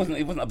 Yeah. But it wasn't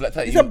a black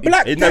taxi. He's a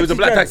black. No, he was a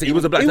black driver. taxi. He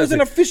was a black He was taxi.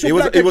 an official. He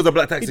was- black he was a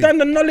black taxi. He done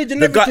the knowledge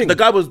and The everything.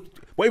 guy was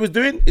what he was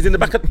doing is they're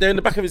in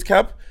the back of his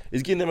cab.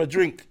 He's giving them a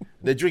drink.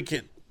 They drink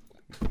it,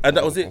 and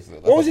that was it.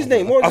 What was his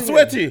name? What was I his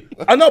swear name? to you,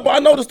 I know, but I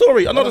know the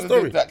story. I know the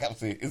story. Black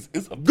taxi. It's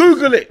a,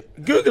 Google it.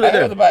 Google I it.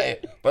 heard There. about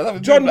it. But that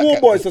was John black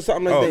Warboys taxi. or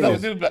something like Oh, that. That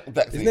was doing black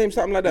taxi. His name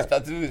something like that. It's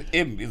that to do with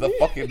him. He's a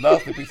fucking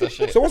nasty piece of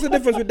shit. So what's the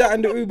difference with that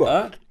and the Uber?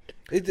 Huh?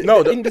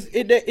 No,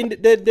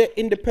 they're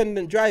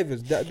independent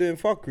drivers that are doing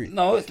fuckery.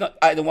 No, it's not.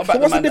 What about what's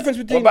the man difference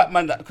that, between- What about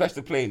man that crashed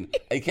the plane?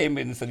 He came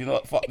in and said, "You know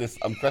what? Fuck this.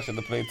 I'm crashing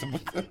the plane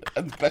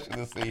and crashing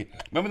the sea."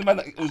 Remember the man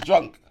that was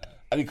drunk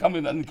and he come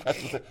in and he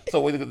crashed the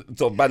sea.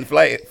 So man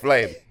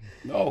flying.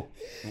 No,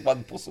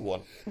 one pussy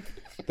one.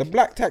 The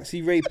black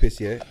taxi rapist,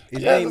 yeah.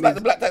 His Yeah, name it's like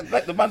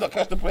is the man that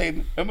crashed the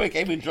plane. Remember he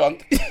came in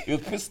drunk. He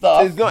was pissed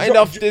off. There's not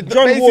enough.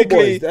 John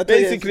Warboys, that's what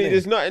his Basically, name.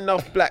 there's not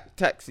enough black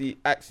taxi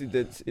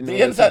accidents in The order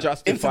to incident-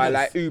 justify incidents.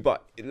 like Uber.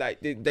 Like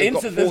they got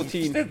Incidents.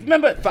 14.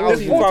 Remember, there's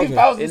 14,000.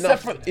 14,000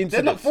 Enough separate.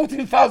 There's not incidents.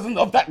 14,000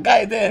 of that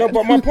guy there. No,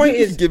 but my point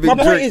is, Giving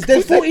drink.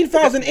 there's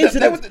 14,000 If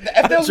there incidents.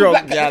 was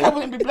Drunk, black, yeah. I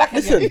wouldn't be black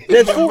Listen, again.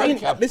 there's It was a 14. red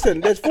cap.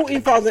 Listen, there's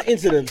 14,000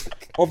 incidents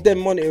of them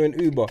monitoring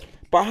Uber.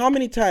 But how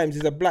many times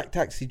is a black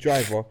taxi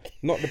driver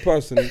not the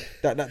person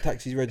that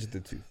taxi is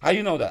registered to? How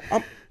you know that?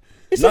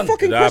 It's a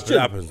fucking question.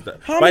 Happens.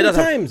 How many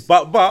times?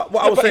 But what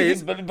I was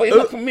saying, but you're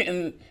not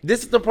committing.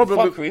 This is the problem.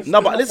 Fuckeries.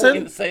 No, but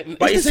listen, It's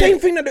the same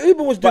thing that the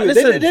Uber was doing.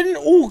 They didn't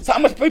all. So how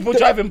much people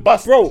driving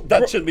bus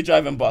that shouldn't be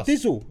driving bus?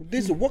 Diesel,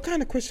 what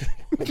kind of question?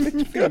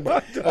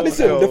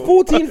 Listen, the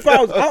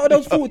 14,000 out of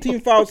those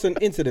 14,000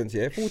 incidents,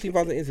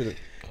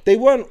 they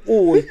weren't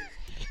all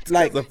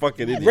like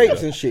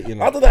rapes and shit, you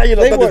know. I don't know how you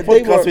done this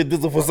podcast with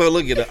Diesel for so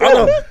long, you know.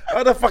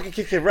 I don't fucking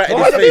kick him right in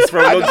his face for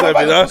a long time,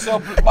 you know.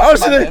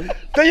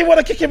 Then you want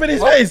to kick him in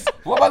his face?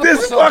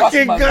 This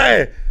fucking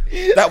guy.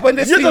 That when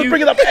they see you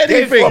bringing up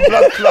anything,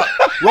 blood clot,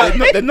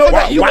 they know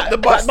that you at the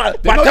bus.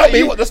 But tell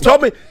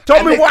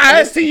me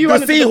why the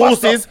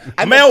seahorses,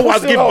 male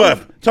ones give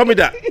birth. Tell me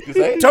that.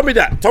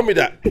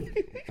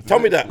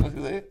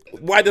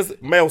 Why does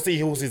male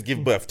seahorses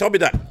give birth? Tell me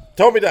that.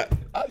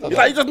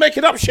 You're just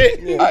making up shit.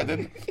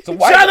 So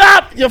why, shut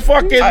up, you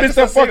fucking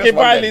Mr. fucking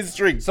violin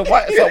string. So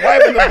why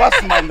when the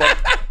bus man then?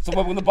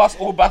 So when the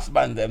bus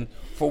man then,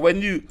 for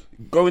when you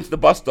go into the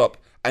bus stop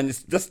and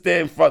it's just there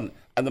in front.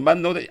 And the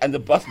man know that, and the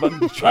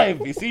busman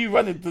drive. You see you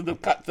run into the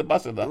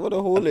bus and that. What a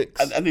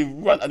holics. And they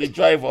run and they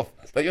drive off.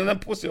 Like you're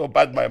not pussy or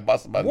bad by a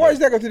busman. What is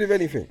that got to do with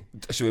anything?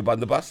 Should we ban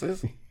the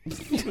buses?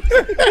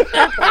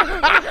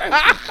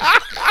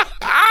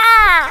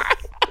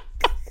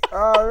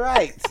 All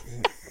right.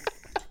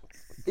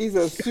 He's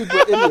a super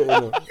idiot, you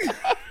know.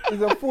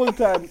 He's a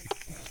full-time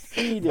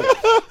idiot.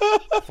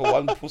 For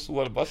one pussy,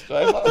 one bus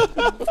driver.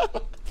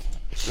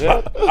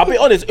 Yeah. I'll be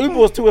honest, Uber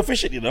was too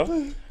efficient, you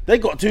know. They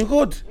got too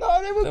good.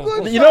 No, they were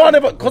good. You know, I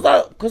never,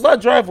 cause I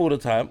drive all the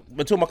time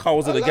until my car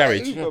was in the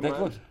garage. Uber, they're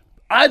good.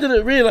 I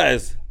didn't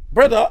realize,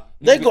 brother,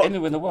 they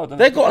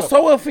got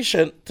so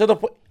efficient to the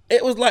point.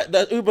 It was like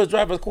the Uber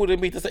drivers calling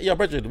me to say, "Yeah,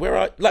 brethren, where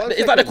are?" It's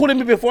like they're calling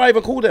me before I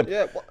even call them.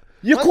 Yeah,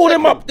 you call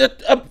them up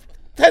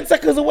 10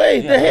 seconds away.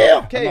 Yeah. They're here.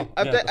 Okay,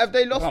 have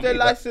they lost their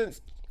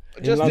license?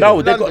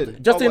 No, they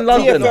got just in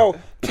London.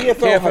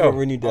 TfL haven't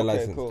renewed their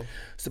license. Cool.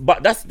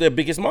 But that's their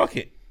biggest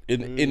market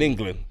in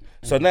England.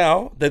 So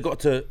now they've got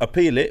to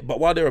appeal it. But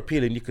while they're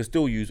appealing, you can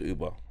still use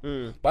Uber.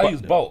 But I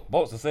use Bolt.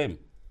 Bolt's the same.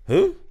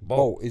 Who?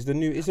 Bolt is the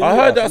new. I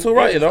heard that's all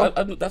right, you know.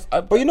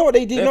 But you know what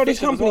they do? You know, these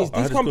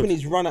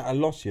companies run at a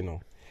loss, you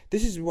know.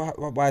 This is why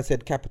I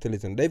said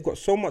capitalism. They've got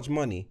so much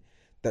money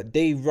that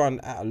they run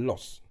at a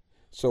loss.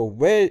 So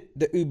where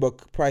the Uber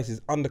price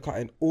is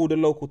undercutting all the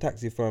local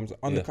taxi firms,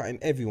 undercutting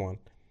everyone,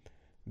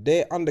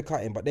 they're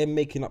undercutting, but they're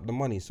making up the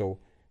money. So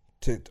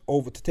to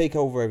take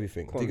over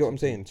everything. Do you get what I'm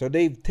saying? So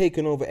they've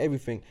taken over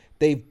everything.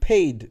 They've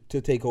paid to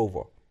take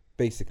over,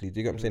 basically. Do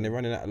you get what I'm saying? They're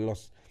running at a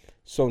loss.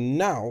 So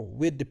now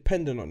we're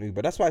dependent on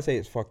Uber. That's why I say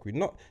it's fuckery.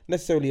 Not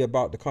necessarily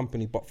about the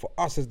company, but for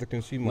us as the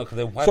consumer.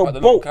 So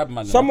Bolt,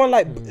 someone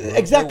like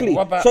exactly.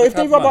 So if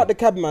they rub out the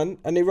cabman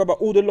and they rub out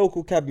all the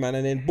local cabman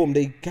and then boom,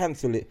 they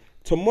cancel it.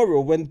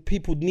 Tomorrow when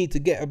people need to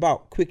get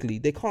about quickly,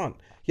 they can't.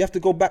 You have to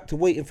go back to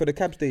waiting for the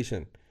cab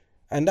station.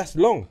 And that's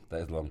long.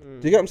 That is long. Do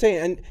you get what I'm saying?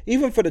 And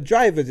even for the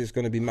drivers, it's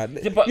going to be mad.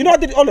 Yeah, you know, I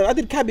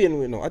did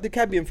cabin, you know. I did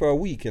cabin for a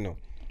week, you know.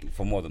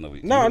 For more than a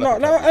week. No.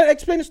 I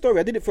explain the story.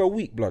 I did it for a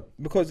week, blood,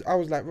 because I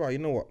was like, right, you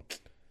know what?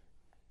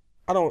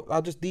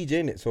 I'll just DJ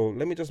in it. So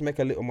let me just make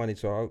a little money.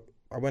 So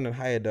I went and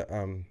hired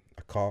a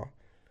car.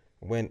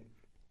 Went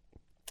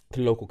to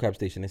the local cab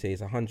station. They say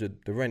it's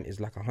 100. The rent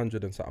is like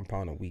 100 and something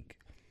pound a week.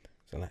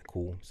 So I'm like,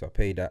 cool. So I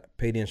paid that.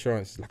 Pay the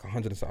insurance is like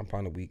 100 and something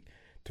pound a week.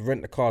 To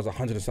rent the car is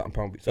 100 and something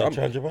pound a week. So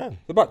 £100.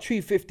 About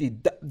 350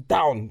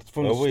 down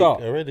from the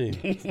start already.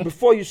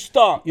 Before you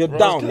start, you're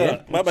down.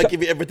 Yeah? Might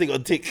give you everything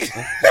on tick.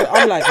 So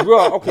I'm like,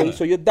 bro, okay,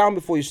 so you're down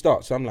before you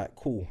start. So I'm like,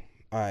 cool.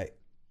 All right.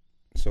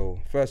 So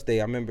first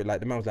day, I remember like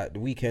the man was like the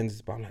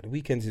weekends, but I'm like the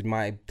weekends is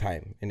my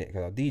time in it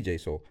because I DJ,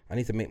 so I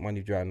need to make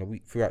money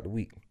throughout the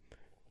week.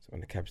 So on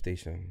the cab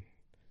station,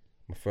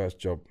 my first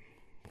job,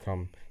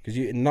 come because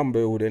you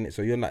number order in it,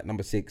 so you're like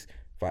number 6,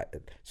 5.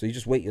 So you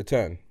just wait your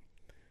turn.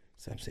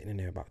 So I'm sitting in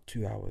there about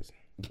 2 hours.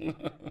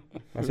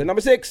 I said,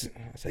 number 6.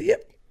 I said,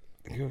 yep.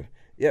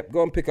 Yep,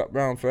 go and pick up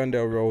round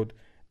Ferndale Road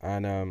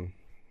and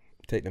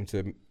take them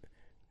to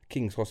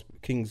King's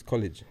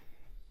College.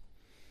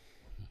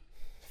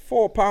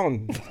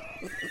 £4.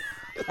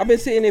 I've been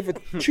sitting here for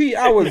 3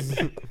 hours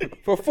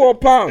for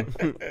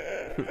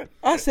 £4.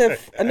 I said,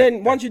 and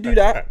then once you do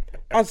that,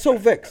 I'm so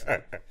vexed.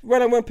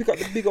 When I went to pick up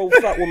the big old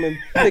fat woman,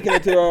 taking her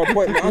to her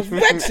appointment, I was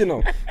vexed, you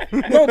know.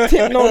 No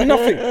tip, no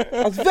nothing.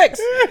 I was vexed.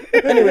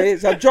 Anyway,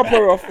 so I drop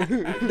her off.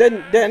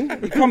 Then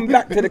you come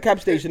back to the cab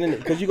station, innit?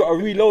 Because you got to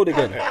reload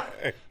again.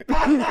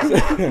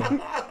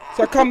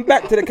 So I come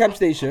back to the cab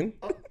station.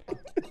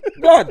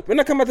 God, when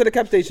I come back to the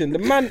cab station, the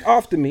man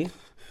after me,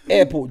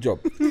 airport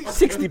job,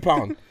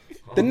 £60.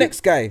 The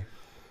next guy,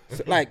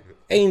 like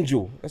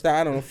Angel, that's like,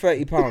 I don't know,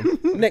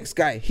 £30. Next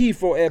guy,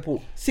 Heathrow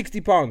Airport,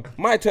 £60.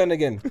 My turn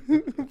again. Fucking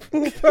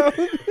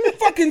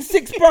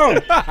 £6.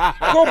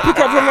 Go pick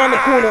up from around the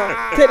corner,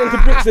 take them to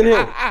Brixton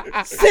Hill.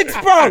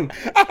 £6.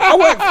 I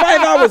worked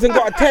 5 hours and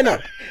got a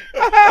tenner.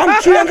 I'm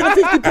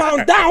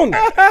 £350 down.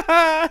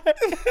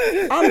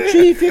 I'm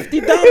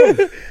 £350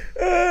 down.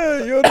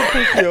 You're the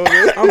pussy,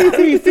 man. I'm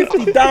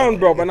 350 down,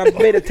 bro, and I've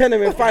made a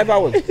tenner in 5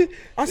 hours.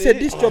 I said,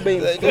 this job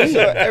ain't for me.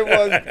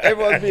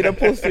 Everyone's being a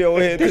pussy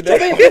over here This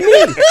today. job ain't for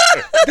me.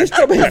 This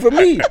job ain't for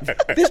me.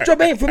 This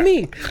job ain't for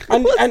me.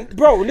 And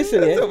bro,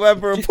 listen, yeah. So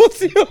for a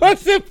pussy, I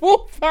said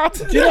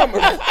 4,000. Do you know what,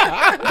 bro?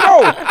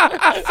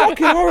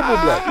 Fucking horrible,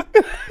 blood.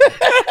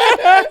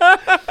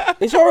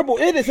 It's horrible.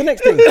 It is the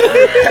next thing.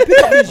 I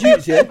pick up these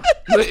youths, yeah.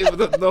 Not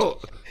even a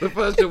note. The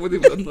first job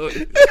wasn't even a note.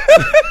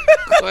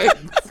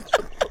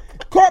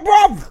 Cut,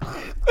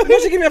 bruv.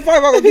 You should give me a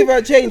 5 hour, give her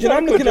a change, and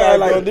I'm looking at her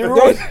like,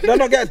 don't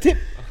not get a tip.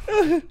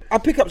 I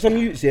pick up some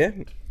youths, yeah.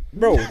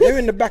 Bro, they're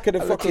in the back of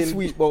the fucking.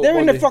 They're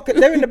in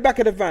the back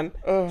of the van,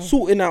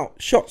 sorting out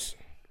shots,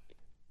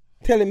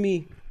 telling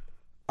me,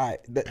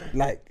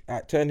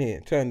 turn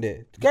here, turn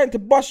there, going to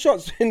bust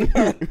shots.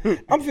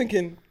 I'm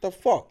thinking, the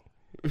fuck.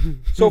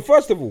 So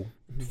first of all,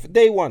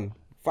 day 1,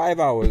 5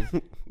 hours,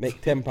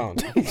 make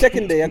 £10.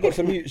 Second day, I got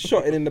some youths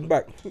shotting in the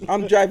back.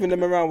 I'm driving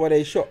them around while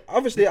they shot.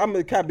 Obviously, I'm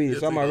a cabbie,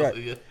 so I'm alright.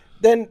 Yeah.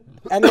 Then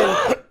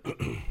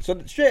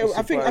so straight.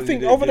 I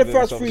think over the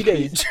first 3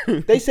 days,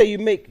 they say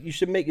you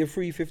should make your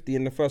 350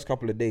 in the first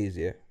couple of days,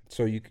 yeah.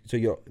 So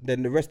you're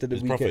then the rest of the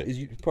weekend profit.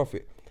 is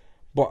profit.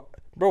 But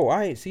bro,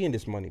 I ain't seeing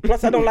this money.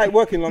 Plus, I don't like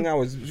working long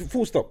hours.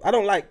 Full stop. I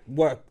don't like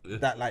work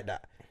like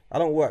that. I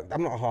don't work.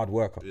 I'm not a hard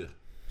worker. Yeah.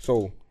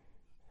 So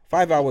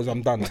 5 hours,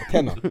 I'm done.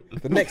 Tenner.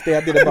 The next day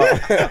I did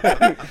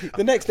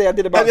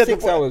about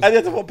 6 hours. And you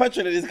have to put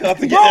petrol in his car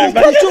to get Bro,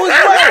 there. petrol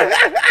as well.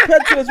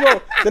 Petrol as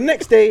well. The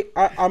next day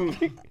I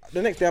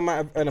might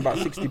have earned about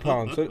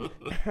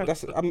 £60.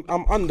 So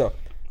I'm under.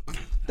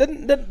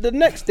 The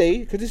next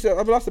day, because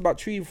I've lost about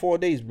 3-4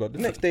 days, blood. The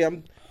next day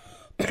I'm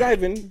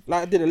driving,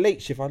 like I did a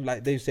late shift.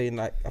 They were saying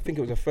like I think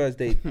it was a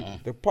Thursday.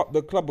 The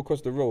club across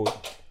the road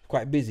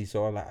quite busy,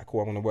 so I'm like, cool,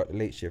 I'm gonna work the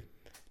late shift.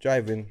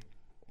 Driving.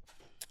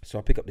 So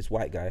I pick up this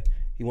white guy.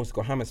 He wants to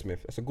go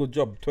Hammersmith. That's a good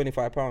job,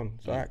 £25.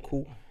 So alright,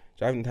 cool.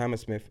 Driving to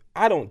Hammersmith.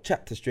 I don't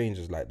chat to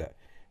strangers like that.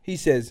 He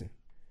says,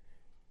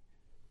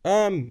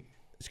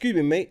 excuse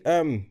me, mate.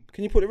 Can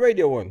you put the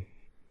radio on?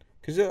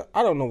 Because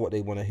I don't know what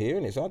they want to hear,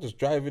 innit? So I'll just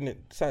drive in it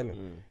silent.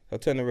 I'll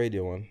turn the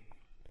radio on. And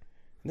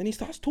then he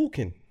starts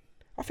talking.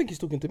 I think he's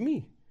talking to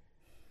me.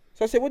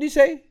 So I said, what do you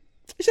say?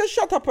 He said,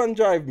 shut up and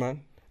drive,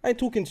 man. I ain't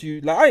talking to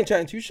you. Like, I ain't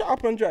chatting to you. Shut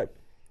up and drive.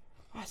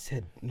 I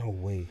said, no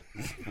way.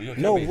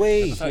 No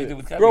way.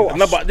 Bro,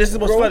 No, but this is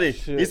what's funny.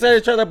 He said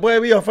he's trying to boy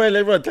me off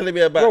earlier on, telling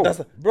me about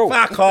bro.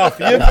 Fuck off,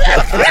 you.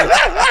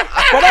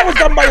 But that was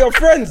done by your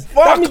friends.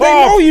 Fuck that means off.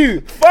 They know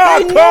you.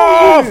 Fuck They know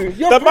off.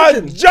 you. The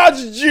man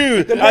judged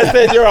you. I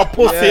said you're a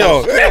pussy.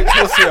 Straight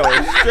pussy,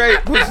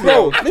 straight pussy.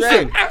 Bro,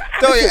 listen.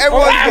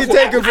 Everyone's been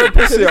taken for a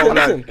pussy,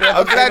 man.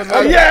 I'm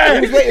glad. Yeah.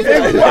 He was waiting for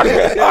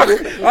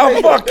me.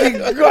 I'm fucking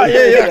got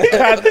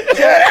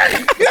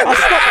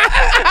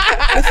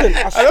Listen,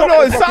 I don't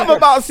know. It's something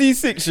about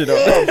C6, you know.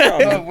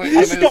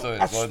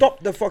 I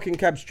stopped the fucking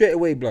cab straight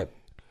away, blood.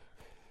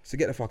 So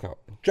get the fuck out.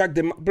 Dragged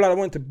him, blood. I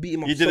wanted to beat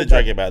him up. You so didn't bad.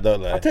 drag him out,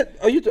 don't lie.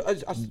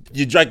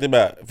 You dragged him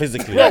out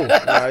physically. Bro,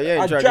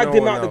 I dragged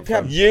him out the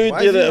cab. You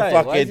didn't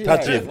fucking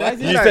touch him.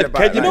 You said,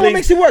 can you You know what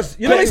makes it worse?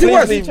 You know what makes it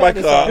worse? leave my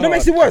car? You know what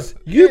makes it worse?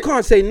 You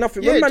can't say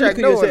nothing. When Yeah, man Jack, look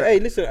at you and no say, one. hey,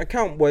 listen,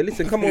 account boy,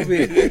 listen, come over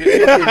here.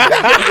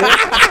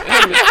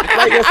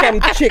 Like you're some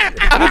chick.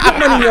 Let me put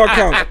money in your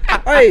account.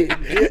 Hey,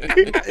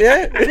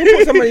 yeah? Let me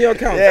put some money in your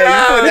account.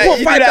 Yeah, you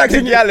put 5 bags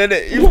in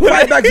you put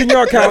 5 bags in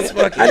your account,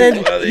 and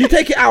then you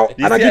take it out,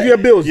 and I give you a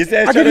bills.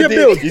 I give you a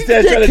bills. You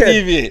said trying to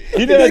deviate.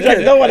 You didn't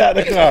drag no one out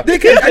the car.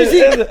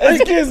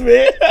 Excuse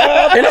me.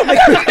 They don't make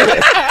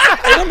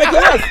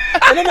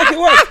it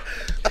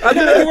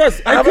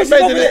worse. And Chris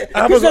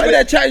is over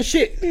there chatting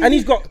shit, and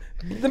he's got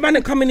the man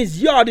that come in his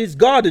yard, his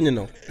garden, you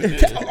know,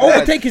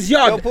 overtake his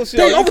yard.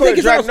 They overtake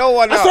his house.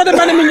 I saw the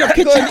man in your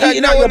kitchen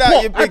eating out your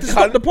pot. I had to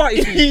stop the party.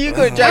 You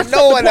couldn't drag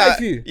no one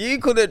out. You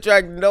couldn't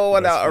drag no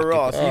one out of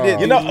Ross. You didn't.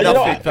 You know what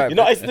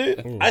I used to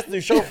do? I used to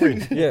do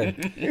chauffeuring. Yeah.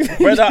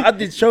 Brother, I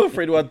did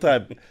chauffeuring one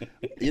time.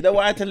 You know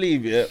what I had to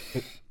leave, yeah?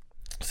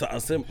 So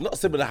not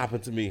similar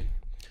happened to me.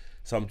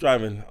 So I'm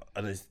driving,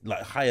 and it's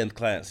like high-end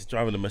clients. He's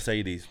driving a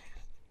Mercedes.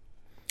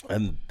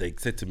 And they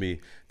said to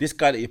me, this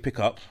guy that you pick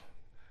up,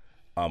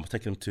 I'm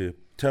taking him to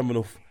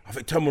Terminal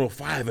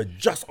 5 had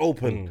just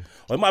opened.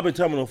 Or it might have been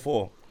Terminal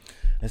 4.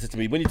 They said to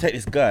me, when you take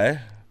this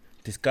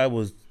guy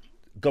was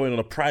going on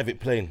a private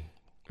plane.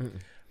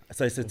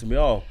 So he said to me,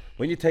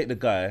 when you take the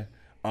guy,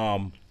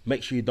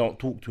 make sure you don't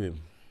talk to him,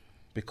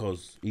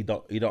 because he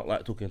don't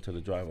like talking to the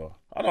driver.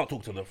 I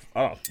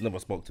never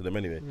spoke to them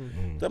anyway.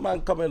 The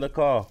man come in the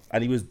car,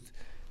 and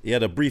he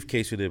had a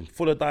briefcase with him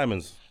full of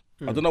diamonds.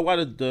 I don't know why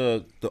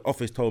the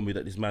office told me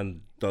that this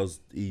man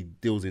he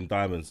deals in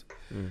diamonds.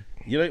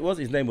 You know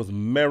his name was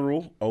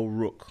Merrill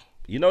O'Rourke.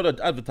 You know the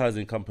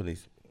advertising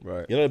companies,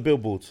 right? You know the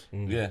billboards.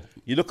 Yeah.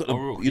 You look at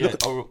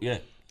yeah.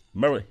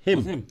 Merrill,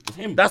 It's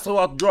him. That's how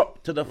I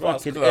dropped to the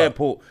fucking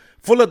airport,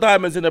 full of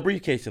diamonds in a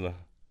briefcase, you know,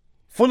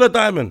 full of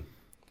diamond.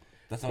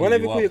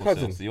 Whenever you call your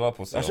cousin. So you are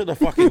pussy. I should have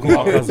fucking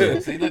called my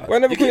cousin.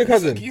 Whenever you call your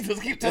cousin. You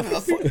just keep telling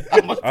us.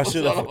 I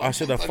should have.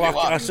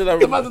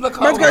 The man's in the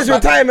car. Man's got his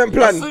retirement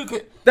plan.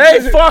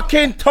 They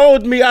fucking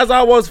told me as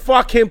I was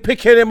fucking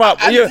picking him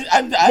up.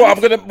 And-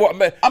 I'm gonna. What,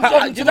 man? I'm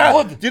driving to the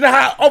hood. Do you know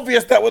how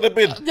obvious that would have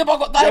been? Yeah, but I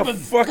got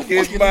diamonds.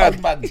 Fucking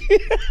man.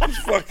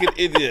 Fucking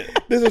idiot.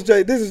 This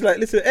is like,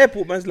 listen,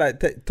 airport man's like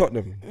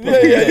Tottenham.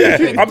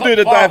 Yeah. I'm doing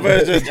the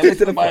diversion.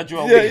 Listen to my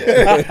drill.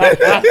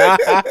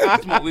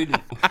 It's not weed.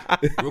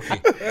 Rookie.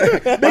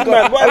 Big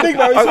man, what a big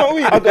man, it's not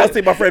weed. I've got to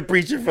see my friend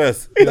preaching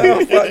first. No,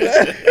 fuck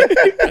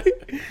that.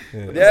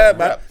 Yeah,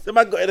 man. The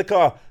man got in the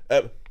car.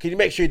 Can you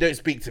make sure you don't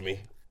speak to me?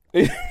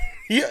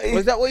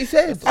 Was that what he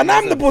said? And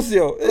I'm the pussy.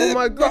 Oh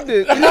my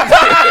goodness.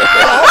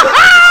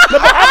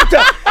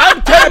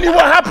 I'm telling you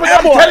what happened.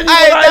 I'm telling you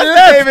what I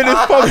left.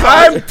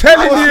 I'm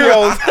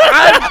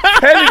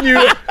telling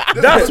you.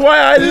 That's why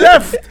I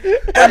left.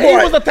 And he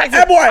was a taxi.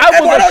 I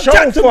was a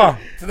chauffeur.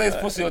 Today's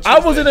pussy or I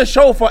was in a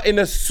chauffeur in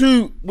a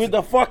suit with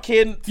the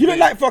fucking. You look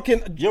like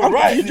fucking. You're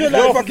right. You You're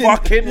look like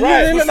fucking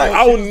right. You look like,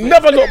 I will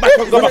never look back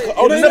and go back.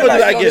 I will never do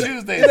that again.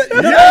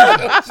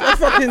 You're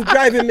fucking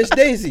driving Miss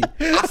Daisy.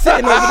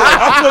 Sitting over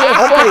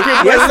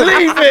there.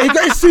 Leave it. He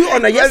got his suit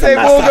on there. Yes, Say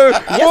Morgan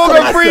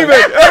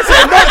Freeman.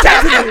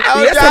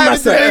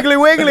 Massa. Wiggly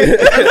wiggly.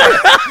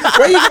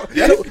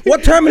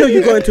 What terminal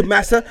you going to,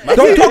 Massa?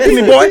 Don't talk to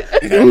me, boy.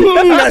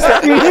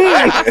 Massa. You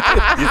say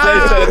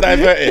he's trying to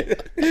divert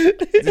it.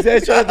 You say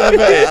he's trying to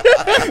divert it.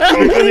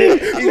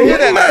 He's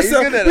good at that. He's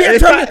good at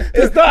that.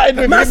 It started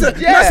with Massa,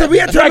 we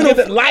had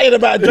terminal. lying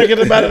about dragging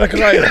him out of the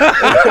client.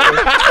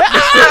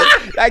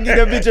 Like he's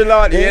a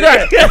vigilante.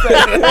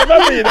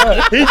 Remember, you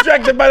know, he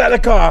dragged the man out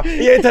of the car.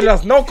 He ain't telling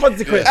us no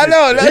consequences. I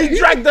know. Like, He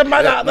dragged the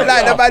man out of the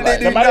car. the man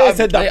didn't The man ain't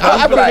said that.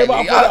 what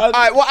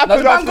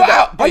happened after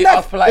that? He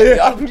asked politely.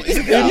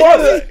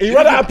 He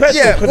ran out of petrol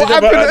Yeah, because what he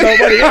never had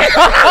happened? nobody.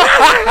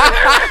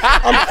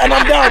 And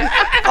I'm down.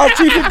 I was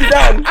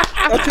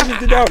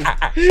 250 down.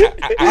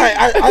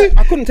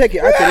 I couldn't take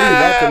it. I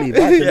had to leave.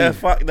 Yeah,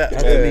 fuck that.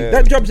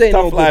 That job's ain't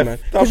no Tough good, life. man.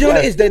 Tough Because you know what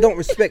life. it is? They don't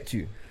respect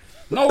you.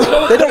 No,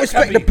 They don't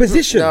respect the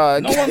position. No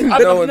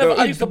one.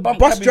 I used to bump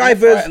Bus cabbies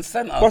left, right, and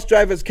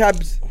drivers, centre.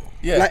 cabs,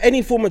 Yeah. like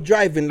any form of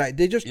driving, like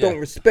they just don't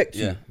respect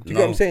you. Yeah. Do you get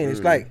what I'm saying?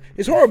 It's like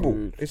it's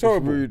horrible. It's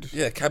horrible.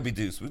 Yeah, cabbie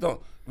dudes. We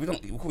call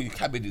you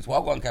cabbie dudes.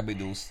 Well, I go on cabbie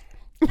dudes.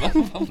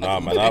 Nah,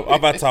 man, I've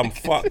had some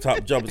fucked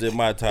up jobs in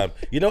my time.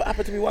 You know what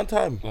happened to me one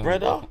time,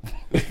 brother?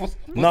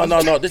 No,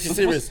 this is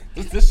serious.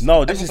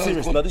 No, this is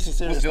serious.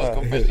 What's yours,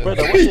 confession?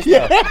 Brother, watch this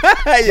now.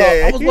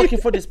 I was working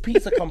for this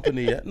pizza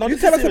company, yeah? No, You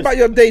this tell is us serious. about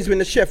your days when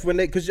the chef,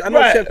 because I know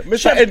Right, chef,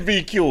 Mr.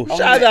 NVQ,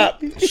 shut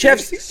up.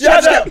 chefs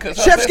Shut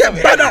get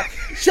up. bad up.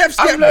 Chefs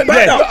I've get learned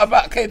bad a lot up.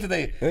 about Kane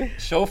today.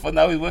 Chauffeur,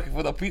 now he's working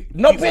for the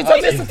No, Pizza pizza,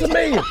 Hut. listen to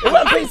me. It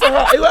wasn't Pizza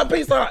Hut. It wasn't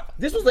Pizza Hut.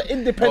 This was an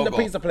independent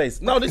Go. pizza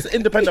place. No, this is an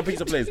independent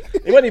pizza place.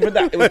 It wasn't even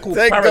that. It was called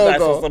Take Paradise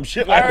Go-Go. or some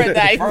shit like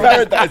that.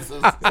 Paradise.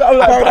 Something like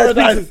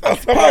Paradise.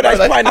 Paradise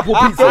pineapple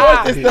pizza.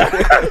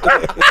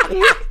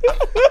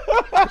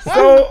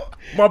 So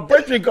my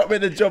brethren got me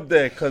the job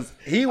there because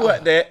he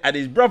worked there and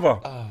his brother.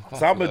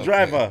 So I'm a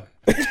driver.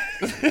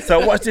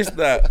 So watch this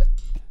now.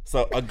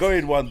 So I go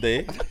in one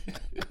day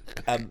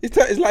and He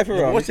turned his life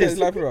around. watch this.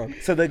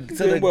 So the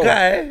Doing well.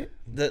 guy,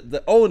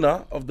 the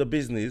owner of the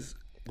business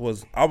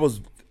was I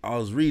was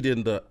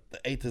reading the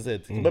A to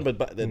Z. Remember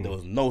back then there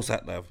was no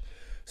sat nav.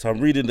 So I'm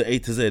reading the A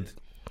to Z,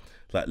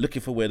 like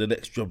looking for where the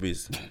next job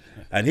is.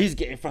 And he's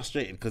getting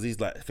frustrated because he's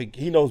like,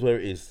 he knows where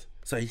it is.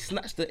 So he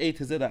snatched the A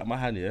to Z out of my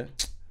hand, yeah.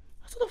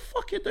 I said, what the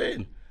fuck you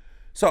doing?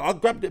 So I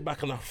grabbed it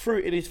back and I threw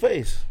it in his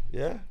face,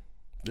 yeah.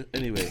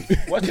 Anyway,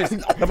 watch this.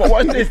 No, but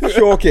watch this.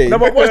 Shorty. No,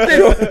 but watch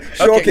this.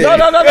 Shorty. No.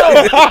 No,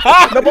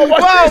 but watch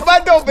Wow, this.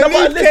 man, don't No,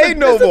 but believe Kane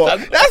no more.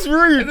 That's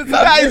rude.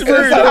 That is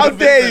rude. How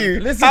dare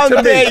you? Listen How to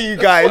me. dare you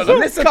guys?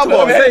 Listen Come to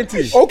what on. I'm saying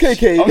to you. Okay,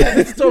 Kane.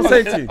 Listen to what I'm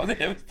saying to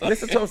you.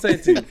 Listen to what I'm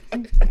saying to you.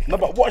 No,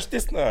 but watch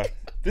this now.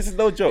 This is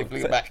no joke.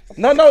 Fling it back.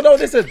 No,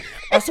 listen.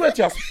 I swear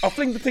to you, I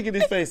fling the thing in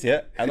his face,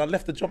 yeah? And I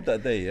left the job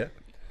that day, yeah?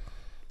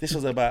 This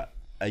was about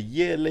a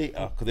year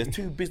later, because there's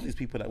two business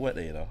people that work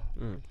there, you know?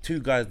 Two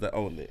guys that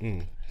own it.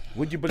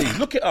 Would you believe?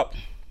 Look it up.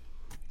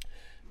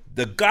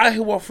 The guy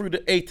who walked through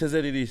the A to Z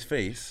in his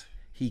face,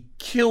 he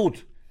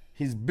killed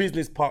his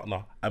business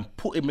partner and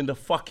put him in the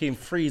fucking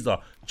freezer.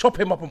 Chop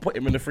him up and put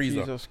him in the freezer.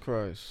 Jesus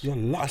Christ. You're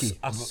lucky.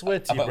 I swear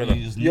to you, brother.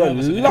 You're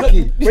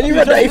lucky. When you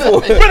read that info,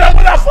 When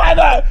I find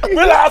out,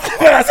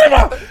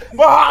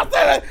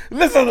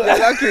 listen.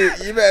 Lucky,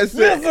 you better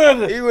say.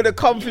 Listen. He would have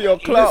come for your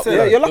club.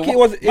 yeah, you're lucky it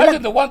was. You're Imagine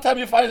lucky. the one time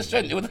you find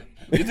strength, you do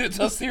it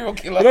to a serial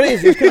killer. You know what it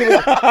is? It's 'cause it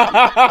was-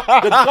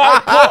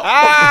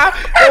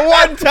 The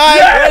one time.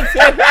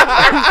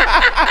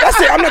 That's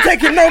it. I'm not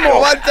taking no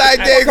more. One time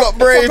they got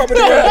brave. Fuck up with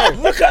the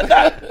word. Look at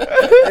that.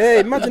 Hey,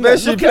 imagine that.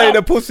 Especially playing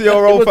the pussy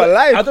role for I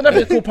life. don't know if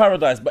it's called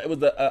Paradise, but it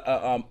was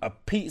a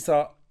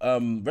pizza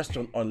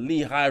restaurant on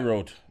Lee High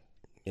Road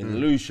in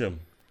Lewisham.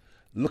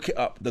 Look it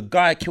up. The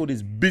guy killed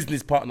his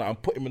business partner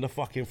and put him in the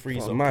fucking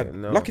freezer. Mad.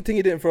 Lucky thing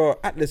he didn't throw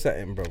Atlas at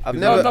him, bro.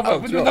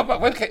 But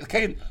when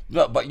Kane,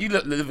 but you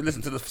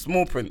listen to the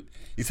small print.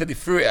 He said he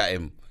threw it at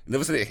him. You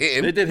never said it hit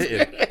him. They did hit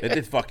him. They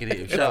did fucking hit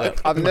him. Shut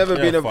up. I've never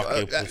been a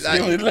what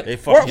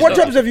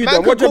jobs have you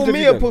done? What jobs have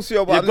you done? Pussy,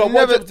 but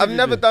I've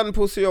never done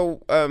pussy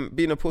or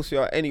been a pussy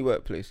at any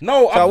workplace.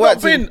 No, I've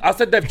not been. I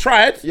said they've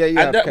tried. Yeah,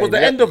 and that was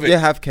the end of it. You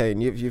have, Kane.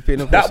 You've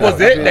been a pussy. That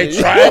was it. They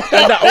tried.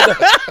 And that was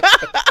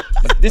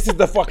this is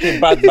the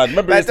fucking bad man.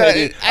 Remember he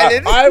said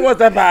I was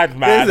the bad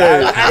man.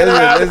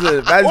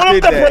 Listen. One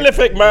of the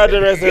prolific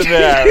murderers in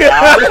there.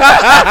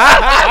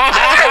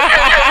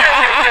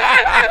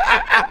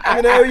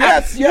 You know,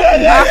 yes.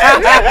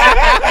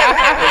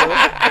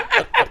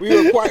 We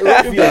were quite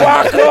rough.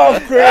 Fuck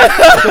off, Chris.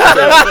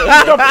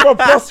 You come from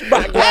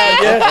prospect,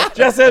 yeah.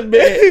 Just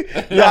admit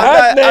it. You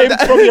had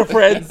names from your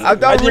friends,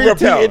 and you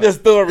repeated the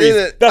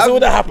stories. That's all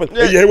that happened.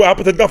 Yeah, what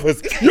happened to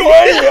Duffers?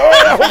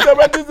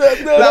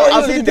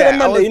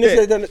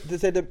 They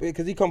said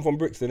because he come from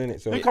Brixton,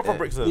 innit? So he come from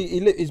Brixton.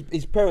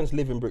 His parents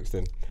live in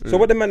Brixton. So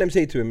what the man them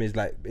say to him is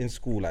like in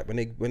school, like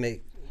when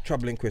they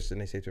troubling Christian,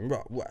 they say to him,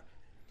 right, what?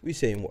 We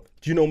saying what?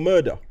 Do you know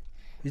murder?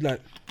 He's like,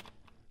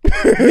 yeah.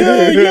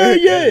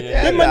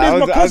 That man is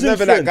my cousin's I was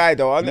never friend. that guy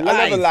though. I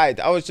never lied.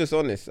 I was just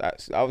honest.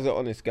 I was an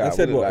honest guy. I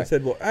said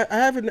what? I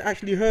haven't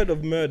actually heard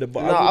of murder,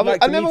 but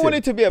I never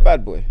wanted to be a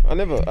bad boy. I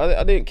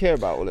didn't care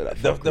about all of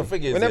that. The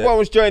thing is, when everyone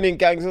was joining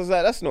gangs, I was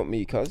like, that's not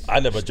me, cuz.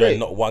 I never joined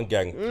not one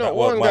gang. That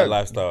wasn't my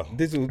lifestyle.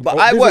 Dizzle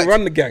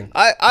run the gang.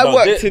 I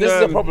worked in. This is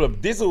the problem.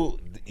 Dizzle.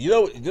 You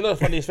know the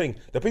funniest thing.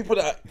 The people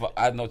that but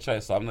I had no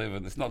choice, so I'm not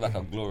even. It's not like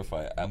I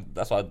glorify it.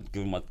 That's why I'm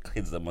giving my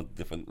kids a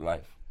different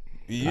life.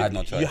 I had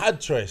no choice. You had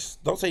choice.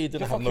 Don't say you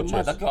didn't have no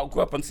choice. I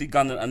grew up and see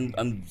gun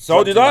and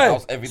so did I.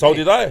 So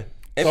did I.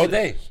 Every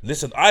day.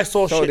 Listen, I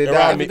saw shit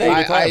around me all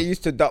the time. I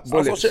used to duck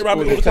bullets I saw shit around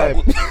me all the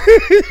time.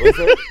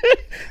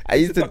 I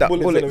used to duck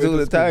bullets all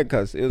the time,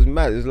 cuz it was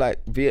mad. It was like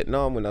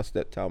Vietnam when I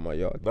stepped out of my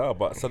yard. No,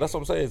 but so that's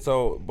what I'm saying.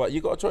 So, but you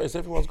got a choice.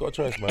 Everyone's got a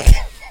choice, man.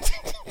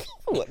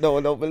 No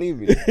one don't believe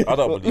me. I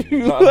don't believe you.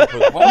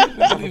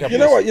 You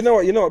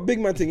know what? Big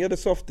man thing, you're the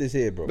softest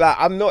here, bro. Like,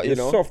 I'm not, you're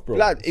soft, bro.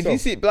 Blood, if you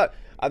see blood,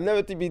 I've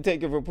never been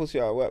taken for pussy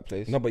at a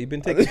workplace. No, but you've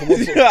been taken for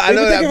pussy. I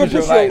know that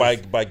for sure.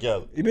 By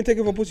girl. You've been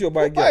taken for pussy or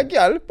by a girl? By a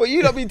girl, but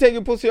you not been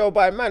taken pussy or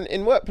by a man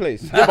in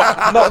workplace. Yeah,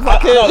 but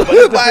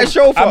by a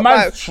chauffeur,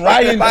 by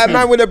a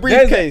man with a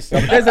briefcase.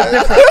 There's a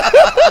difference.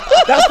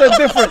 That's the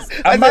difference.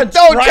 I said,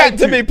 don't chat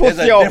to me,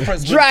 pussy.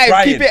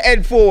 Drive, keep your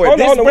head forward.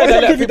 Hold on.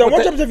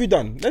 What jobs have you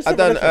done? I've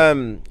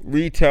done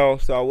retail,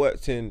 so I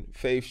worked in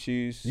Faith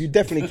Shoes. You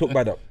definitely took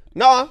bad up.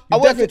 No, I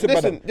worked.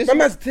 Listen,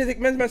 man's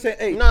saying,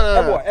 "Hey, no.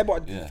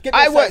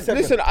 I worked.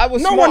 Listen, I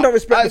was. No one don't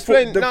respect the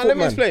foot. Let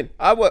me explain.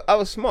 I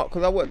was smart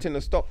because I worked in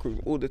the stock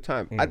room all the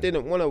time. I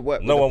didn't want to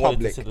work with the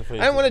public. I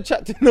didn't want to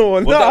chat to no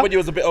one. Was that when you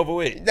was a bit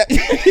overweight?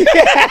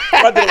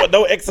 I didn't want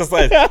no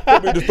exercise.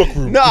 Put me in the stock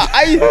room. No,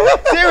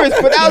 serious,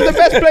 but that was the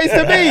best place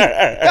to be.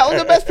 That was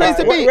the best place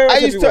to be.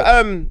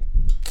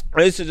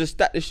 I used to just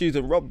stack the shoes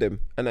and rob them,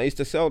 and I used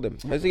to sell them.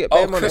 I used to get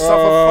bare money.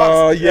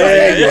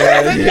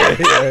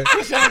 Yeah.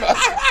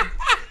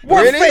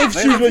 What fake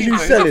shoes were you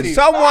selling?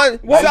 Anyone.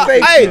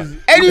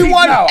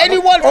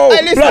 Oh,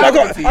 blood,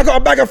 I got a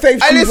bag of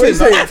fake shoes.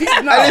 Listen.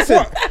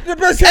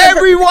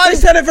 Everyone. They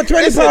sell it for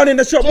 £20 in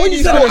the shop. What are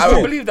you selling it for? I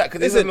don't believe that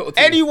because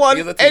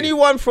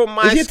anyone from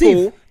my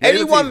school,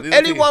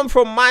 anyone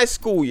from my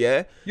school,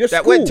 yeah,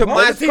 that went to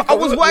my school. I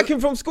was working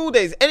from school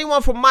days.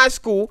 Anyone from my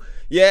school,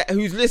 yeah,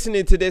 who's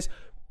listening to this,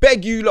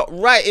 beg you lot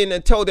right in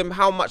and tell them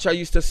how much I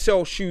used to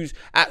sell shoes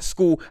at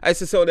school. I used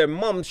to sell their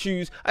mum's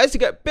shoes. I used to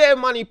get bare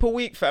money per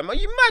week, fam. Are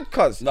you mad,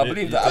 cuz? No, I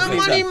believe that. I'm a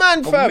money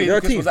man, fam.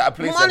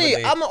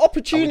 Money. I'm an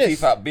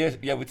opportunist. I'm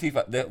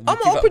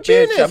an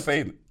opportunist.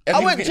 I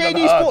went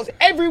JD Sports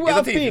everywhere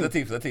I've been.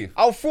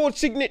 I'll forge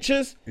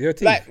signatures.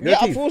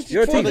 I'll forge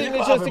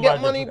signatures to get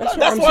money. That's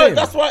why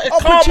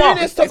it's karma.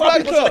 That's why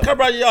people should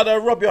come around your yard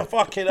and rub your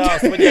fucking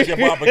ass when you have your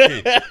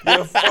barbecue.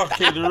 You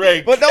fucking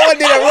rig. But no one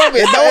didn't rob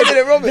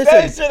it.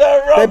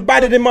 They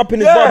batted him up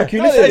in his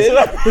barbecue. Listen, it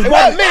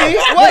wasn't me.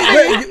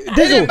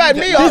 They didn't bat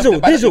me up.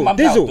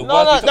 Dizzle.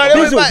 No, it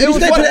was one. No,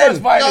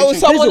 it was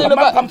someone in the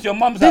back. Come to your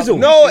mum's house.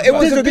 No, it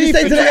was a beef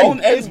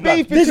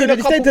between a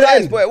couple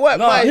guys, but it weren't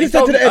mine. He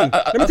stayed to the end.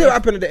 Let me tell you what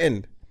happened at the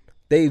end.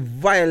 They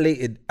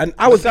violated, and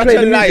I was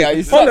playing the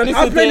music. Hold on,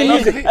 I was playing the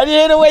music. And you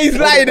hear the way he's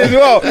lying as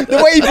well.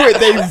 The way he put it,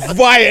 they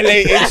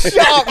violated.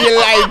 Shut up, you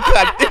lying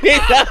cunt.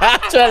 He's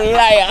such a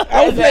liar.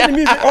 I was playing the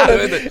music. Hold on,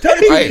 tell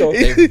the truth though.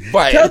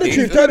 Tell the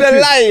truth. Tell the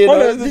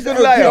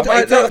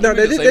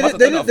truth.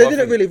 They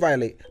didn't really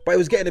violate, but it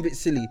was getting a bit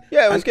silly.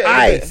 Yeah, it was getting.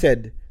 I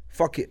said,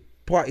 "Fuck it,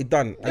 party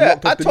done." Yeah,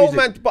 I told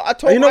man, but I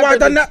told. You know why I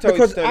done that?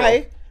 Because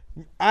I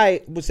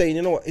I was saying,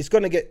 you know what, it's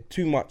gonna get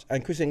too much,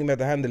 and Chris ain't gonna be able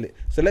to handle it.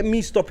 So let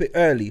me stop it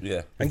early,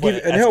 and give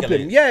it and help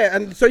him. Yeah,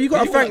 and so you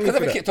gotta thank me for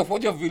that. Kicked off.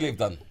 What have you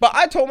done? But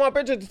I told my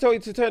brother to tell you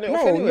to turn it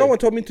off. Anyway. No one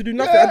told me to do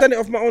nothing. I done it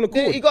off my own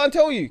accord. He gotta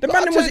tell you. The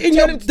man was in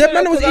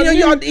your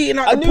yard eating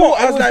out the pot.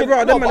 I was like,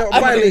 bro, that man was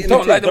violating.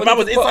 The man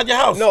was inside your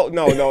house. No.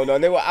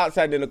 They were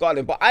outside in the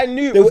garden. But I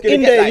knew it they was were gonna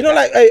in get there. like You know,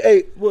 that. like,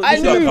 hey. I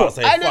knew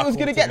it was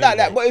gonna get like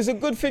that. But it's a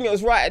good thing it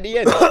was right at the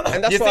end.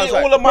 And that's why I was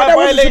like, all of my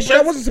violations.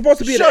 That wasn't supposed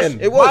to be at the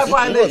end. It was.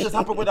 My violations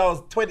happened when I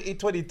was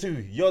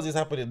 22. Yours is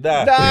happening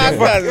now.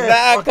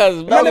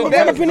 Cause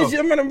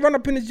man run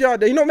up in his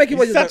yard. You know, making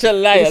He's such a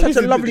liar. It was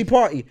such a lovely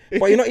party.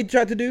 But you know what he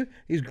tried to do?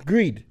 He's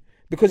greed.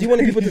 Because he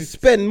wanted people to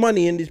spend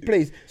money in this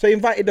place. So he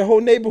invited the whole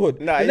neighborhood.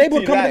 The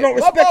neighborhood come and don't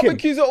respect him.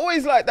 Barbecues are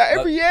always like that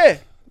every year.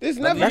 There's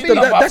never been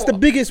that's the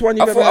biggest one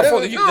you've ever had.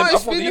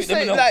 It's been the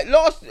same. Like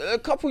a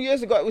couple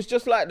years ago, it was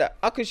just like that.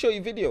 I could show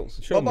you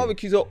videos. My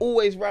barbecues are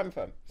always ram,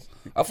 fam.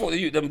 I thought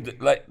them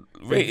like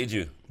rated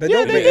you. They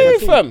do,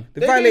 fam.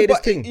 They violated his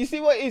thing. You see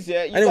what it is,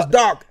 yeah? And it was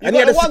dark. And he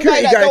had a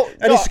security guy.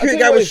 And the security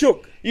guy was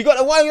shook. You got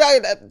the one guy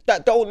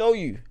that don't know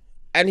you.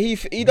 And he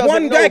doesn't know.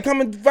 One guy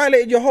come and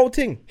violated your whole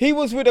thing. He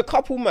was with a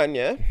couple, man,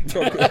 yeah?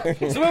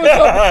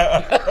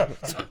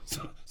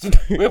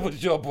 Where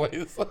was your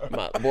boys?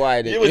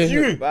 Boy, it was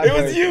you.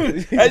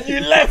 And you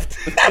left.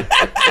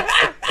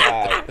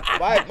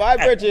 My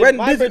brethren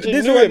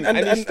knew him and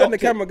the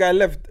camera guy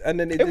left. And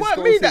then it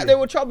wasn't me that they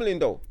were troubling,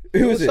 though.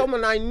 Who it was was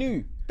someone I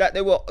knew that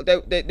they were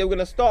going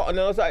to start. And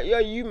I was like, yo,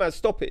 you man,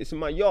 stop it. It's in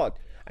my yard.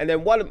 And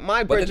then one of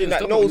my brethren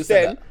that knows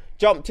them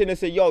jumped in and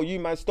said, yo, you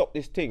man, stop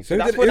this thing. So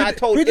that's when I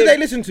told him. Who did they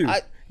listen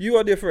to? You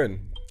or their friend?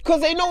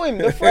 Because they know him,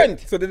 the friend.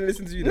 So they didn't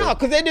listen to you then? No,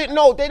 because they didn't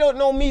know. They don't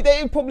know me.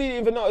 They probably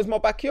didn't even know it was my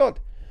backyard.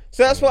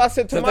 So that's what I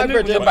said to my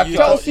brethren.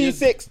 Tell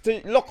C6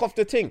 to lock off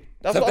the thing.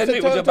 That's what I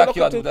said to him.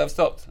 Backyard would have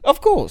stopped.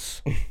 Of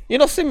course. You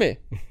know, see me.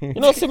 You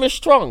know, see me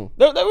strong.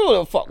 They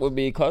wouldn't fuck with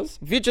me, cuz.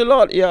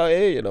 Vigilante out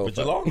here, you know.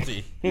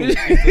 Vigilante?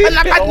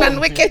 Bad man,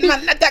 wicked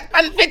man, attack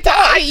man,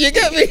 fitter. You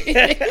get me?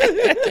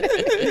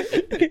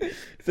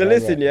 So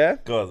listen, yeah?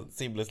 God,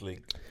 seamlessly.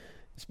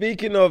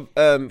 Speaking of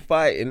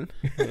fighting.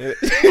 We were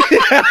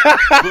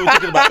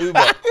talking about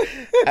Uber.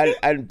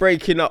 and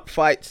breaking up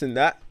fights and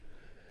that.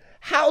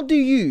 How do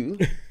you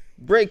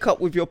break up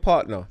with your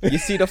partner? You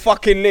see the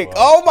fucking link.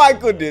 Oh my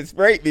goodness.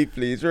 Rate me,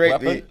 please.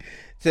 Rate me.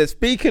 So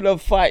speaking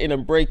of fighting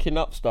and breaking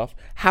up stuff,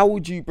 how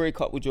would you break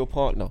up with your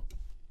partner?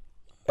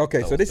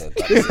 Okay, so this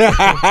fighting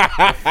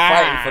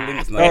for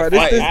links now. All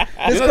right,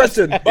 this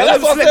question. But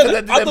that's what I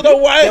said. I don't know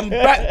why.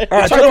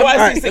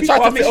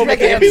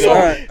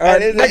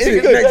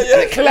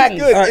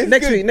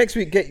 Next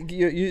week,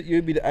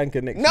 you'll be the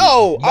anchor next week.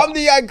 No, I'm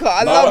the anchor.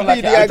 I love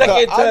being the anchor.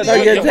 Take your turn.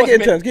 Give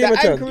him a turn. The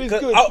anchor is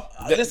good.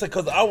 Listen,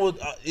 because I would,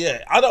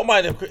 I don't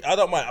mind. I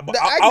don't mind. But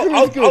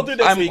I'll do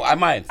next week. I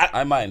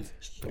mind.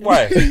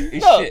 Why?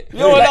 It's shit.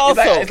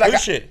 It's like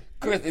shit.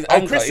 Chris is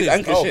anchor. It's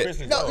anchor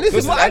shit. No,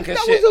 listen, that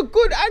was a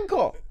good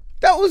anchor.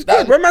 That was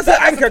good. When I said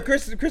anchor,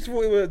 Chris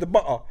thought it was the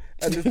butter.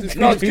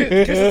 No,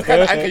 Chris is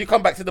kind of anchor. You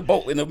come back to the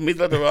boat in the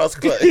middle of the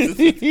rascal.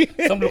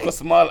 Some look a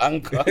small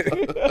anchor.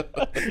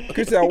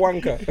 Chris is a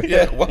wanker.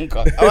 Yeah,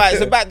 wanker. All right,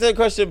 so back to the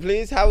question,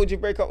 please. How would you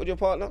break up with your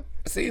partner?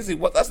 It's easy.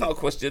 What? That's not a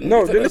question.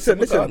 No, listen.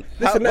 Let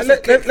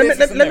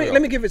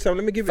me give it some.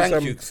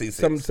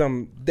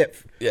 Some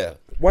depth. Yeah.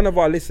 One of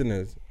our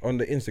listeners on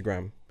the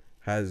Instagram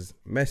has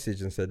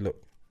messaged and said, "Look,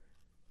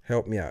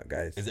 help me out,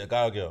 guys." Is it a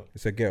guy or girl?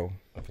 It's a girl.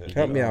 Okay.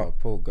 Help me out.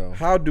 Poor girl.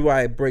 How do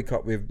I break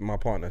up with my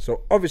partner?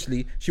 So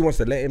obviously she wants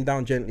to let him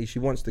down gently. She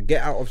wants to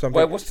get out of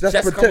something. Well,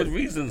 that's come with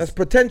reasons. That's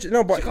potential.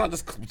 No, but she can't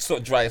just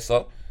sort of dry us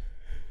up.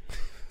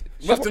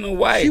 You have to know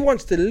why. She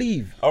wants to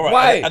leave. All right.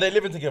 Why? Are they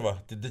living together?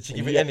 Did she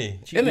give it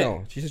any?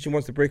 No. She said she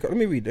wants to break up. Let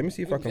me read. Let me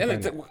see if I can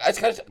find it.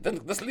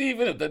 Let's leave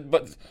it.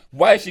 But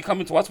why is she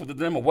coming to us with the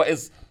dilemma? What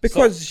is?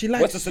 Because she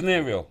likes. What's the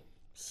scenario?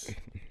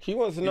 She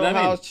wants to know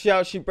how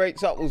she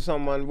breaks up with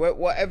someone.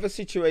 Whatever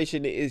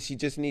situation it is, she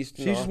just needs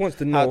to know. She just wants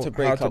to know how to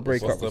break up.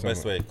 What's the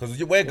best way?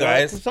 Because we're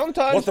guys.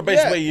 Sometimes. What's the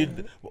best way you?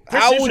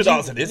 Chris, you should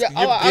answer this.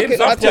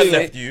 I'll tell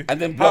you. And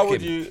then block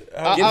him.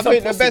 I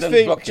think the best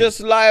thing,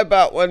 just lie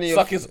about when you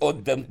suck his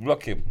odd, then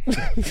block him.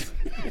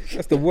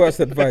 That's the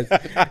worst advice.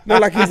 No,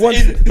 like he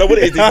wants. No, what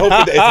it is, he's hoping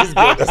that it's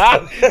good.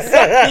 Suck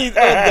his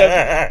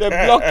odd,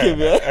 then block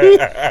him.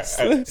 Yeah.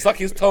 Suck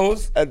his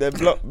toes and then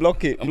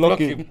block him.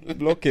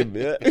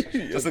 Yeah.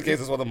 Just in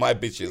case it's one of my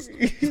bitches.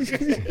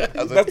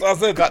 That's what I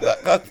said. Cut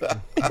that.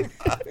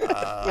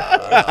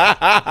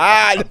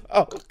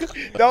 No,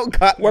 don't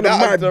cut one of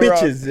my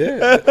bitches.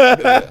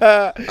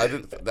 Yeah. I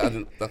didn't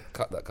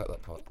cut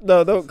that part.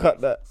 No, don't cut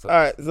that. All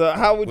right. So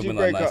how would you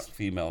break up?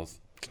 Females.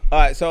 All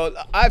right. So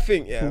I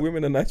think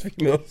women are nice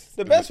females.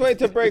 The best way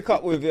to break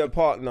up with your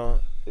partner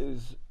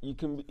is you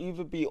can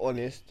either be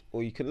honest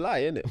or you can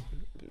lie, innit?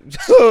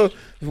 So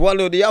one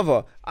or the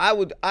other. I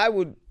would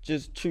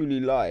just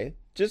truly lie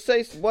Just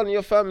say one of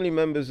your family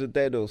members are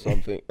dead or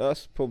something.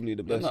 That's probably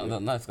the best.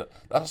 Not nice guy.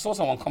 I saw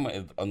someone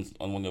commented on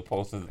one of your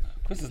posts.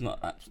 Chris is not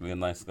actually a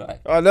nice guy.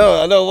 I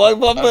know.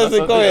 One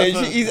person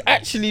commented. He's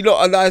actually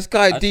not a nice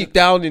guy deep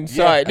down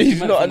inside.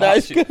 He's not a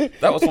nice guy.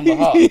 That was from the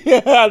heart.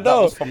 Yeah, I know.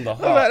 That was from the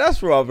heart. I'm like,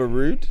 that's rather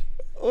rude.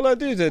 All I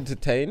do is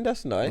entertain.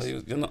 That's nice.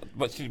 You're not,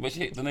 but she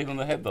hit the nail on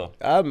the head though.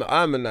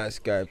 I'm a nice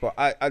guy, but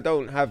I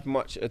don't have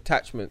much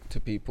attachment to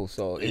people,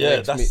 so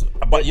it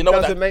but you know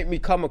doesn't make me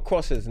come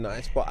across as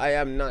nice. But I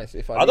am nice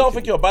if I don't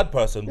think you're a bad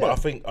person, but I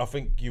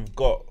think you've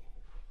got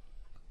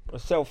a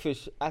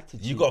selfish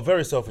attitude. You got a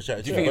very selfish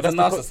attitude. Do you think it's a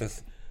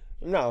narcissist?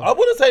 No, I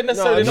wouldn't say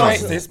necessarily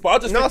narcissist, but I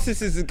just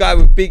narcissist is a guy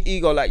with big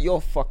ego. Like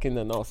you're fucking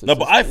a narcissist. No,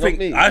 but I think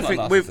with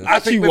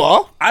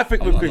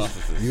Chris,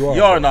 you're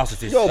a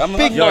narcissist. You're a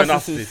big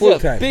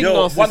narcissist. Big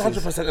narcissist.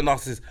 100% a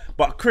narcissist.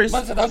 But Chris,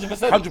 100%.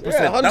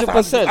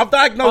 100%. I've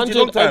diagnosed you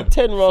long time.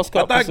 110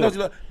 rascal. I've diagnosed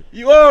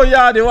you. Oh,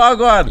 Yardy, what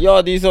go on?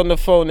 Yardy's on the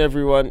phone,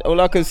 everyone. All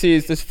I can see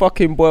is this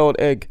fucking boiled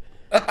egg.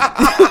 It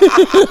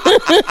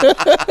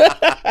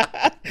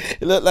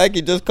looked like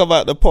it just come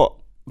out the pot.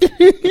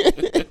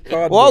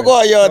 What go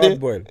on, Yardy?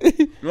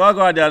 What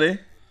go on, Yardy?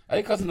 Are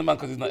you cussing the man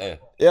because he's not here?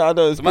 Yeah, I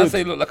know. It's the man say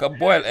he look like a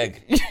boiled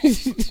egg.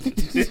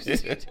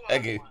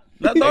 Eggy.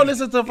 Don't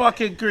listen to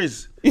fucking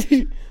Chris.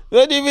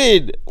 What do you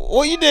mean?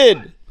 What you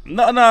did?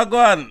 No, go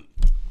on.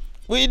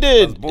 What you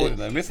did?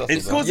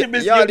 It's because you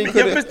missed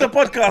the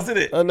podcast,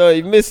 innit? I know,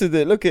 he misses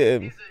it. Look at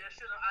him.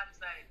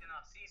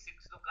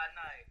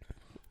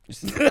 What?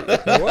 He said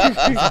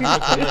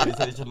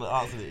he shouldn't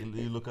answer it.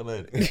 You look at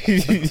it.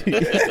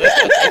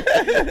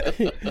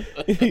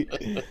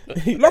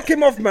 Lock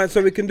him off, man,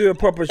 so we can do a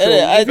proper show.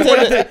 If you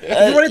wanted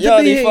to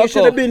be here, you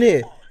should have been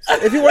here.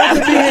 If you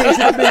wanted to be here, you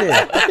should have been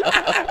here.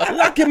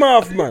 Lock him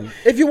off, man.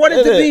 If you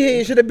wanted to be here,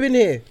 you should have been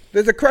here.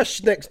 There's a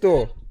crash next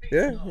door.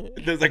 Yeah?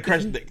 There's a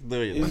crash next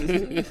door.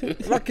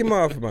 Lock him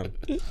off, man.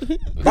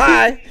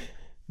 Bye.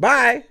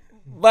 Bye.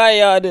 Bye,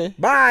 Yardy.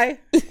 Bye.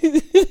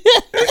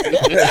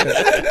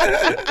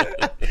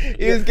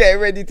 He was getting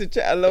ready to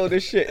chat a load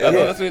of shit. Yeah.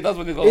 That's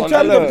what he got. In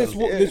terms of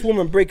this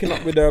woman breaking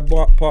up with her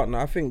partner,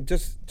 I think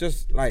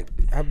just like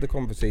have the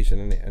conversation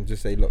in it and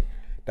just say, look,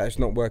 that's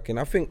not working.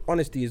 I think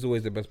honesty is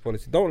always the best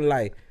policy. Don't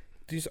lie.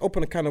 Just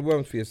open a can of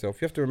worms for yourself.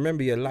 You have to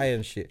remember your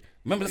lying shit.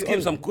 Remember, just give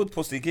him some good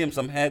pussy, give him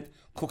some head,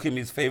 cook him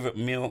his favourite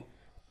meal.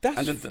 But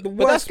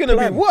that's gonna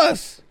be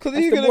worse because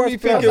you're gonna be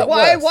thinking,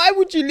 why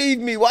would you leave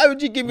me? Why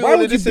would you give me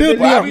all of this?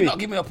 Why would you not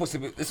give me a pussy?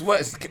 It's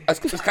worse. It's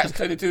catch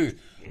 22.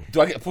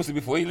 Do I get a pussy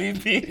before you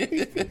leave me?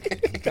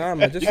 Damn,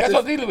 man, you guys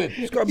not dealing with.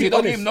 You don't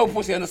give him no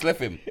pussy and just left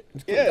him.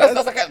 Yeah,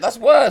 that's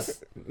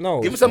worse.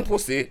 No, give me some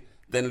pussy,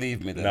 then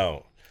leave me. Then.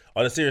 No.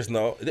 On a serious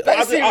note,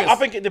 I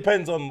think it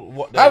depends on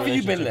what. How have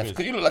you been left?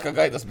 Because you look like a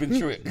guy that's been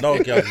through it. No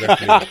girls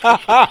left me.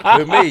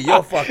 With me,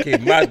 you're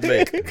fucking mad,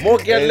 mate. More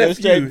girl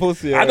left you.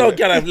 Pussy, I know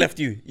girl have left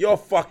you. You're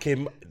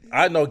fucking.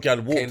 I know girl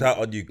walked out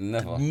on you.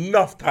 Never.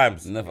 Enough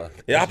times. Never.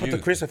 It happened to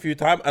Chris a few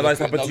times, and it's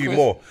happened to you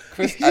more.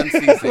 Chris and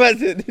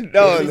Cece.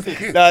 No,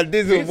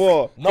 this is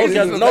more. No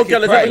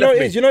girl has ever left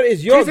me. You know what it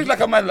is? Chris is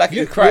like a man like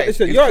you cry.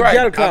 You're a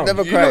girl clown. I've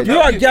never cried.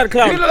 You're a girl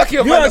clown. You look like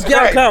you're a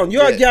girl clown.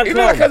 You're a girl You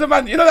look like clown. a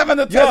man. You know that man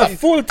that You're a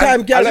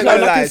full-time girl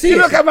clown. I can see You it.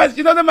 look at man.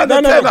 You know the man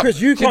that No, Chris,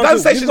 you she can't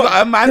does do- say you've she's got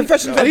got a man,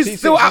 confessions and of- he's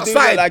still you do look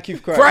outside like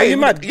you've cried. Are crying. you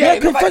mad? Yeah,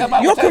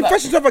 Your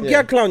confessions of a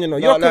girl clown, you know.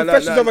 Your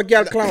confessions of a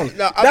girl clown.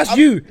 No, That's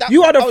you.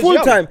 You are the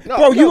full-time.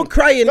 Bro, you were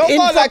crying in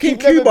fucking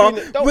Cuba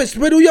with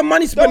all your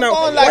money spent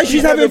out. Why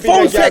she's having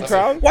phone sex?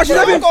 Why she's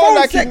having phone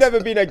You've sex?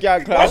 never been a gal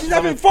Why clown. she's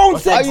having phone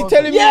sex? Are you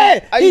telling me?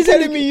 Yeah. Are you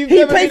telling me you've he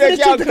never paid been for a this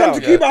gal trip to come to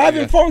clown? Cuba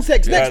having phone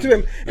sex next to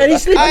him, and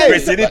he's sleeping.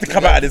 Chris, you need to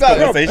come out of this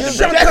conversation.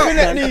 Shut up,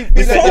 man. Definitely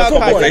been a gal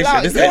clown.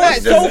 You're a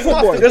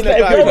sofa boy. Just let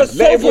him You're a win.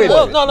 sofa boy.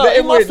 No,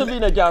 it must have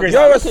been a gal clown.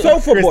 You're a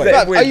sofa boy.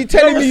 Are you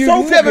telling me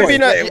you've never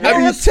been a?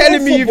 Are you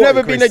telling me you've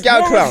never been a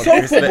gal clown?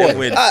 You're a sofa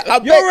boy.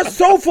 You're a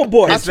sofa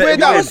boy. I swear You're a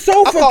down.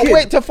 sofa I can't kid.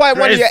 wait to find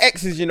one of your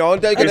exes. You know,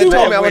 they're gonna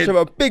tell me how much of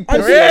a big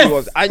pussy I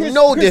was. I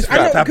know this,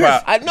 man.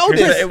 I know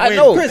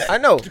this. I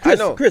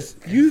know. Chris,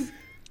 you've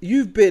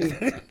been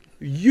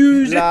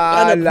used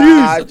La, and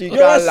la, abused.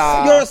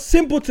 la. You're a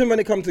simpleton when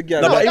it comes to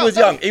girls. No, but he was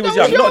young. He was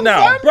young. Not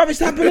now. Bro, it's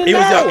happening He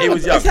was now. young, he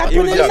was young, It's he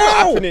happening was young. now.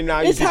 It's happening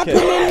now, It's you happening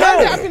dickhead.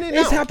 now.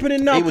 It's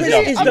happening now. He was Chris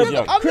young. is I've the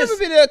never Chris is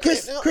you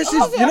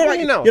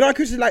know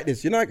Chris is like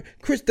this. You know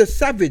Chris the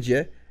savage,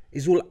 yeah,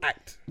 is all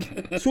act.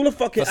 It's all a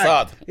fucking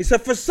Facade. act. It's a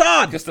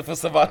facade. Christopher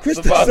Savard.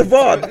 Christopher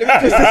Savard.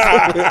 Christopher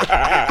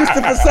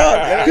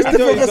Savard.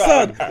 Christopher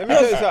Facade.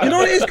 You know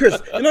what it is,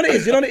 Chris? You know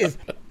what it is?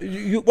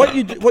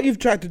 What you've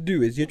tried to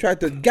do is you tried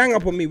to gang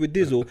up on me with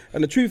Dizzle,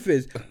 and the truth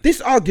is,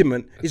 this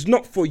argument is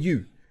not for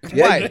you.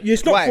 Yeah,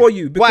 it's not for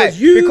you because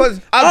you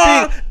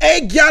are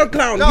a girl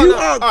clown. You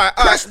are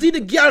Krusty the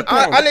girl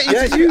clown. I'll let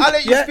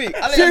you speak.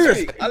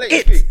 Serious.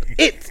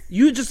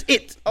 You just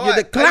it. You're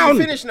the clown. Are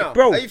you finished now?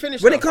 Bro, Are you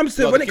finished when now? it comes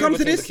to this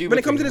conversation, when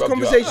it comes to this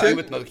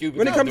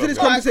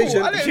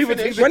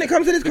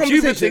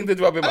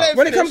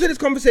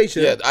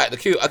conversation, yeah,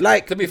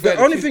 like the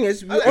only thing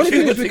is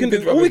we can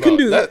do. All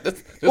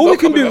we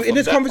can do in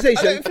this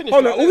conversation.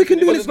 Hold on. All we can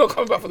do in this.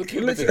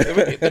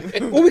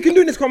 All we can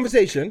do in this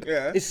conversation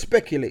is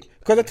speculate.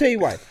 Because I tell you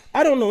why.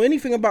 I don't know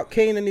anything about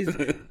Kane and his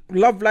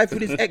love life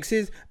with his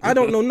exes. I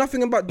don't know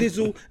nothing about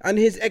Dizzle and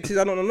his exes.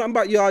 I don't know nothing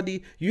about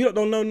Yardi. You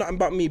don't know nothing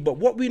about me. But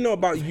what we know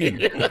about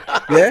you,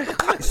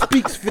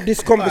 speaks for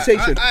this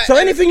conversation. So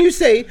anything you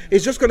say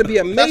is just going to be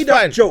a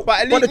made-up joke.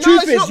 But the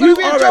truth is, you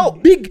are a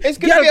big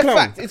girl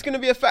clown. It's going to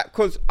be a fact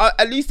because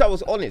at least I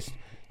was honest.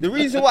 The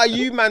reason why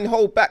you man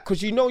hold back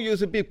because you know you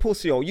was a big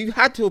pussy-hole. You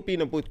had to have been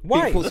a big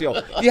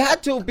pussy-hole. You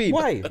had to have been.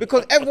 Why?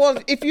 Because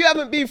if you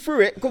haven't been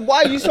through it,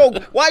 why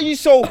are you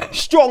so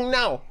strong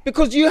now?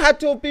 Because you had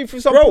to have been through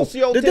some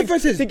pussy-hole to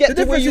get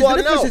to where you are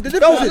now.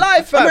 Don't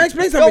lie, fam. I'm gonna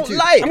explain something to you.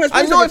 Don't lie.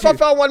 I know if I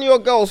found one of your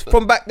girls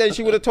from back then,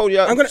 she would have told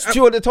you. She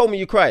would have told me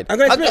you cried. I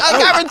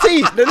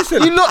guarantee.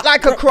 Listen, you look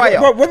like a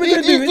crier. What we're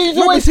gonna do? He's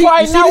always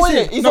crying now, isn't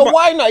it? He's a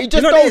whiner. He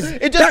just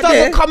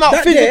doesn't come out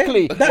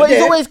physically, but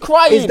he's always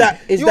crying. Is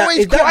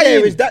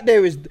that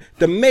there is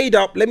the made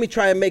up? Let me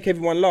try and make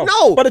everyone laugh.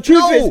 No, but the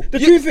truth is,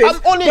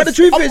 I'm honest. But the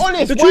truth is, Why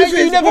have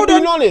you never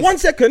been honest? 1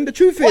 second. The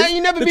truth is, why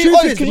you never been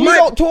honest? Because you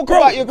don't talk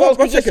about your girls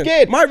because you're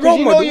scared. My role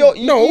model.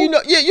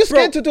 You're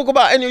scared to talk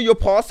about any of your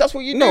past. That's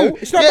what you do. No,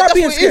 it's not about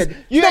being scared.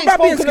 You ain't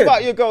spoken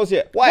about your girls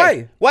yet.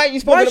 Why? Why ain't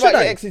you spoken about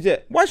your exes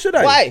yet? Why should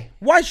I?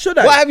 Why should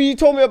I? Why have you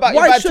told me about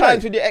your bad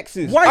times with your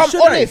exes? Why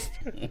should I?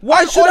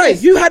 Why should I?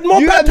 You had more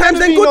bad times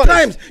than good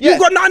times. You've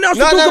got nothing else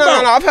to talk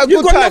about. No, I've had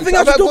You've good got times. nothing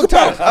else to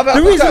talk about.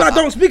 The reason I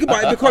don't speak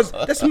about it because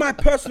that's my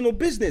personal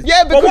business.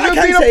 Yeah, because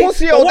you're being a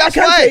pussy-hole. That's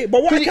why.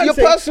 But what I can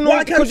say,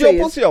 because you're a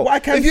pussy-hole.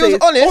 If you was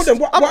honest,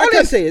 what I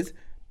can say is,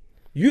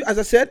 you, as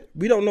I said,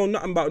 we don't know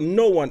nothing about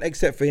no one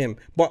except for him.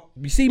 But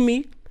you see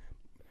me,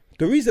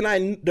 the reason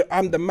I'm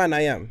the man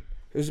I am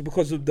is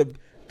because of the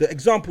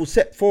example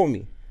set for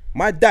me.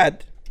 My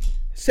dad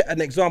set an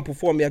example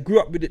for me. I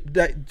grew up with it.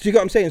 Do you get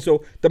what I'm saying?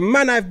 So the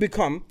man I've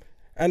become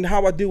and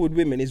how I deal with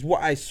women is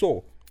what I saw.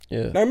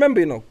 Yeah. Now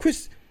remember,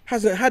 Chris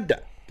hasn't had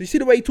that. Do you see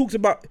the way he talks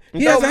about?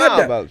 He hasn't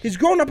had that. He's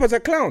grown up as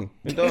a clown.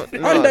 He's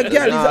an under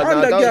clown.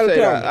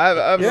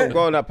 I haven't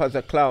grown up as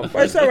a clown.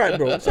 But it's all right,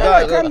 bro. It's all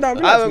right. Calm down.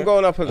 Relax, I haven't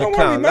grown up as a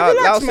clown.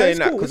 Now saying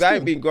that because I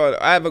haven't grown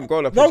up as a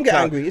clown. Don't get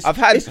angry. I've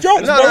had. It's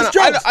jokes, bro. It's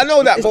jokes. I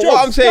know that, but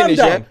what I'm saying is,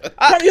 you're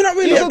not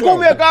really. You can call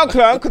me a girl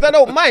clown because I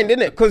don't mind,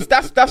 innit? Because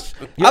that's. I've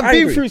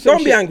been through some shit.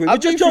 Don't be angry. We're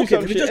just joking.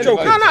 We're just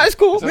joking. No, it's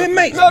cool. We're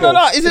mates. No.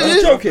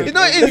 It's joking.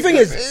 The thing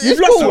is, you've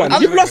lost one.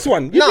 You've lost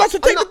one.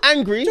 I'm not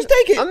angry. Just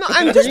take it. I'm not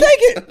angry. Just take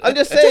it. I'm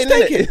just saying. Just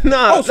take it.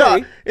 Oh,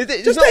 sorry.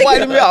 It's not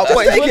winding me up.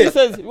 When he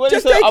says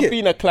I've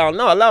been a clown,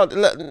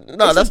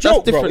 that's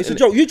different. Bro. It's a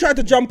joke. You tried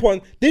to jump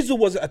on. Dizzle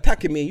was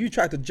attacking me. You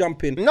tried to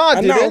jump in. No,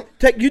 I didn't.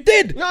 You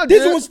did. No,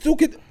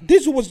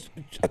 Dizzle was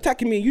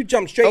attacking me. You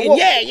jumped straight in.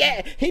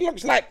 Yeah. He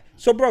looks like.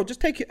 So, bro, just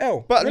take your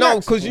L. But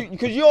relax, no,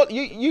 because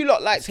you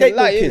lot like to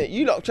lie, innit?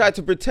 You lot try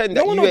to pretend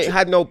that you ain't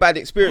had no bad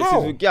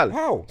experiences with gal.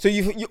 How? So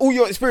all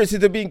your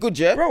experiences have been good,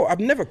 yeah? Bro,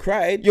 I've never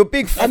cried. You're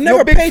big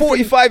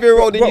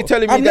 45-year-old and you're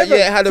telling me that you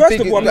ain't had a big...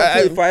 First of all, I'm not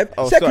 45.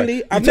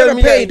 Secondly, I've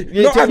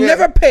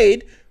never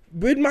paid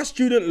with my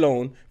student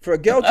loan for a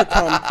girl to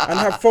come and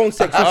have phone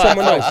sex with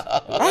someone else.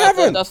 I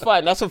haven't. That's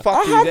fine. That's a fuck.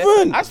 I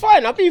haven't. That's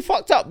fine. I've been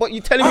fucked up, but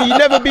you're telling me you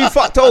never been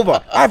fucked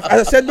over. As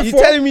I said before,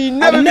 you're telling me you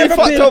never been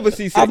fucked over,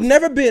 C6. I've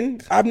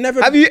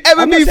never. Have you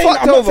ever been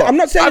fucked over? I'm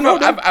not saying.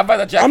 I've had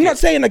a jacket. I'm not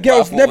saying a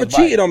girl's never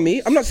cheated on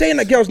me. I'm not saying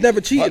a girl's never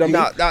cheated on me.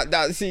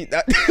 See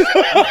that.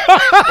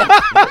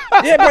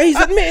 Yeah, but he's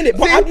admitting it.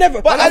 But I've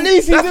never. But at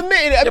least he's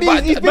admitting it.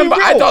 He's been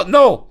real. I don't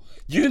know.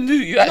 You knew.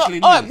 You actually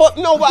knew. Alright, but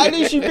at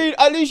least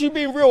you've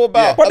been real about.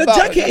 Yeah. But the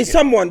jacket is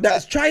someone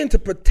that's trying to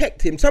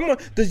protect him.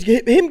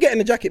 Him getting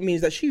the jacket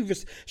means that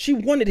she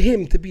wanted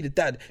him to be the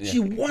dad. Yeah. She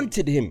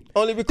wanted him.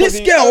 Only because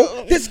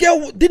this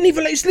girl didn't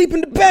even let you sleep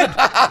in the bed.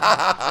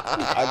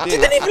 I did. She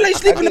didn't even let you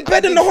sleep in the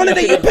bed on the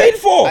holiday you paid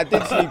for. I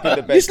did sleep in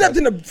the bed. You slept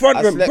in the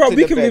front room, bro.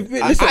 We can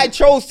listen. I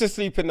chose to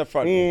sleep in the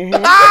front room.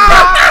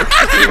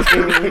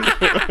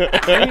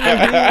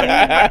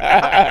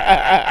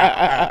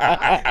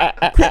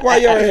 Quick while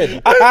you're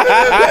ahead. Quit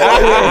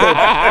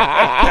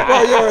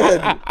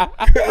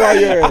while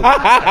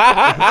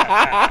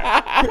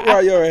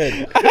you're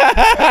ahead.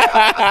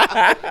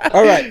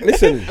 All right,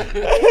 listen.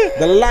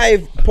 The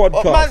live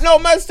podcast.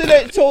 Man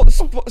still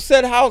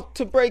said how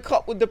to break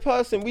up with the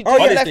person. We just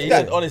left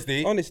that.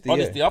 Honesty.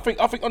 Yeah. I think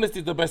honesty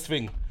is the best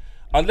thing.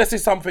 Unless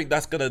it's something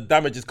that's gonna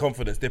damage his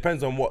confidence.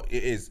 Depends on what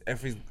it is.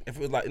 If it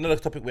was like the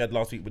topic we had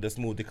last week with the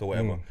small dick or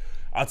whatever,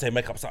 I'd say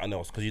make up something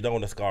else because you don't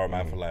want to scar a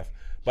man for life.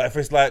 But if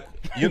it's like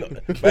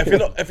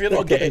if you're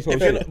not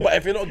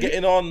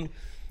getting on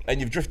and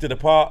you've drifted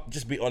apart,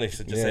 just be honest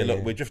and just say,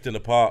 look, we're drifting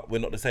apart. We're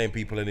not the same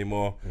people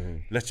anymore.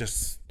 Let's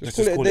just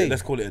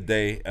call it a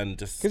day and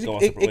just go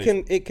our separate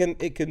ways.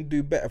 It can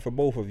do better for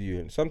both of you.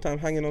 And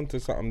sometimes hanging on to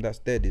something that's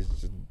dead is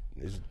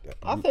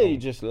I think you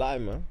just lie,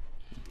 man.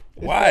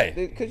 Why?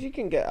 Because you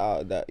can get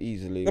out of that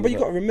easily. No, but you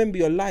got to remember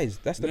your lies.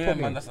 That's the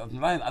problem. Man, that's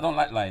lying. I don't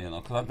like lying, you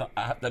know, because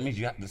that means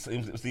you have to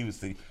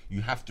seriously.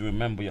 You have to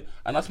remember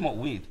and that's not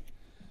weird.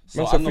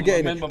 So I'm not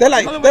forgetting. They're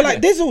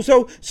like Dizzle.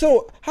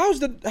 So how's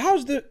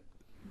the?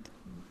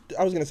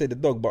 I was gonna say the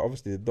dog, but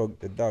obviously the dog.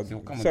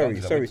 Sorry.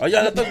 Oh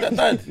yeah, the dog that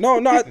died.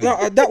 No,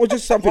 that was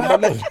just something.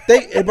 But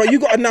but you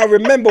got to now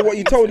remember what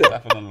you told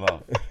them.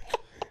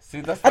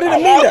 See, that's I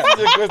didn't mean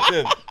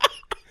that.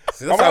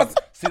 See,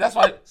 that's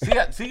why.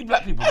 See,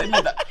 black people.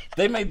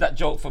 They made that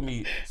joke for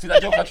me. See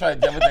that joke I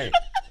tried the other day.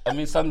 I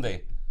mean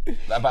Sunday,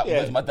 about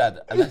where's my dad,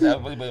 and then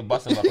everybody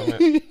busting up on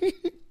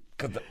it.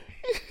 Because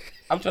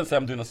I'm trying to say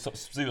I'm doing a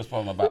serious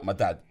problem about my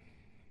dad.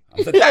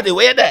 I said, Daddy,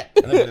 where you there?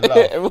 And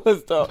everybody laughed. It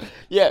was tough.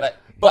 Yeah. Like,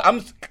 but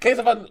I'm case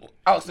if I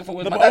asked him for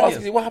where's my dad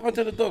is. What happened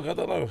to the dog? I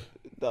don't know.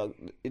 Dog,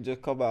 it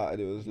just come out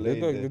and it was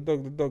late. The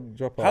dog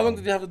drop out. How long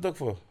did you have the dog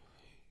for?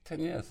 10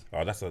 years.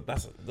 Oh, that's part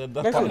of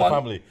the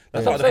family.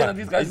 That's what I'm saying.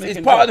 These guys it's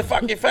part of the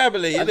fucking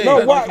family.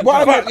 No,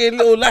 why fucking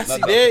little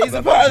lassie there? He's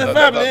a part of the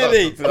family,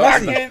 isn't he?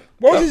 Lassie.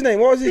 What was his name?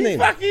 He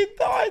fucking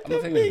died. I'm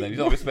not saying his name. You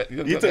don't respect.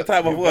 You took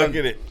time off work,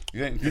 innit?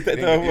 You took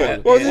time off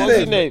work. What was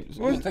his name?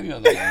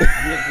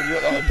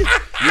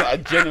 You are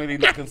genuinely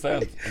not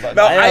concerned.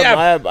 No, I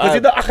am.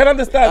 I can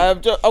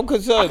understand. I'm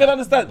concerned. I can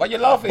understand. Why you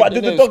laughing? But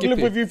did the dog live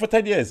with you for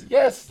 10 years?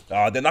 Yes.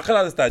 Then I can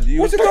understand.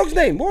 What's the dog's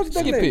name? What was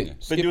the dog's name?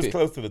 But you was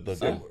close to the dog.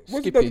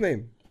 What's the dog's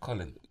name?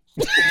 Colin.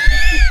 That's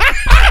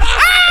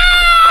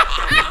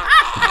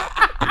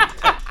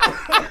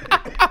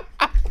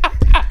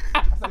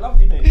a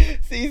lovely name.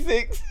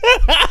 C6.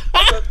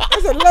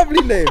 That's a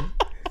lovely name.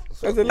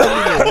 That's a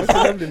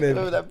lovely name.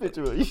 Remember that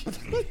picture of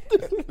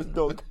the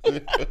dog?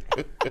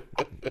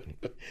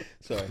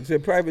 Sorry. You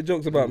said private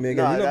jokes about me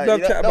again. You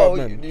don't chat about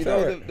man.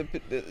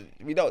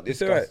 We don't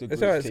discuss the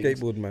it's alright,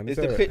 skateboard man. It's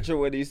the picture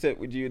when he sent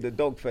with you the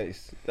dog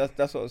face.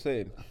 That's what I'm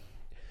saying.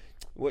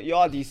 What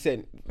Yardy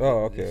sent.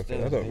 Oh, okay. I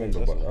don't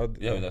remember, but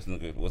that's not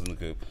good. Wasn't a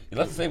group. You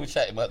like to say we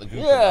chat about the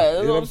group. Yeah,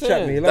 that's what I'm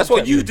saying. That's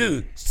what you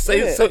do.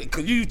 Say so.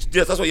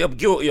 That's what you're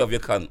guilty of. You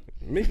cunt.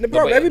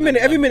 Bro, every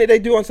minute they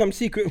do on some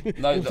secret.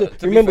 No, to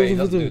be fair, he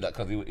doesn't do that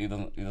because he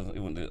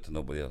wouldn't do it to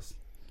nobody else.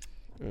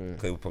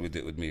 He would probably do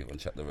it with me and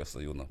chat the rest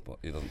of you know, but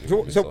he doesn't do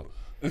it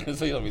with me,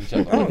 so you don't really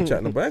chat. I don't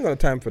chat, no, but I ain't got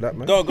time for that,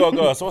 man. Go.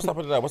 So what's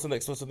happening now? What's the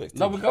next?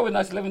 No, we're going.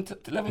 That's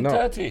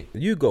 11:30.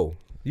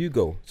 You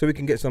go, so we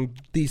can get some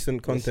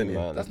decent content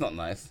in. That's not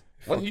nice.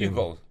 Why don't you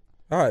go?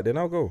 All right, then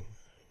I'll go.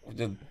 With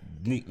your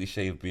neatly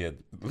shaved beard.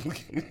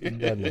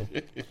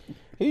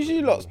 Who's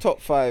your lot's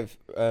top 5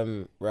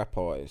 rap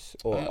artists?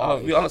 Or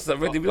be honest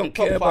already, we don't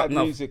care about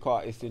music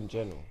artists in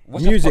general.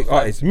 Music.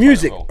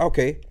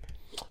 Okay.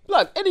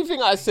 Like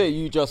anything I say,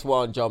 you just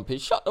want to jump in.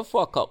 Shut the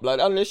fuck up, like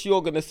unless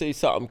you're gonna say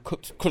something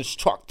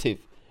constructive.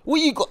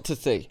 What you got to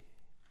say?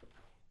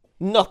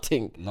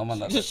 Nothing. No,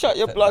 man, just shut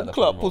your blood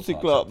clot, pussy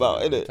clot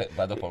about, innit?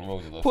 Bad up on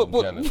roads, put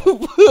your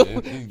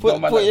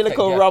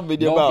little rum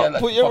in your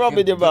mouth. Put your rum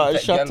in your mouth and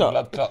shut up.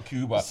 Blood clot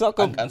Cuba. Suck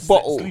a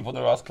bottle. Sleep on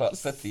the ass clot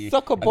city.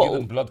 Suck a bottle. Give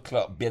them blood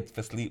clot bed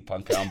for sleep.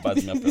 Punk and bad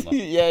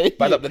me. Yeah.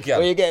 Bad up the girl.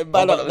 Well, you're getting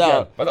bad up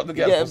now. Bad up the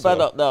girl. Getting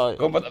bad up now.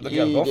 Go bad up the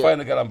girl. Go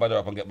find the girl and bad her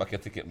up and get back your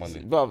ticket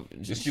money. I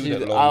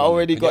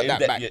already got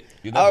that back. I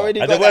already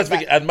got that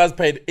back. And man's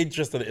paid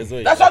interest on it as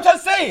well. That's what I'm trying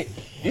to say.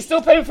 He's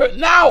still paying for it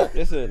now.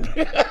 Listen,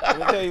 let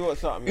me tell you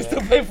what's something. He's still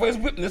paying for his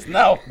witness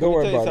now. Don't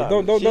worry about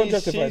it. Don't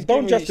justify it.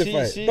 Don't justify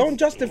it. Don't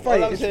justify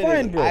it. It's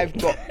fine, bro. I've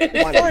got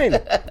it's fine.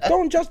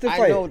 Don't justify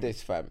it. I know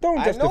this, fam.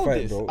 Don't justify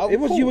it, bro. It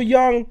was you were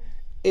young.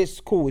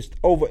 It's cool. It's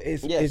over.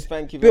 It's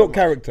thank you built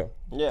character.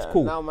 Yeah, it's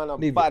cool. Now, man,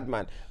 I'm a bad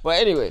man.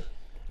 But anyway,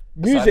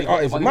 music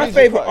artist. My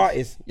favorite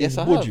artist is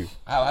Buju.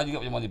 How do you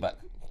get your money back?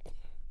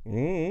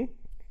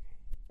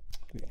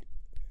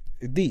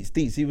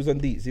 Deets. He was on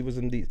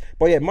Deets.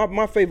 But yeah,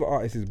 my favorite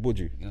artist is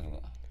Buju.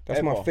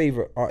 That's my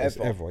favorite artist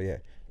ever. Yeah.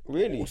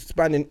 Really?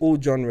 Spanning all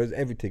genres,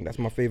 everything. That's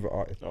my favorite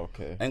artist.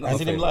 Okay. Have you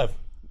seen him live?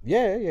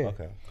 Yeah.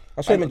 Okay.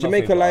 I saw him in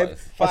Jamaica live.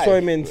 I saw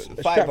him in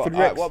Stratford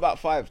Rex. What about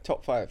 5?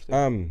 Top 5?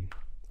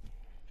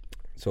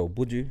 So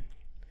Buju.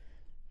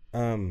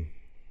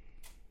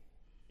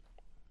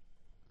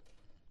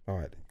 All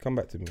right, come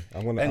back to me.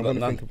 I'm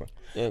gonna think about.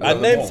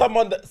 And name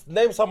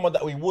someone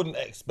that we wouldn't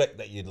expect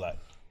that you'd like.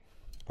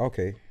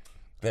 Okay.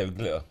 David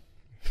Glitter.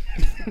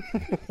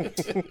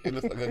 He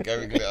looks like a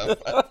Gary Glitter.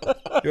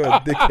 You're a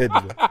dickhead.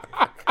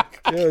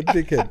 You're a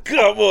dickhead.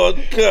 Come on.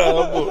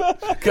 You're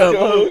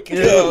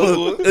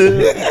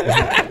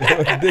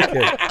a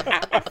dickhead.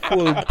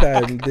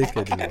 Full-time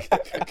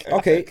dickhead.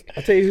 Okay,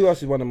 I'll tell you who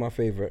else is one of my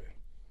favorite.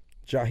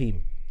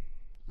 Jaheim.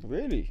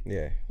 Really?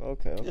 Yeah.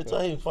 Okay. Yeah,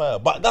 Jaheim fire.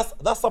 But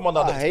that's someone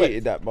that I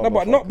hated that.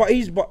 But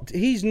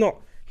he's not.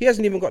 He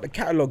hasn't even got the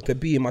catalogue to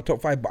be in my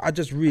top 5, but I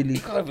just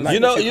really like, you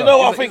know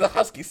I think he's a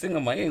husky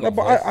singer, man.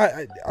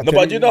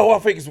 But you know who I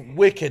think is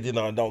wicked,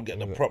 and don't get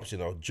the props,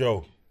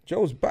 Joe.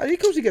 Joe's, but he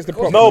goes, he gets the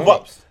problem. No, man.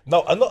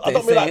 but I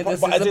don't mean like,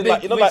 this but is as a in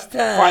like, big like rich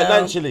town.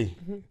 financially.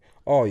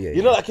 Oh yeah,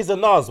 You know, like he's a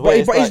Nas. but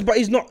he's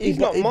like, not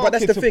but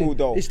that's the thing.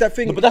 though. It's that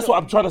thing. No, but that's what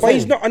I'm trying to But say.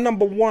 he's not a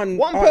number one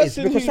One artist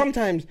person because who-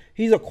 sometimes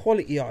he's a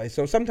quality artist.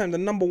 So sometimes the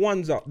number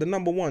ones are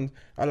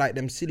like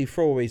them silly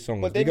throwaway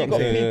songs. But then you get got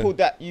what I'm saying? people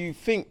that you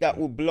think that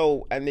will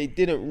blow and they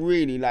didn't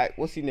really like.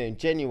 What's his name?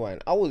 Genuine.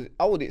 I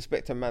would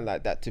expect a man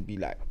like that to be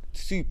like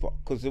super,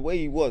 because the way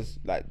he was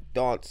like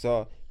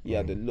dancer, he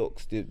had the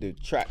looks, the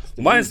tracks.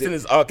 The Mine music. still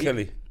is R.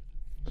 Kelly.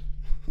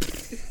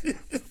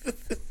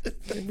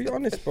 Be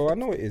honest, bro. I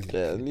know it is. Yeah,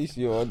 at least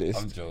you're honest.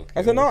 I'm joking.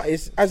 As an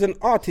artist,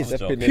 I'm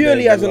joking.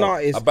 purely as an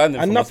artist, I banned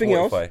him and from nothing my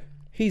else, Spotify.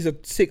 he's a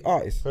sick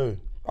artist. Who?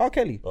 R.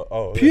 Kelly.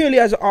 Yeah. Purely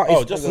as an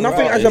artist, just as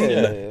nothing an as artist,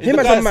 a yeah. him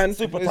The as a guy's man.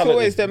 super It's talented,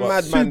 always them but-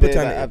 madman super there that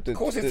talented. have the. Of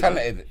course he's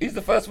talented. He's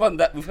the first one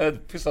that we've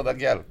heard piss on a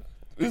girl.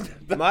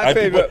 My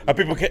favorite. And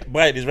people kept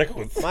buying his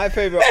records. My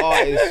favorite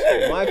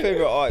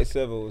artist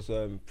ever was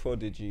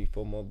Prodigy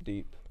from Mobb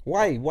Deep,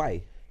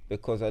 Why?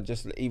 because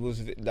he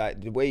was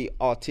like the way he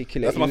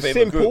articulated. That's my He was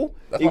favourite simple. group.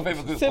 That's He my was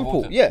favourite group of Simple,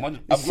 all time. yeah. I grew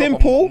It's up on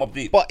simple, Mobb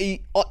Deep. but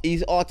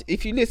he's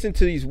if you listen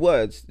to his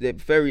words,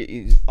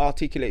 he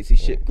articulates his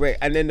shit great.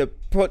 And then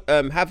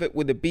have it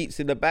with the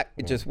beats in the back,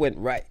 it just went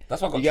right.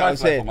 That's why I got You get what I'm Trife Life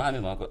saying? for my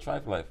hand, I got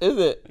Trife Life. Is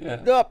it?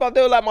 Yeah. No, but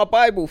they were like my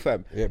Bible,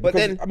 fam. Yeah, but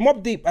because then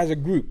Mobb Deep as a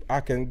group,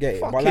 I can get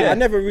it, Fuck but like, yeah. I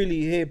never really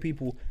hear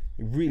people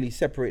really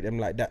separate them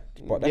like that.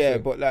 But that's yeah,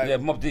 but like Yeah,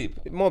 Mobb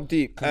Deep. Mobb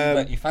Deep.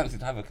 Because you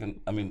fancied Havoc and,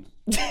 I mean...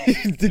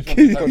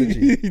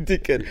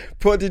 Dickhead.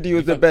 Prodigy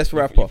was the best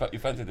rapper. You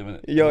fancied him,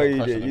 innit? Yo, You you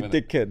got a crush did, on you him,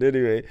 innit? dickhead.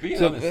 Anyway, Be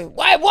so honest.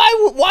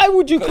 why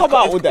would you come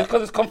out with that?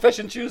 Because it's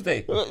Confession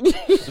Tuesday.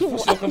 It's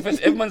pussy or confession.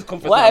 Everyone's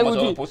confessing Why how much would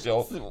of you- a pussy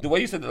or- The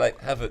way you said it, like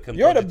Havoc and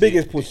you're the Prodigy.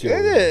 biggest pussy. Is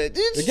it?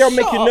 The girl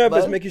make Shut you up,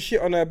 nervous, man. make you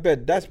shit on her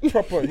bed. That's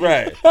proper.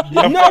 Right.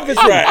 Nervous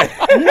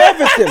him.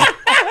 Nervous him.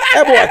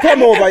 Hey boy,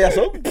 come over here,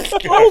 son.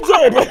 Oh,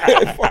 sorry, bro.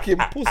 Fucking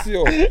pussy.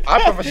 I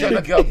prefer shut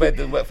a girl bed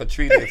than work for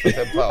 3 days for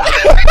 £10.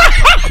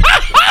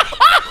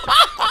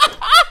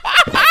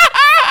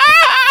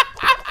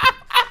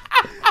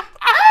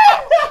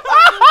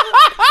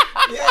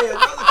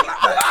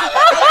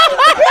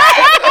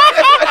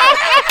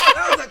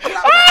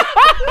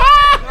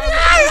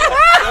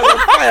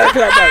 Fire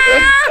clap back.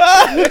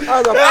 That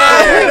was a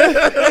fire.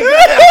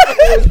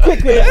 It was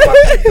quick with it.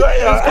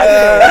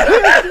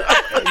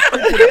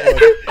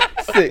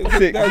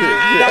 Sick.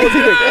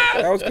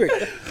 That was quick.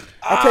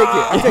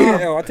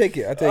 I take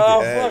it.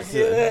 Oh, fuck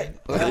it.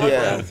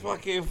 Yeah. That's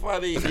fucking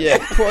funny. Yeah,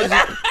 Prodigy.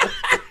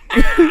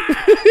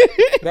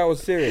 That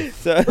was serious.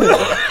 So,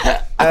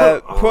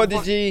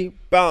 Prodigy,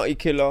 Bounty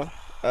Killer,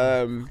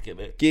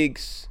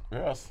 Gigs.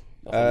 Yes.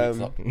 That's a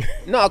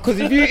mix-up. No, because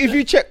if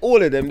you check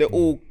all of them, they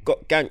all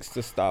got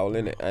gangster style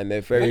in it, and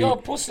they're very They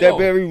got pussy, they're though.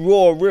 very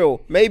raw,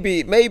 real.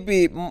 Maybe. But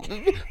man,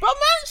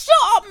 shut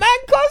up, man,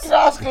 cuz.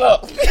 Rascal.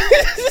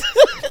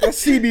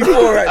 That's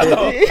CB4 right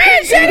there.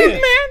 Man, shut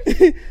up,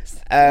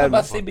 man.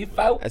 That's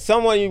CB4. And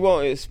someone you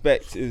won't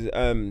expect is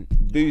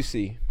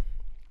Boosie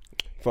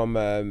from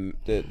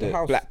the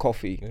House. Black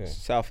Coffee, Yeah.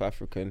 South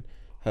African.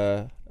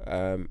 Her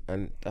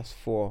and that's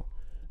 4,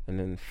 and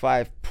then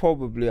 5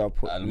 probably I'll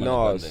put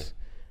Alamana Nas Grande.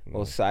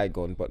 or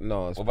Saigon, but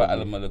Nas. What about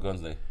probably. Alamana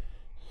Grande?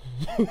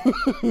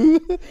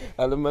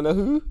 Alamana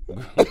who?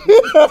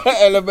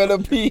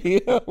 Alamana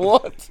P.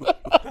 What?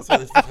 That's why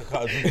this fucking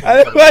cut is-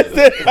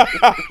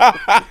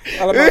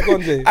 Alabama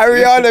Conte.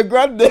 Ariana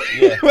Grande.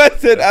 Yeah. I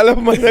said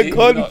Alamana You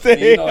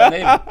Conte. know her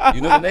name.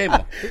 You know the name.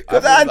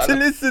 Because I had to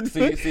listen.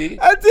 See?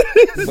 I had to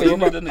listen. But you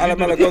know the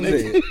Alabama name. Conte.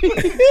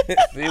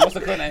 See, what's the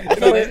name? What's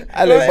the name?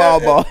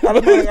 Alabama. What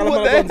Alabama the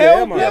Conte, hell?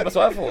 yeah, man. Yeah, that's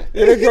what I thought.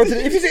 Yeah, let's go to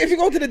the, if you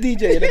go to the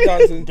DJ and the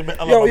dance and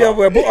Alabama.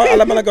 we're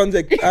Alabama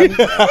Gonzeg,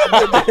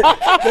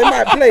 they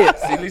might play it.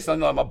 See, at least I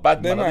know I'm a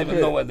bad man. I might don't even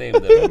play know it. her name.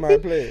 They Though.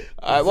 might play it.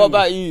 Alright, what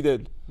about you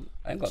then?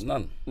 I ain't got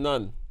none.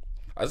 None.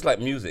 I just like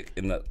music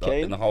in the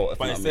Okay. in the whole. if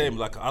But you know it's what I mean. same,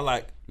 like I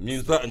like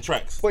certain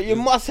tracks. But you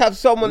must have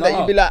someone that No,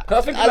 you'd be like,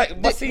 'cause I think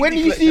like my CD when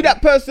you see collection,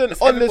 that person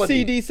it's on the everybody.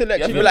 CD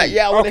selection, Yeah, you'd be like,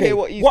 yeah, I want to Okay, hear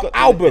what he's what got.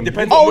 album? It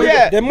depends Oh on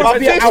yeah, There must my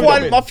be an fifth album.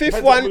 one, my fifth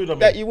Depends what one mood I'm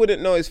that in. you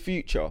wouldn't know is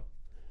Future.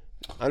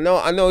 I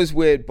know it's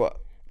weird, but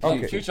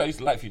Okay. Future, I used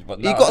to like Future, but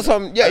He now got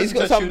some- yeah, I he's listened got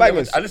to a some tune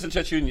bangers. I listened to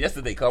a tune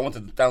yesterday because I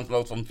wanted to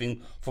download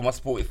something for my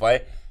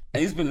Spotify,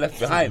 and he's been left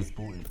behind.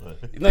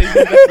 No, he's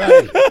been left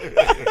behind.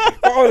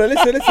 Oh, hold on,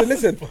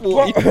 listen.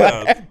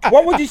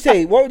 What would you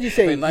say? What would you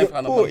say? Pay £9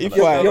 a month for that.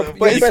 Spotify.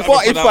 But it's best-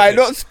 Spotify,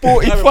 not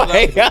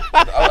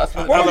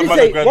Spotify. What would you Alabama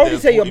say? Grande What would you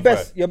say and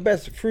your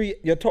best three,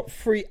 your top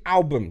 3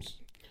 albums?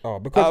 Oh,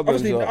 because Albums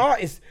obviously the are-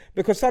 artists,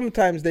 because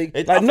sometimes they I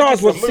like think Nas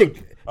it's was the mood.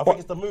 sick. I think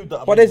it's the mood that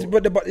I'm But there's in.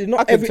 but I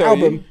not can every tell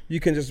album you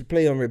can just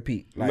play on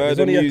repeat. Like there's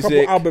Murder only a couple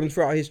Music. albums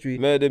throughout history.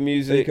 Murder you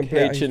Music, can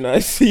play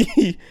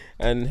HNIC,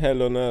 and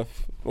Hell on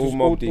Earth. All Just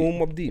Mobb Deep. all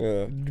Mobb Deep.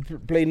 Yeah.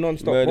 Play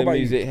non-stop. What Murder about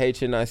Music,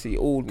 HNIC,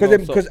 all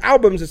Because non-stop.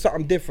 albums are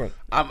something different.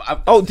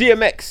 Oh,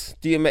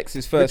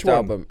 DMX's first Which one?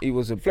 album. He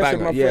was a Flesh of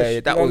banger. my Yeah, flesh. yeah,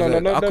 that no,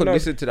 was. no, I could no.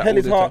 listen to that Hell all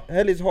is the hot. time.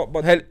 Hell is hot,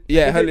 but Hell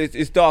is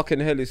it's dark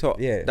and Hell is hot.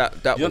 Yeah. that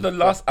You know was the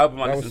last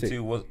album I that was listened sick.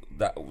 to was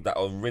that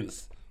on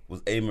Rinse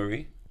was A.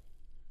 Marie.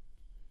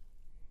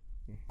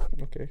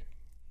 Okay.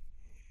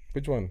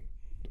 Which one?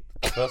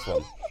 First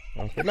one.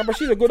 Okay. No, but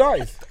she's a good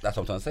artist. That's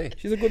what I'm trying to say.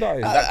 She's a good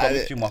artist. That got me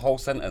through my whole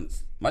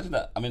sentence. Imagine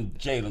that. I'm in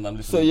jail and I'm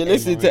listening. So you're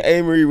listening to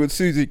A-Marie with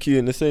Suzuki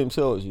in the same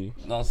cell as you?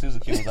 No,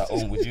 Suzuki was at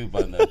home with you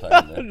by that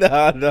time.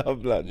 No,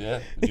 blood. Yeah,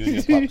 you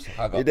and your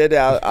pops. You did it.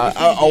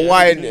 I'll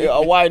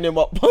wind him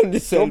up on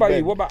this. What about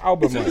you? What about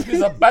album, man?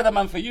 He's a better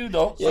man for you,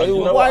 though. Yeah, you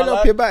wind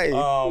up your body.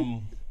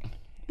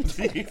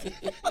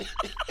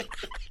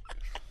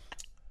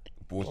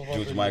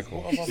 George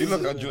Michael. You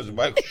look at George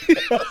Michael.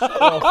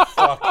 Oh,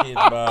 fucking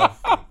man.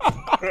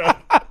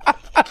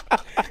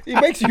 He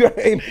makes you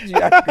angry.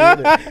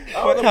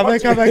 Come on,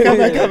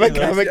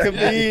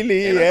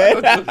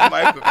 chameleon.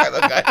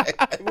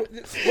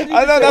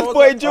 I know that's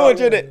Boy George,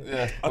 isn't it?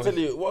 Yeah. I'll tell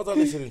you, what was I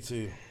listening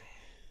to?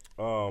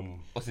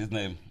 What's his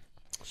name?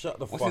 Shut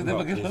the What's fuck his name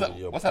up, again?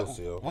 Disney, What's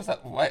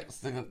that white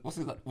singer? What's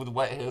his with the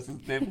white hair? What's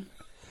his name?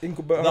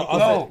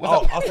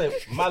 I'll say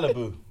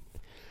Malibu.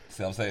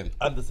 See what I'm saying?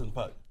 Anderson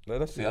 .Paak. No,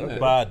 that's See, okay.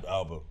 Bad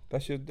album.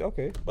 That's your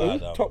okay. Bad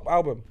album. Top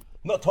album.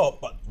 Not top,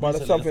 but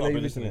that's something that I've you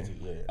been listen listening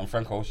to. Yeah. I'm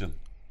Frank Ocean.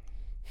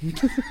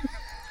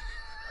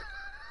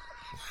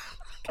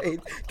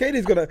 Kane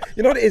is gonna,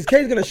 you know what it is?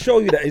 Kane's gonna show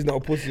you that he's not a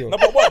pussy. No,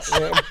 but watch.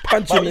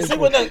 Punching But you see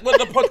when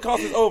the podcast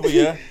is over,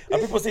 yeah,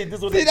 and people say this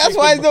was. See, that's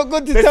why it's not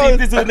good to they tell. say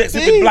this was next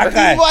week with black eye.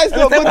 This is why it's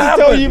not good to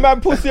tell you, man,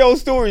 pussy hole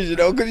stories, you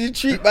know, because you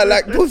treat man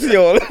like pussy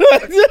hole.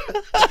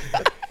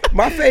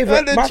 My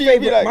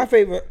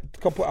favorite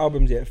couple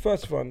albums, yeah.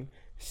 First one,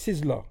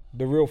 Sizzler,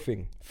 The Real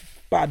Thing,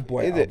 Bad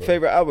Boy. Is album. it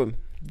favorite album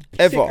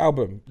Sick ever?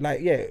 album,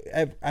 like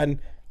and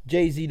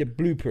Jay-Z, The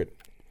Blueprint.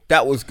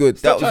 That was good.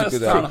 That Trying was to a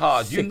good sound album.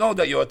 hard. You know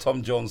that you're a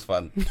Tom Jones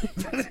fan. The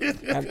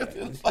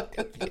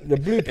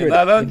Blueprint.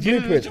 I The don't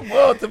use Blueprint. your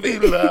world to be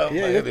love.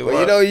 Yeah, man. But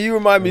you know, you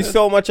remind me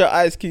so much of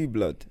Ice Cube,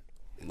 blood.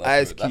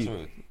 Ice That's Cube.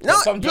 rude. No,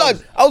 Tom blood.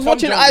 Jones- I was Tom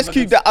watching Jones Ice is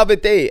Cube like the other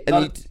day, and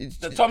No, it's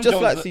the Tom just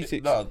Jones, like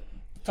C6. No,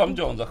 Tom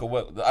Jones like a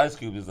work. The Ice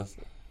Cube is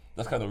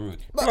that's kind of rude.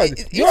 But Bro,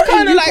 it's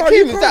kind of like him.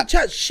 You Is can't that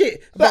chat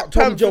shit about that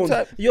Tom panther Jones.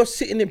 type? You're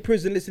sitting in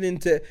prison listening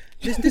to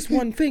this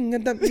one thing,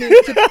 and that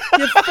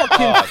you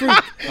fucking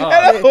freak.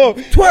 Hello.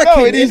 Twerking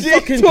No, in it is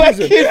fucking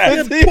twerking. prison. You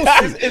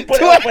pussy. Put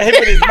that for him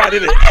and his man,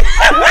 innit?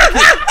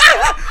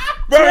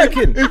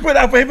 Twerking. He put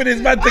that for him and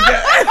his man to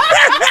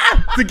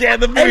get in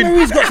the mood.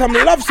 Emery's got some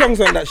love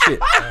songs on that shit.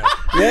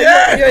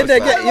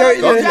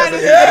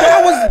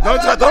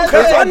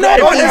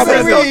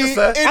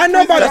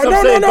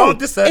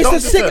 Don't It's a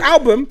sick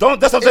album.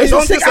 That's what I'm saying. It's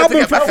a sick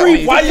album for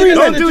free. Why you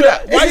don't do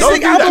that? It's a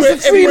sick album for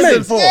free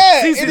men.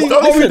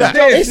 Don't do that.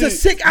 It's a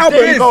sick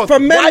album for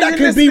men that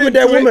can be with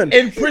their woman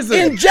in prison.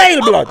 in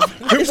jail, blood.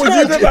 It's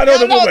not That's what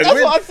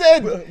I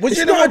said.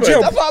 It's not a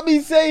jail. That's what I've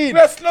been saying.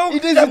 slow He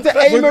listens to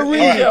A-Marie.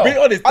 Be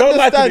honest, don't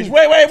lie to me. Understand.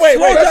 Wait.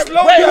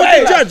 You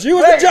was the judge. You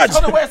was the judge.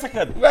 Hold on, wait a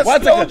second. We're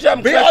One slow second.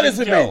 jam Be clash honest in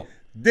with me. jail.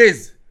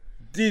 Diz,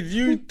 did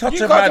you touch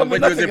You a can't tell man me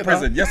when you was nothing, in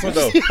prison? you know. Yes or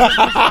no?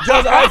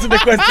 Just answer the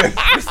question.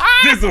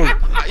 Dizzle, You I'm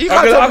can't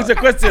gonna tell ask me- the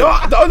question.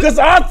 Don't- Just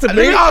answer Let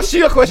me me. ask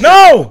you a question.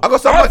 No! I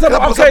got someone. Answer, Can I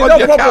put okay, some on no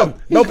your problem.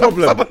 account? No Can I put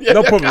some problem. on your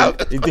No problem.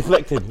 account? He's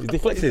deflecting. He's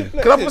deflecting.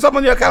 Can I put some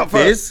on your account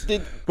first?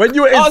 Diz, when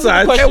you were Answer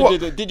the inside,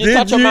 question, did you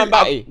touch a man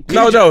batty?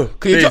 No.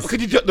 Could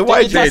you drop the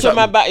white Did you touch a jail?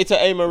 man batty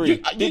to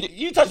A-Marie?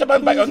 You touched a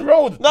man back on the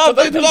road. No, So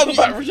don't no, put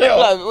back for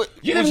jail.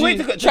 You didn't wait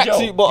to get to jail.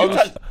 tracksuit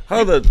bottoms.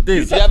 hold on,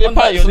 Diz. You have your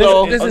pants,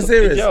 no. This is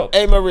serious.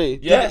 A-Marie.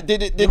 Yeah. Did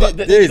Did he give head?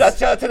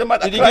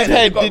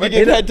 Did he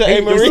give head to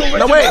A-Marie?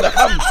 No, wait.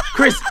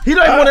 Chris, he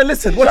don't even want to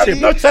listen. Watch him.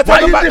 No, tell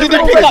him about Did the he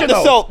real pick up the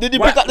original. soap? Did he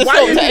pick up the Why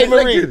soap you to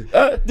A-Marie?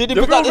 deflected? Did he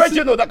The pick real up the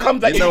original that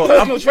comes at You know,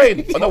 personal train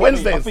on the I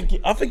Wednesdays. think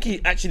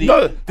he actually.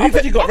 No, I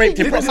think he got raped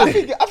in I prison.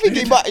 think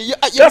he might.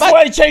 That's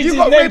why he changed You his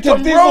got name raped to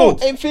on Dizzle.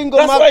 road. Ain't finger,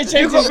 That's man. why he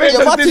changed his name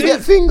You're to about to get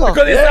Dizzle. finger.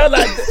 Because it sound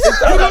like. You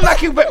look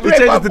like you He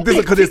changed it to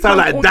Dizzle because it sound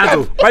like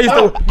Dazzle. Why you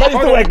still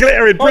wear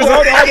glitter in prison?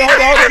 Hold on.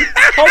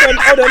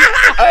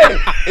 Hey,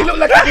 it looked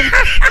like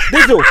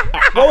Dizzle.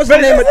 What was the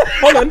name of?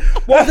 Hold on.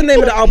 What was the name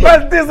of the album?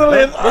 Dizzle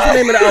in. What's the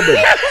name of the album?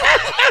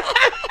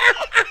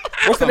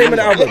 What's the name of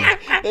the album?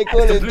 They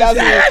call it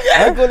Dazzle.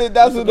 They call it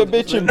Dazzle the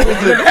bitch in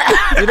prison.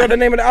 You know what the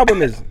name of the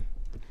album is?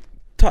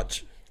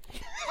 Touch.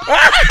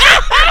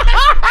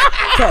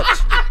 Touch.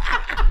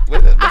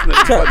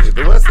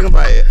 the worst thing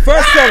about it.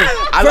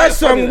 First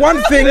song,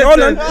 one thing. Hold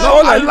on.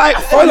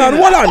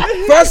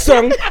 First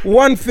song,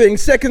 one thing.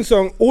 Second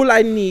song, all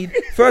I need.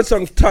 First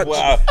song, touch.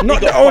 Wow.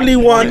 Not the only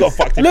one. got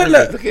fucked in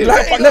Look,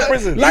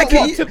 prison.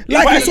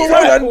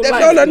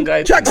 hold on.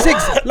 Track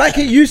 6, like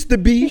it used to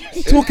be.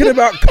 Talking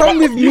about come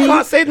with me.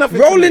 can't say nothing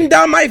to Rolling me.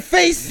 down my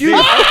face. Can we You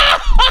go?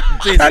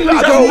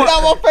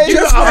 got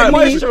Just like me.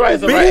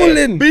 moisturizer, right?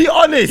 Rolling. Be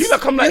honest. You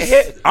look, I'm like,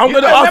 here. I'm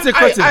gonna ask you a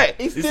question.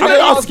 He's I'm gonna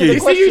ask you. You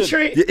see you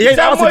treat. He ain't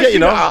answered yet, you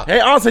know. He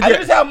ain't answered I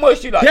didn't yet. say how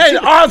moist you like. He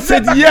ain't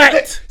answered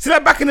yet. See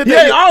that back in the He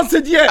day? ain't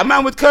answered yet. A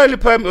man with curly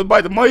perm would buy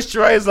the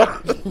moisturizer.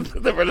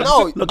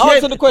 No, Look, he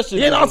answer ain't- the question.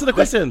 He ain't answered the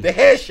question. The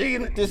hair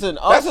sheen. Listen,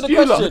 That's answer the you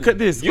lot. question. Look at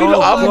this. You lot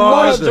are my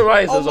God.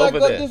 moisturizers Oh my over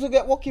God, there. this will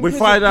get walking We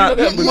prison. find out.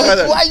 Why are you Did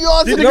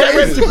answering he the get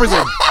raped in question?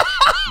 prison?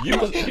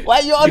 Why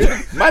are you on?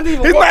 Man,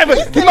 even He's not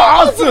even. He's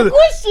not answering.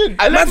 Question.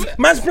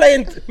 Man's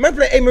playing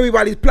A-Marie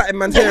while he's plaiting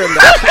man's hair and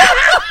that.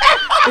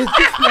 Is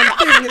this man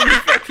thing in this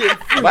fucking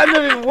Man,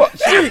 never even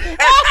watch.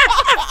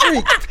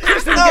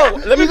 No,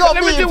 Let me in do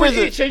with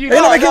prison. each of you. Hey,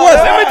 not make it worse.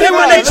 Let me do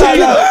what they cheat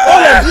you.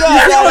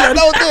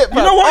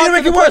 You know what? You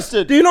make it worse.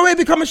 Do you know where he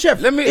become a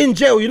chef? Let me- In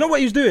jail. You know what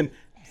he's doing?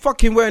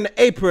 Fucking wearing an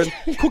apron,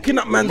 cooking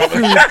up man's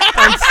food,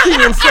 and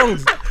singing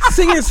songs,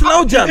 singing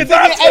slow jam. Is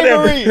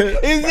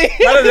it?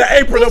 None of the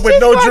apron up with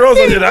no drills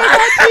on you.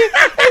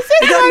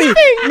 You got me?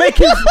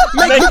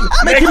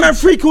 Making man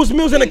 3 course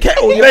meals in a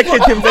kettle.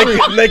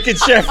 Naked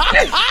chef.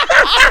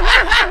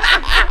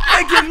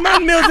 Making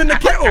man meals in the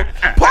kettle.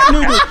 Pot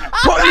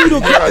noodle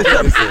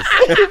kettle.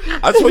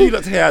 I just want you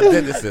lot to hear how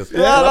dead this is.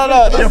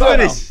 No. You're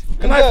finished.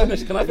 Can I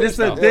finish?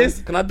 Listen, now?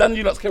 this. Can I done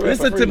you lot's career?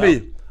 Listen for to free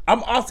me.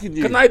 I'm asking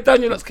you. Now? Can I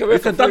done you lot's career? You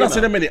for can free done us now?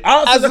 in a minute.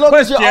 Answer As the long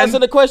as you question. answer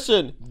the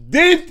question.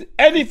 Did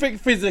anything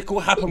physical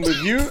happen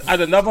with you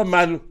and another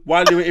man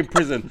while you were in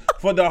prison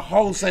for the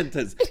whole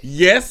sentence?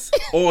 Yes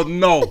or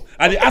no?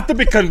 And it has to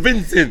be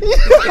convincing.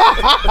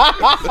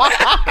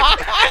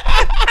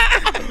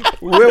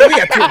 Where we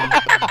at?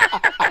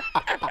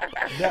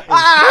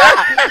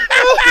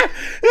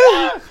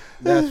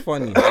 That's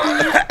funny.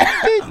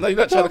 No, you're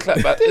not trying to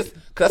clap back.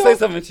 Can I say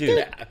something to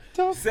you?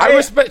 I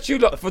respect you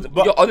lot for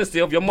your honesty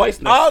of your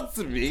moistness.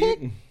 Answer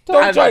me.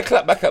 Don't try to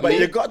clap back at But me.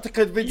 you got to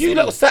convince You me.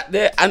 lot sat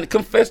there and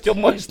confessed your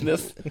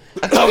moistness.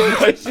 And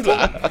I'm moist. You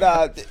lot.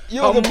 Nah,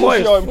 you was I'm a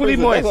moist, pussy in fully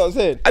prison. moist. That's what I'm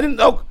saying. I didn't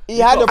know. He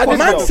had a I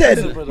didn't pussy.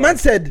 know. Man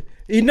said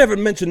he never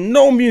mentioned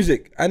no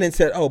music, and then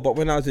said, "Oh, but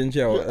when I was in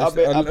jail, I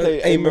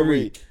played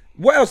A-Marie."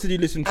 What else did you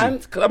listen to?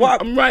 And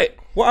I'm right.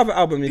 What other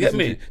album did you Get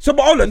listen me? to? So,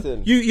 but hold on,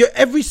 Listen. you're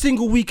every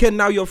single weekend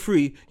now you're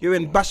free. You're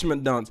in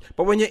bashment dance,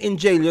 but when you're in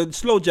jail, you're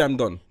slow jammed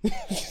on.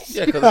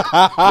 Yeah, because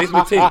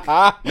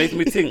makes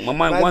me think. My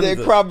mind Man, they're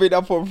wanders. crabbing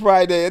up on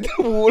Friday at the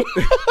wall.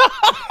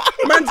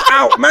 Man's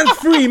out, man's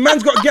free,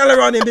 man's got gal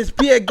around him. This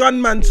Pierre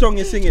Gunman song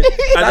is singing.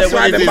 That's then when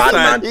why he's the inside-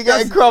 bad man. He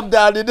getting crumbed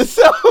down in the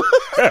cell.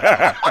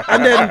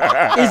 And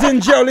then he's in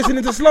jail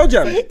listening to slow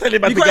jam. Tell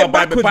him You to got go it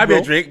backwards, buy me a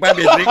bro. drink. Buy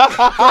me a drink.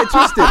 Got it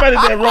twisted. Man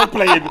in there role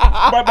playing.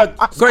 Got it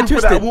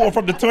twisted. That water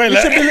from the toilet.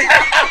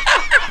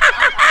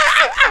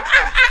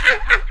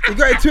 You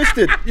got it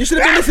twisted. You should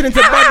have been listening to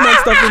bad man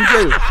stuff in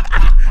jail.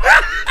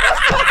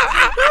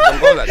 Don't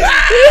go like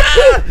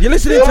that. You're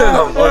listening to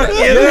bad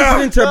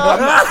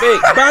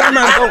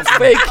man. I don't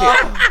fake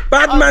it.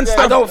 Bad man stuff.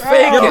 I don't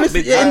fake You're it.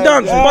 listening- Big you're in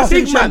man. dance,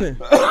 busting Big man.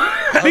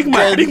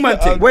 champagne. Big man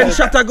thing. When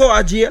Shatta go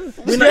to jail,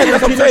 we're not That's what I'm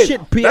talking saying.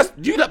 shit, P. That's,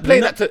 you not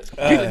playing that to.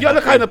 You're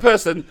the kind of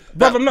person.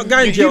 Bruv, I'm not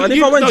going to jail, and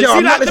if I went no, jail, see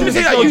I'm that, not let me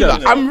listening say to that. slow You jam.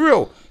 lot, I'm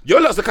real. You're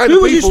not the kind Who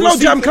of was you people. slow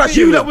jam clashing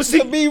You with? lot will see.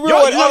 To be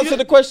real and answer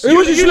the question. Who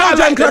was you slow lot jam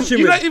like them. clashing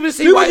You with? don't even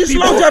see Who white was you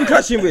people. slow jam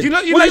clashing with? You Was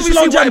don't you even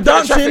slow see jam white people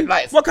at traffic dancing?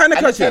 lights What kind of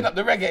and clashing? turn up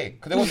the reggae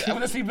because they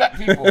want to see black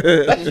people.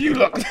 That's you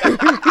lot.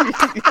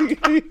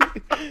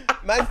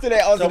 Man, still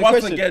ain't answer So the once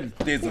question. again,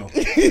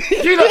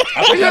 Dizzle. You lot.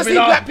 When you see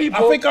black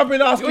people. I think I've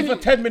been asking for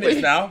 10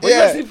 minutes now.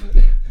 Yeah.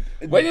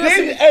 When you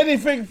Did see.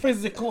 anything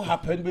physical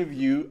happen with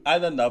you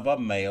and another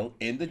male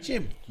in the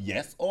gym?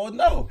 Yes or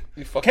no?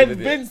 You fucking idiot.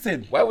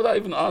 Convincing. Why would I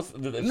even answer?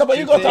 No, but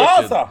you got to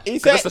answer. He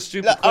That's said, a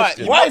stupid look, all right,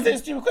 question. Why is it a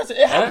stupid question?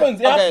 It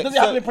happens. Okay, Does it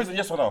happen in prison?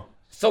 Yes or no?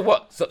 So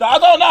what? So, I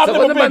don't know. I've so never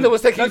when the man been. that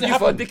was taking Does it you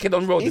for a happen? dickhead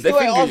on road, He did they still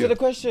ain't finger answer you? the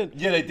question.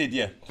 Yeah, they did,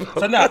 yeah.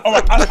 So now, all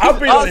right, I'll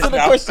be honest Answer the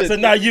now. question. So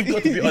now you've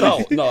got to be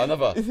honest. No,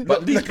 never.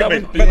 But these Look at me.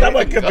 But that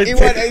one He convincing.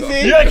 went,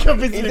 see? You ain't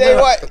convincing He me. say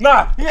what?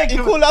 Nah, he ain't He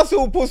convincing. called us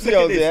all pussy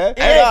hoes, yeah?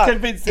 He ain't Nah.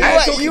 convincing.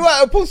 You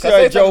weren't a pussy Can I say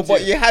hole, Joe, something to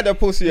but you? you had a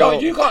pussy No,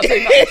 hole. you can't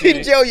say nothing to me.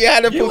 In jail, you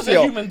had a You was pussy a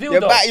hole. human dildo.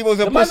 Your batty was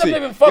a The man pussy. that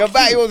live in fuck Your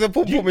batty you. was a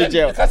pum-pum in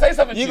jail. Can I say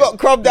something to You you? got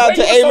crubbed down The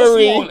to way you were so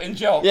small A-Marie. in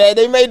jail. Yeah,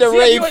 they made a See,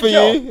 rave you for in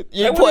jail. you. They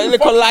You wouldn't put a even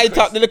little fuck you, light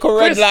up, the little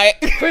red Chris, light.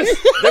 Chris,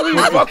 they wouldn't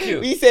even fuck you.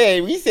 We say,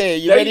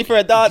 you They- ready for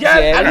a dance? Girl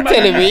Yeah, and you man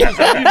telling me? use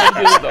a human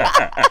dildo.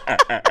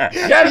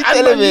 Girl and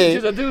telling man me?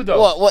 use a dildo.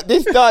 What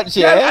this dance?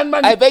 Girl Yeah, and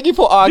man- I beg you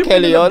put R. You been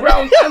Kelly in the on.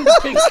 brown and the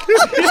pink.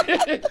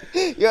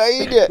 You're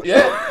an idiot.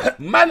 Yeah,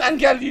 man and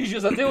girl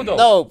use a dildo.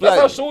 No, that's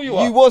how like, sure you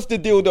are. you was the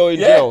dildo in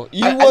Yeah. jail.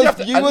 You And was have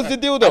to- you was the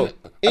dildo. and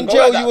In go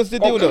jail, like you that. was the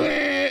Go,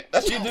 dildo.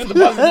 That's you doing the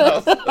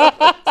buzzing.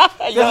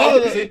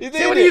 You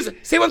See when he use,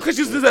 see when Chris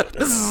uses the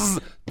bzzz,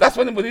 that's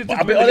when he's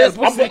I'll be honest,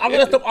 I'm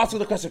gonna stop asking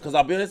the question because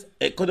I'll be honest,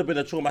 it could have been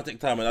a traumatic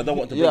time and I don't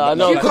want to bring Yeah, I back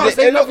know. You that. can't It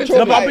say looked nothing to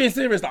No, but I'm me. being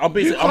serious. I'm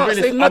You can't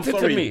say sorry. nothing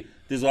to me.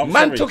 I'm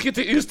Man sorry. took you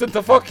to Houston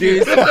to fuck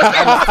you.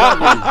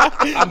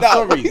 I'm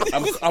sorry.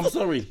 I'm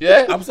sorry.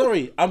 Yeah? I'm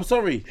sorry.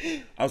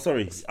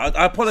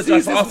 I apologize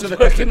Jesus for asking the is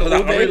question because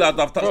working I all realised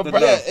day. I've touched the Bro,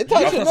 nerve. yeah, it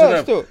touched I've your touched the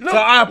nerves nerve. too. So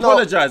I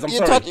apologize. I'm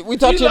sorry. We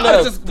touch your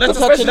nerves. Let's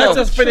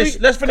just finish.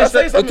 Let's finish. Can I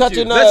say something touch to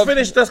you? your Let's nerve.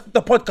 finish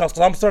the podcast because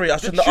I'm sorry. I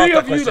shouldn't have three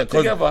asked that of you question lot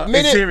together. because it's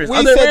Minute serious. we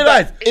I didn't said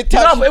realise. that it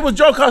touched- It was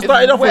joke I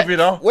started off with, you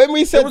know. When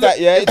we said that,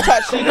 yeah, it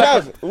touched your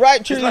nerve.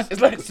 Right, truly.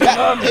 It's like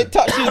tsunami. It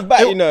touched his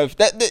batty nerve.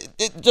 That just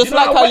You know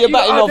like how how wet your you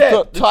lot batty are nerve there?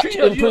 cannot touch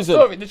in prison.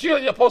 Sorry, the three of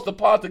you are supposed to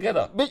par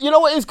together. But you know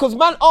what it is? Because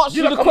man asked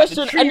you the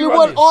question and you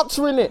weren't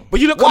answering it. But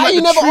you look why like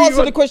you the never tree answered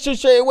run- the question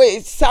straight away?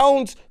 It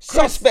sounds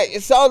suspect.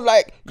 It sounds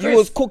like you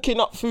was cooking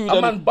up food.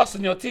 A man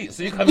busting your teeth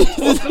so you can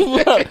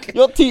talk.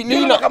 Your teeth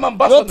lean look like a man up.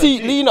 busting Your the teeth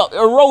teeth. lean up.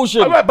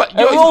 Erosion. Alright, but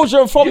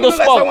Erosion from you the look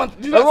like spunk. someone-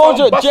 you look like someone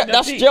Erosion. busting your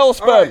That's teeth. gel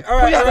sperm.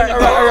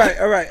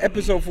 All right.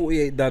 Episode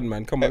 48 done,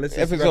 man. Come on, let's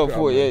just Episode wrap it up,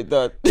 48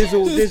 done. man.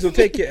 Dizzle,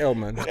 take your L,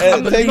 man. Take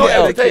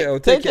it L.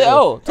 Take it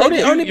L.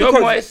 Only You're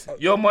because moist.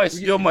 You're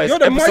You're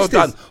the Episode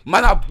done. moistest.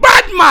 Man, a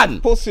bad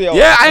man. Pussy out.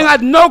 Yeah, I ain't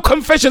had no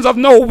confessions of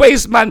no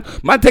waste, man.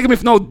 Man taking me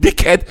for no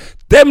dickhead.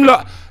 Them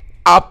lot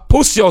are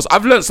pussies.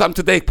 I've learned something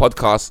today,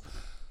 podcast,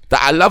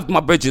 that I loved my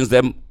bridgings,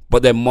 them,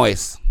 but they're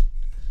moist.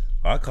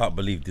 I can't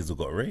believe Dizzle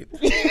got raped.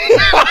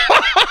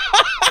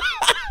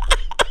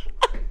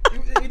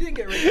 He didn't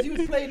get raped. He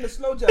was playing the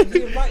slow jams.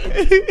 He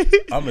invited.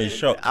 I'm in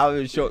shock. I'm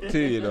in shock too,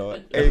 you know.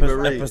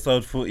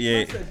 Episode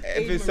 48.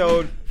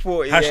 Episode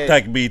 48.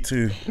 Hashtag me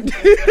too.